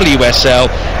the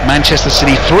WSL. Manchester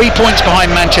City 3 points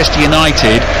behind Manchester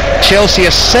United. Chelsea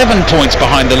are 7 points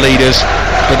behind the leaders,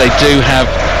 but they do have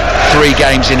 3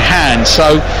 games in hand.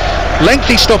 So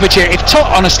lengthy stoppage here.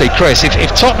 Honestly, Chris,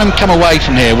 if Tottenham come away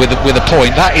from here with a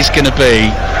point, that is going to be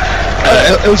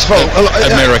a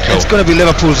miracle. It's going to be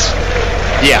Liverpool's.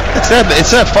 Yeah, it's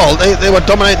their fault. They were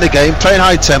dominating the game, playing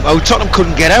high tempo. Tottenham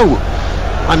couldn't get out,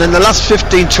 and in the last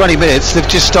 15-20 minutes they've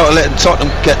just started letting Tottenham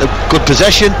get the good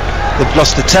possession. They've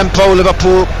lost the tempo,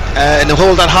 Liverpool, and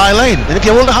hold that high line. And if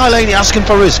you hold the high line, you're asking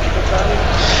for risk.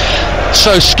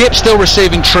 So Skip still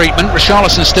receiving treatment.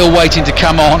 Richarlison still waiting to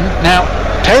come on. Now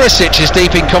Perisic is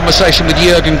deep in conversation with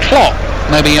Jurgen Klopp,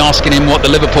 maybe asking him what the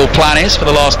Liverpool plan is for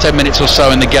the last 10 minutes or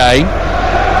so in the game.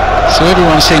 So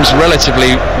everyone seems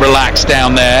relatively relaxed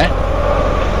down there.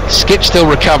 Skip still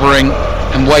recovering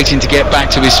and waiting to get back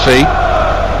to his feet.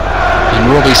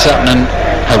 And Robbie Sutton,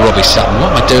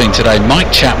 what am I doing today?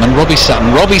 Mike Chapman, Robbie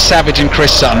Sutton, Robbie Savage and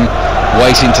Chris Sutton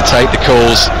waiting to take the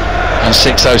calls on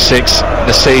 6:06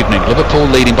 this evening. Liverpool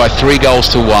leading by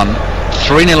 3-1,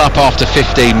 3-0 up after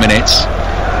 15 minutes.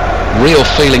 Real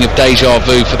feeling of deja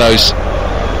vu for those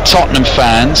Tottenham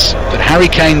fans, but Harry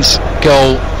Kane's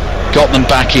goal got them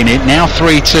back in it. Now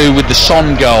 3-2 with the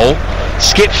Son goal.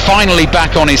 Skip finally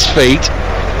back on his feet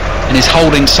and is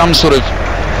holding some sort of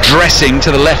dressing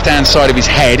to the left hand side of his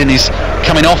head, and is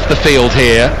coming off the field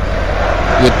here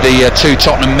with the two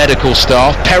Tottenham medical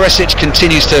staff. Perisic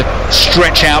continues to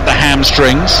stretch out the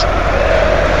hamstrings,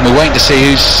 and we're waiting to see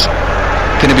who's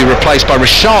going to be replaced by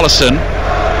Richarlison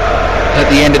at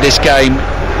the end of this game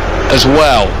as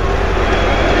well.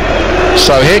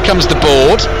 So here comes the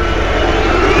board.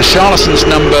 Richarlison's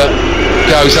number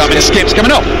goes up and Skip's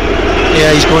coming off. Yeah,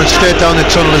 he's going straight down the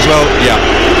tunnel as well. Yeah.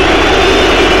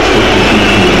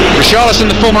 Richarlison,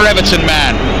 the former Everton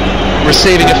man,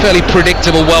 receiving a fairly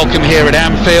predictable welcome here at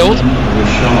Anfield.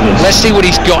 Let's see what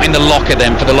he's got in the locker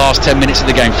then for the last 10 minutes of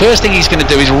the game. First thing he's going to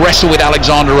do is wrestle with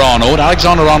Alexander-Arnold.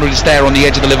 Alexander-Arnold is there on the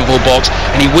edge of the Liverpool box,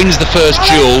 and he wins the first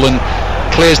duel and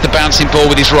clears the bouncing ball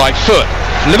with his right foot.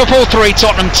 Liverpool 3,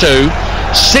 Tottenham 2,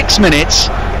 6 minutes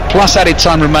plus added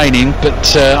time remaining, but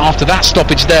after that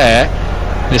stoppage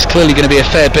there's clearly going to be a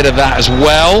fair bit of that as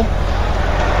well.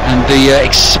 And the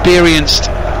experienced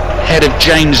head of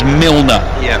James Milner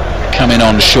coming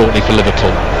on shortly for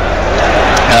Liverpool.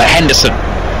 Henderson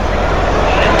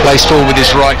plays forward with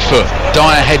his right foot.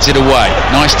 Dyer heads it away.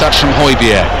 Nice touch from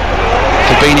Højbjerg.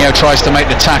 Fabinho tries to make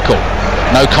the tackle.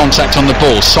 No contact on the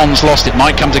ball. Son's lost it.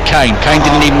 Might come to Kane. Kane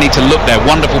didn't even need to look there.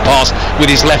 Wonderful pass with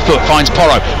his left foot. Finds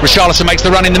Porro. Richarlison makes the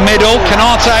run in the middle.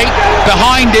 Canate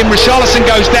behind him. Richarlison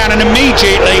goes down, and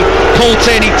immediately Paul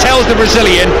Tierney tells the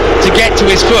Brazilian to get to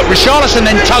his foot. Richarlison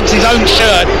then tugs his own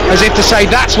shirt as if to say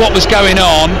that's what was going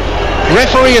on.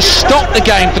 Referee has stopped the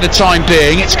game for the time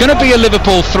being. It's going to be a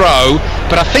Liverpool throw,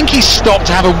 but I think he's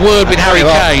stopped to have a word with Harry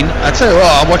Kane. I tell you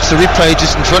what, I watched the replay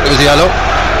just in front of us here. Look,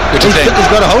 what do you think? He's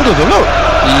got a hold of him. Look.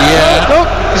 Yeah. Look,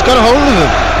 he's got a hold of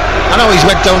him. I know he's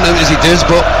went down as he does,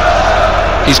 but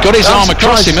he's got his arm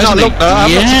across him, hasn't he?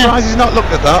 I'm not surprised he's not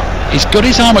looked at that. He's got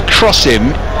his arm across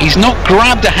him. He's not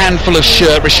grabbed a handful of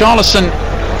shirt. Richarlison,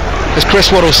 as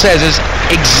Chris Waddle says, has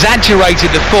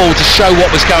exaggerated the fall to show what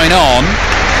was going on.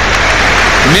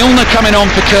 Milner coming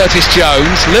on for Curtis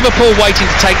Jones. Liverpool waiting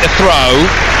to take the throw.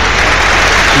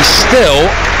 And still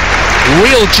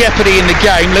real jeopardy in the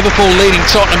game. Liverpool leading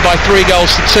Tottenham by 3-2.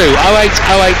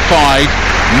 08085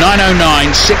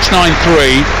 909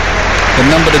 693. The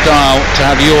number to dial to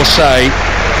have your say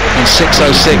on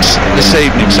 6:06 this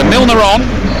evening. So Milner on,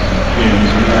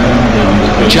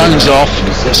 Jones off,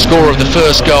 scorer of the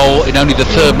first goal in only the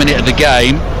 3rd minute of the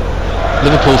game.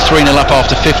 Liverpool 3-0 up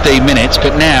after 15 minutes,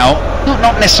 but now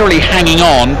not necessarily hanging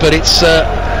on, but it's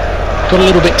got a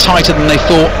little bit tighter than they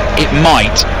thought it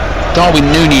might. Darwin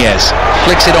Núñez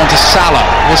flicks it onto Salah.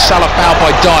 Was Salah fouled by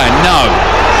Dyer? No.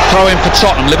 Throw in for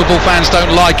Tottenham. Liverpool fans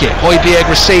don't like it. Højbjerg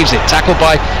receives it. Tackled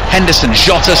by Henderson.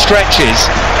 Jota stretches.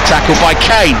 Tackled by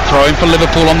Kane. Throw in for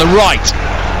Liverpool on the right.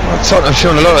 Well, Tottenham have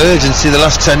shown a lot of urgency the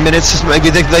last 10 minutes.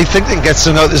 Maybe they think they can get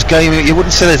something out of this game. You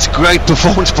wouldn't say that it's a great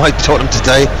performance by Tottenham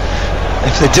today.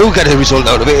 If they do get a result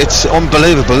out of it, it's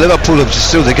unbelievable. Liverpool have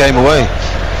just threw the game away.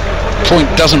 Point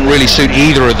doesn't really suit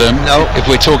either of them. No. If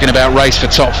we're talking about race for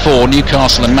top 4,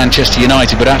 Newcastle and Manchester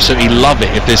United would absolutely love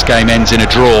it if this game ends in a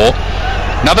draw.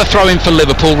 Another throw in for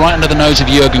Liverpool right under the nose of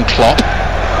Jurgen Klopp.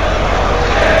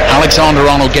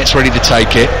 Alexander-Arnold gets ready to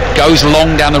take it, goes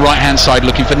long down the right hand side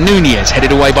looking for Núñez,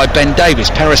 headed away by Ben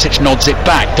Davies. Perisic nods it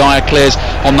back. Dyer clears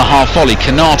on the half volley.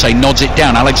 Canate nods it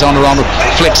down. Alexander-Arnold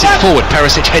flicks it forward.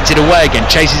 Perisic heads it away again,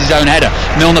 chases his own header.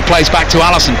 Milner plays back to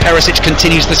Alisson. Perisic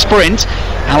continues the sprint.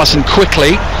 Alisson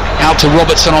quickly out to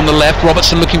Robertson on the left.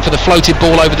 Robertson looking for the floated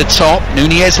ball over the top.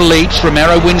 Núñez leaps.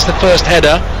 Romero wins the first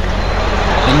header.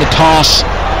 And the pass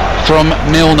from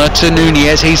Milner to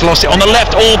Núñez. He's lost it on the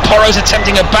left. Porro's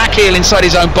attempting a back heel inside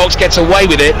his own box, gets away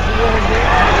with it,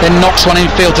 then knocks one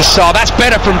infield to Sarr. That's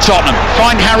better from Tottenham.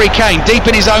 Find Harry Kane deep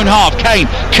in his own half. Kane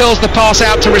curls the pass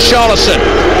out to Richarlison.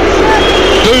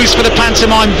 Boos for the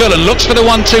pantomime villain, looks for the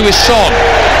 1-2 with Son.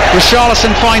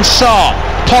 Richarlison finds Sarr.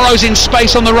 Porro's in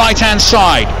space on the right hand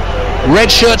side.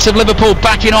 Red shirts of Liverpool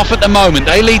backing off at the moment.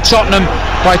 They lead Tottenham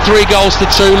by 3-2.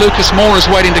 Lucas Moura's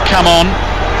waiting to come on.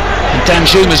 And Dan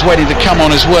Juma's waiting to come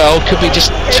on as well. Could be just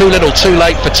too little, too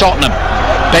late for Tottenham.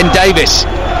 Ben Davis.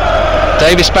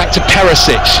 Davis back to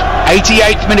Perisic.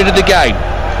 88th minute of the game.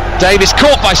 Davis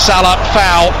caught by Salah.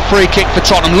 Foul. Free kick for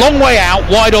Tottenham. Long way out,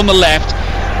 wide on the left.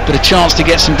 But a chance to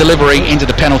get some delivery into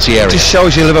the penalty area. It just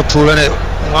shows you Liverpool, innit?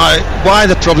 Why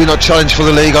they're probably not challenged for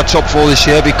the league or top 4 this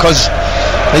year, because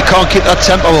they can't keep that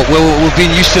tempo up. We've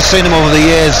been used to seeing them over the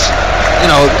years. You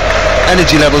know,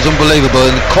 energy levels unbelievable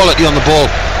and quality on the ball.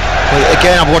 But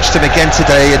again, I've watched them again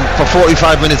today, and for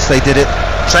 45 minutes they did it.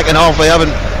 Second half they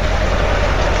haven't.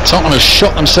 Tottenham have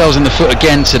shot themselves in the foot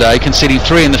again today, conceding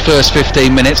 3 in the first 15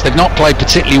 minutes. They've not played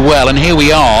particularly well, and here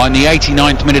we are in the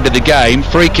 89th minute of the game.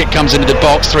 Free kick comes into the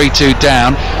box, 3-2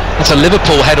 down. That's a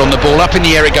Liverpool head on the ball. Up in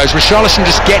the air it goes. Richarlison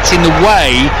just gets in the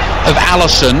way of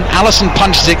Alisson. Alisson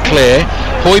punches it clear.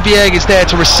 Højbjerg is there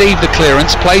to receive the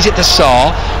clearance, plays it to Sarr.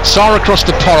 Sarr across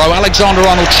to Porro.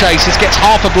 Alexander-Arnold chases, gets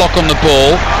half a block on the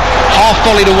ball. Half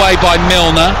volleyed away by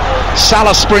Milner.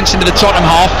 Salah sprints into the Tottenham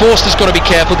half. Forster's got to be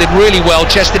careful, did really well,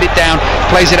 chested it down,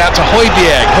 plays it out to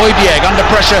Højbjerg. Højbjerg under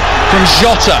pressure from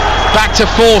Jota, back to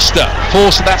Forster.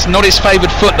 Forster, that's not his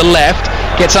favoured foot, the left,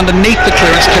 gets underneath the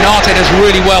clearance. Konate does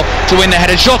really well to win the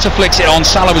header. Jota flicks it on.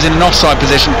 Salah was in an offside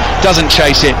position, doesn't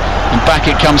chase it, and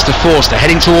back it comes to Forster,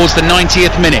 heading towards the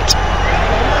 90th minute.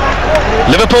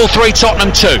 Liverpool 3,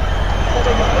 Tottenham 2.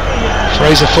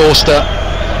 Fraser Forster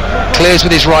clears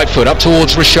with his right foot up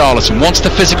towards Richarlison, wants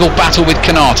the physical battle with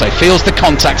Konate, feels the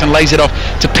contact and lays it off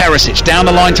to Perisic. Down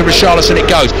the line to Richarlison it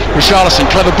goes. Richarlison,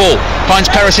 clever ball, finds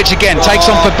Perisic again,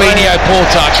 takes on Fabinho, poor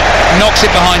touch, knocks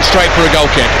it behind straight for a goal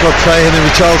kick. Good play, him and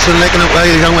Richarlison linking up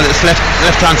really young with it. It's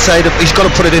left hand side. He's got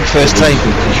to put it in first time.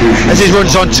 As he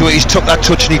runs onto it, he's took that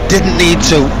touch and he didn't need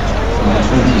to.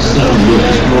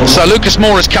 So Lucas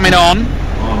Moura's coming on,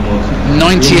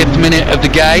 90th minute of the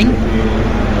game.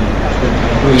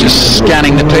 Just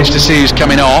scanning the pitch to see who's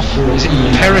coming off. Is it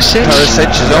Perisic?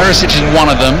 Perisic is one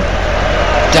of them.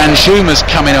 Dan Juma's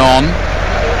coming on.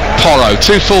 Porro,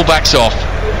 2 full-backs off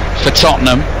for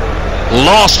Tottenham.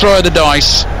 Last throw of the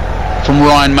dice from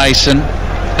Ryan Mason.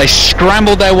 They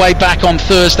scrambled their way back on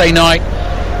Thursday night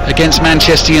against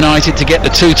Manchester United to get the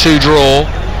 2-2 draw.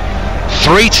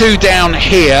 3-2 down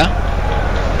here.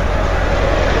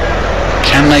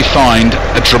 Can they find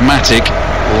a dramatic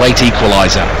late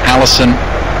equaliser? Alisson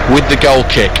with the goal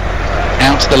kick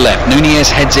out to the left. Nunez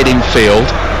heads it infield.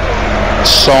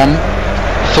 Son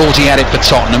thought he had it for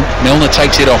Tottenham. Milner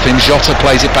takes it off him. Jota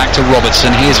plays it back to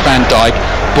Robertson. Here's Van Dijk.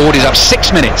 Board is up.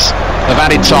 6 minutes of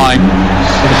added time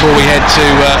before we head to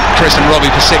Chris and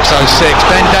Robbie for 6:06.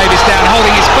 Ben Davis down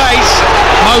holding his face.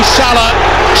 Mo Salah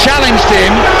challenged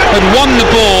him, had won the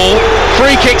ball.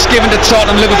 Free kicks given to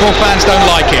Tottenham. Liverpool fans don't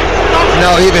like it.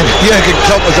 No, even Jurgen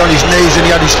Klopp was on his knees and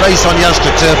he had his face on the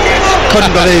AstroTurf.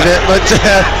 Couldn't believe it. But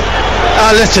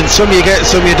listen, some you get,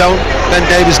 some you don't. Ben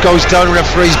Davis goes down,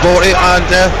 referee's bought it, and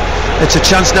it's a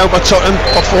chance now by Tottenham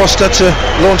for Forster to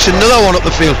launch another one up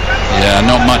the field. Yeah,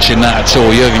 not much in that at all.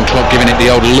 Jurgen Klopp giving it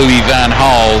the old Louis van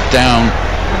Gaal down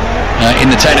in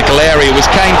the technical area. Was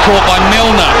Kane caught by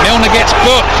Milner. Milner gets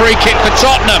booked. Free kick for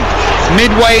Tottenham.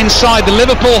 Midway inside the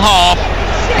Liverpool half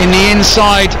in the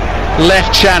inside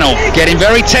left channel. Getting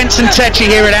very tense and tetchy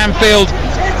here at Anfield,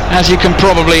 as you can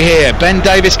probably hear. Ben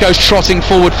Davis goes trotting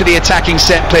forward for the attacking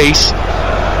set piece.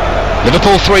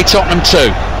 Liverpool 3, Tottenham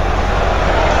 2.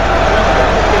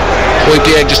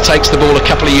 Højbjerg just takes the ball a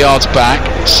couple of yards back.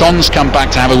 Son's come back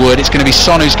to have a word. It's going to be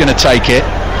Son who's going to take it.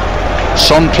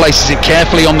 Son places it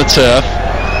carefully on the turf.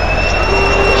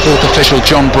 Fourth official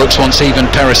John Brooks wants even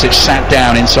Perisic sat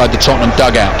down inside the Tottenham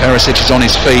dugout. Perisic is on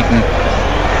his feet and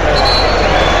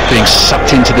being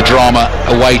sucked into the drama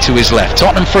away to his left.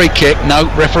 Tottenham free kick. No,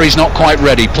 referee's not quite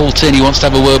ready. Paul Tierney wants to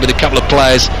have a word with a couple of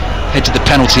players. Head to the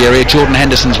penalty area. Jordan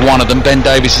Henderson's one of them. Ben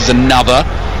Davis is another.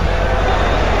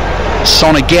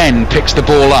 Son again picks the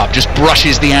ball up, just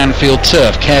brushes the Anfield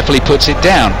turf, carefully puts it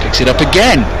down, picks it up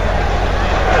again.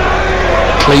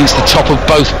 Cleans the top of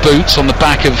both boots on the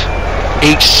back of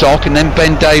each sock, and then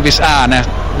Ben Davis, now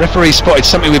referee spotted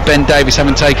something with Ben Davis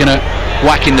having taken a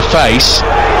whack in the face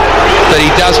that he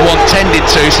does want tended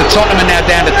to, so Tottenham are now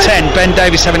down to 10. Ben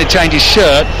Davis having to change his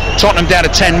shirt. Tottenham down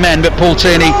to 10 men, but Paul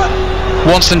Tierney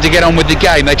wants them to get on with the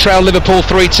game. They trail Liverpool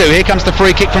 3-2. Here comes the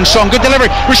free kick from Son. Good delivery.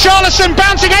 Richarlison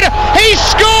bouncing header. He's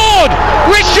scored!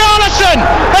 Richarlison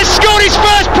has scored his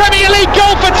first Premier League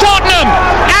goal for Tottenham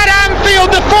at Anfield.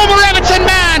 The former Everton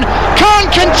man can't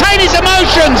contain his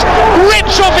emotions.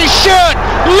 Rips off his shirt.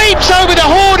 Leaps over the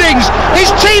hoardings.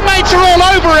 His teammates are all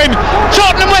over him.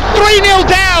 Tottenham were 3-0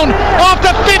 down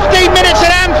after 50 15 minutes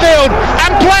at Anfield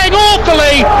and playing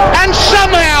awfully, and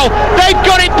somehow they've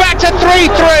got it back to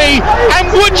 3-3, and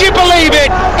would you believe it,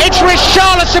 it's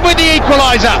Richarlison with the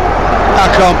equaliser. I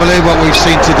can't believe what we've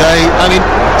seen today. I mean,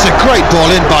 it's a great ball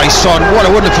in by Son. What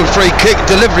a wonderful free kick,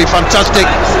 delivery fantastic.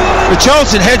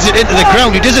 Richarlison heads it into the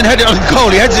ground. He doesn't head it on goal,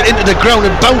 he heads it into the ground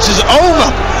and bounces over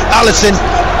Alisson.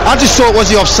 I just thought, was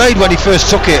he offside when he first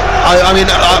took it? I mean,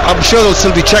 I'm sure they'll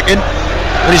still be checking.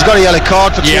 And he's got a yellow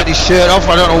card for taking his shirt off.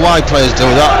 I don't know why players do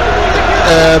that.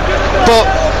 But,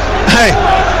 hey,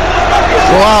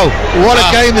 wow, what a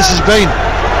game this has been.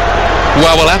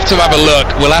 Well, we'll have to have a look.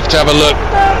 We'll have to have a look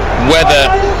whether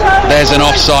there's an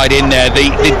offside in there.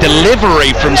 The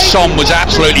delivery from Son was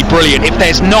absolutely brilliant. If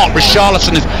there's not,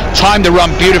 Richarlison has timed the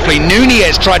run beautifully.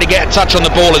 Nunez tried to get a touch on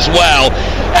the ball as well.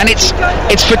 And it's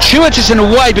fortuitous in a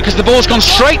way, because the ball's gone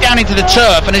straight down into the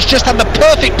turf and it's just had the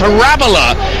perfect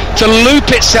parabola to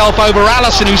loop itself over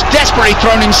Alisson, who's desperately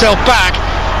thrown himself back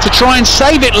to try and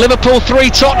save it. Liverpool 3,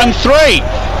 Tottenham 3.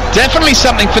 Definitely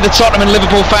something for the Tottenham and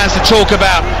Liverpool fans to talk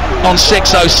about on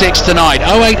 606 tonight.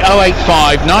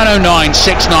 08085 909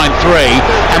 693.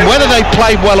 And whether they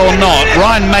played well or not,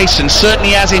 Ryan Mason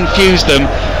certainly has infused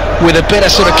them with a bit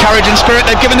of sort of courage and spirit.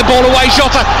 They've given the ball away.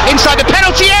 Jota inside the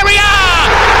penalty area.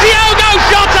 Diogo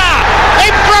Jota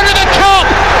in front of the Kop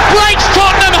breaks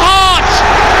Tottenham hearts.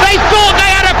 They thought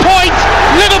they had a point.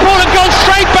 Liverpool have gone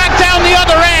straight back down the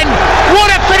other end. What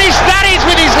a finish that is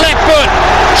with his left foot.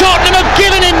 Tottenham have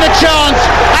given him the chance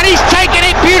and he's taken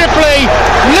it beautifully.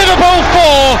 Liverpool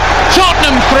 4,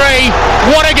 Tottenham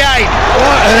 3. What a game.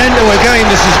 What an end to a game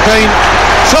this has been.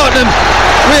 Tottenham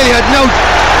really had no...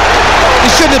 They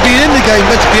shouldn't have been in the game,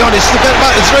 let's be honest. They get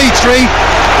back to 3-3.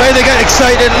 They get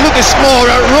excited. Lucas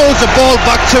Moura rolls the ball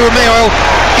back to Romero.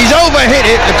 He's overhit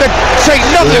it. They could take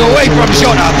nothing away from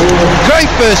Jota. Great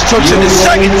first touch and the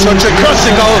second touch across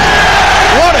the goal.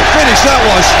 What a finish that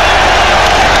was.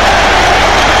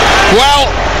 Well,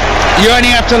 you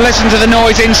only have to listen to the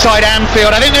noise inside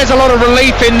Anfield. I think there's a lot of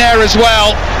relief in there as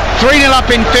well. 3-0 up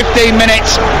in 15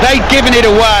 minutes. They've given it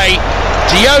away.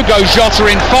 Diogo Jota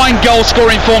in fine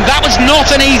goal-scoring form. That was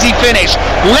not an easy finish.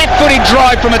 Left-footed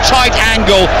drive from a tight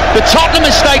angle. The Tottenham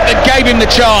mistake that gave him the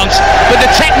chance, but the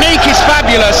technique is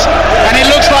fabulous, and it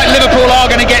looks like Liverpool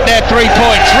are going to get their 3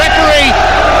 points. Referee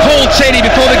Paul Tierney,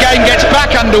 before the game gets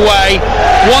back underway,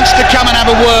 wants to come and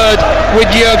have a word with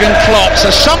Jurgen Klopp.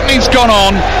 So something's gone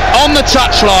on the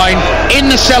touchline, in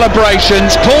the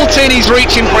celebrations. Paul Tierney's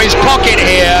reaching for his pocket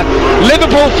here.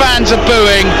 Liverpool fans are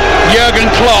booing. Jurgen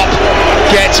Klopp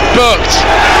gets booked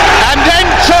and then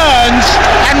turns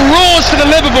and roars to the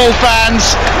Liverpool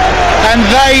fans, and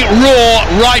they roar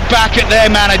right back at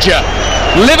their manager.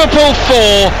 Liverpool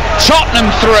 4, Tottenham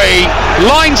 3.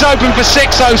 Lines open for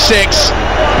 606.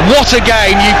 What a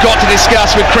game you've got to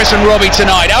discuss with Chris and Robbie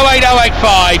tonight.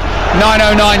 08085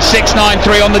 909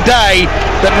 693 on the day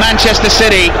that Manchester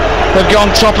City have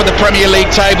gone top of the Premier League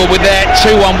table with their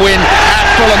 2-1 win at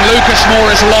Fulham. Lucas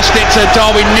Moura has lost it to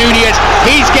Darwin Nunez.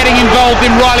 He's getting involved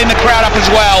in riling the crowd up as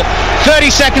well. 30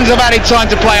 seconds of added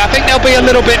time to play. I think there'll be a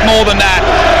little bit more than that,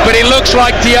 but it looks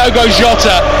like Diogo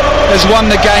Jota has won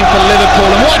the game for Liverpool.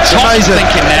 And what Tottenham's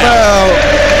thinking now?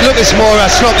 Well, Lucas Moura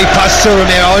sloppily passed to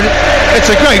Romero. It's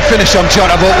a great finish on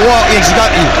Jota, but what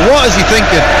is he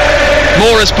thinking?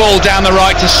 Moura's ball down the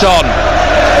right to Son.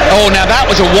 Oh, now that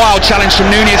was a wild challenge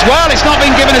from Nunez. Well, it's not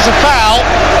been given as a foul.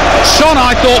 Son,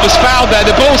 I thought, was fouled there.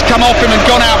 The ball's come off him and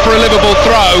gone out for a Liverpool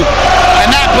throw, and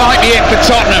that might be it for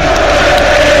Tottenham.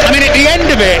 I mean, at the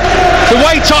end of it, the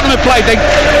way Tottenham have played, they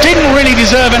didn't really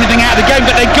deserve anything out of the game,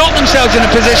 but they got themselves in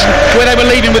a position where they were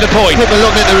leading with a point. People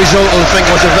looking at the result will think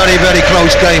it was a very, very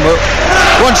close game. But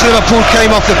once Liverpool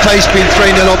came off the pace, being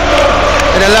 3-0 up,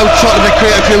 it allowed Tottenham to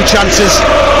create a few chances,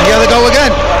 and here they go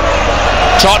again.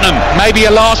 Tottenham, maybe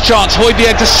a last chance.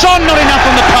 Højbjerg to Son, not enough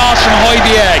on the pass from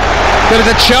Højbjerg. There was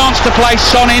a chance to play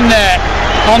Son in there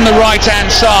on the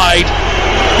right-hand side,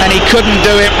 and he couldn't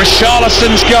do it.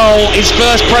 Richarlison's goal, his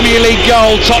first Premier League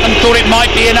goal. Tottenham thought it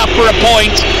might be enough for a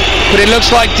point, but it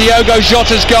looks like Diogo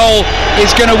Jota's goal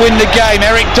is going to win the game.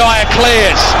 Eric Dyer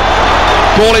clears.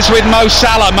 Ball is with Mo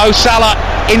Salah. Mo Salah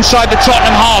inside the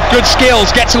Tottenham half. Good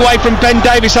skills. Gets away from Ben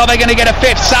Davies. Are they going to get a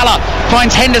fifth? Salah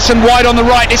finds Henderson wide on the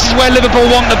right. This is where Liverpool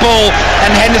want the ball,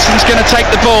 and Henderson's going to take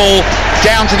the ball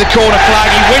down to the corner flag.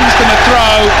 He wins them a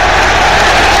throw.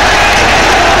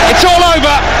 It's all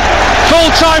over.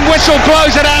 Full-time whistle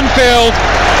blows at Anfield.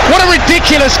 What a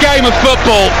ridiculous game of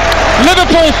football.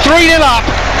 Liverpool 3-0 up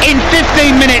in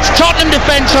 15 minutes. Tottenham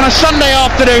defence on a Sunday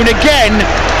afternoon again,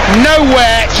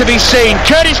 nowhere to be seen.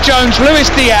 Curtis Jones,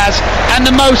 Luis Diaz and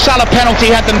the Mo Salah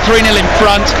penalty had them 3-0 in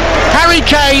front. Harry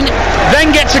Kane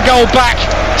then gets a goal back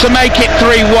to make it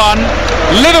 3-1.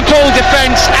 Liverpool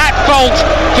defence at fault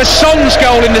for Son's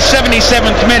goal in the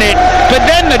 77th minute, but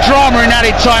then the drama in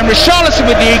added time. Richarlison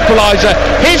with the equaliser,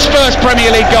 his first Premier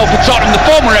League goal for Tottenham, the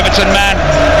former Everton man,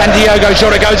 and Diogo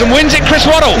Jota goes and wins it. Chris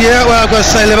Waddle. Yeah, well, I've got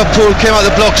to say Liverpool came out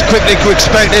the blocks quickly,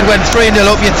 expected, went 3-0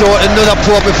 up. You thought another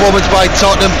poor performance by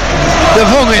Tottenham.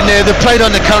 They've hung in there, they've played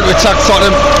on the counter-attack.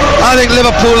 Tottenham, I think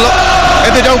Liverpool,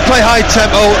 if they don't play high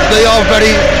tempo, they are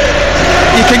very,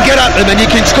 you can get at them and you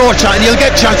can score and you'll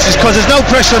get chances because there's no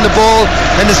pressure on the ball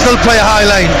and they still play a high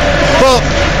line. But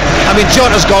I mean,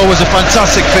 Jota's goal was a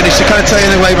fantastic finish, I can't tell you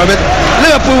anything away from it.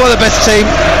 Liverpool were the best team.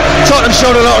 Tottenham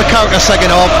showed a lot of character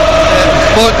second half,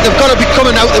 but they've got to be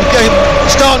coming out of the game,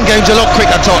 starting games a lot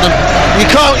quicker. Tottenham, you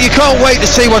can't wait to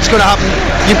see what's going to happen.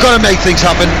 You've got to make things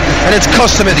happen, and it's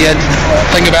cost them at the end.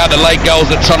 Think about the late goals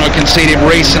that Tottenham conceded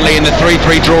recently in the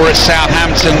 3-3 draw at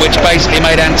Southampton, which basically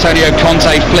made Antonio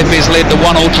Conte flip his lid. The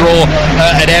 1-1 draw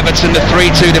at Everton, the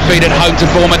 3-2 defeat at home to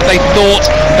Bournemouth. They thought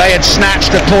they had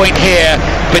snatched a point here,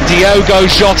 but Diogo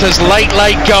Jota's late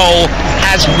goal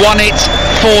has won it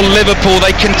for Liverpool.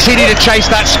 They continue to chase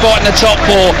that spot in the top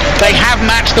four. They have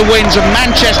matched the wins of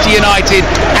Manchester United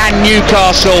and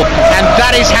Newcastle, and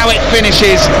that is how it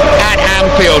finishes at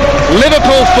Anfield.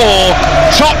 Liverpool 4,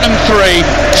 Tottenham 3,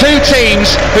 two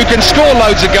teams who can score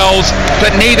loads of goals,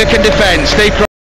 but neither can defend. Steve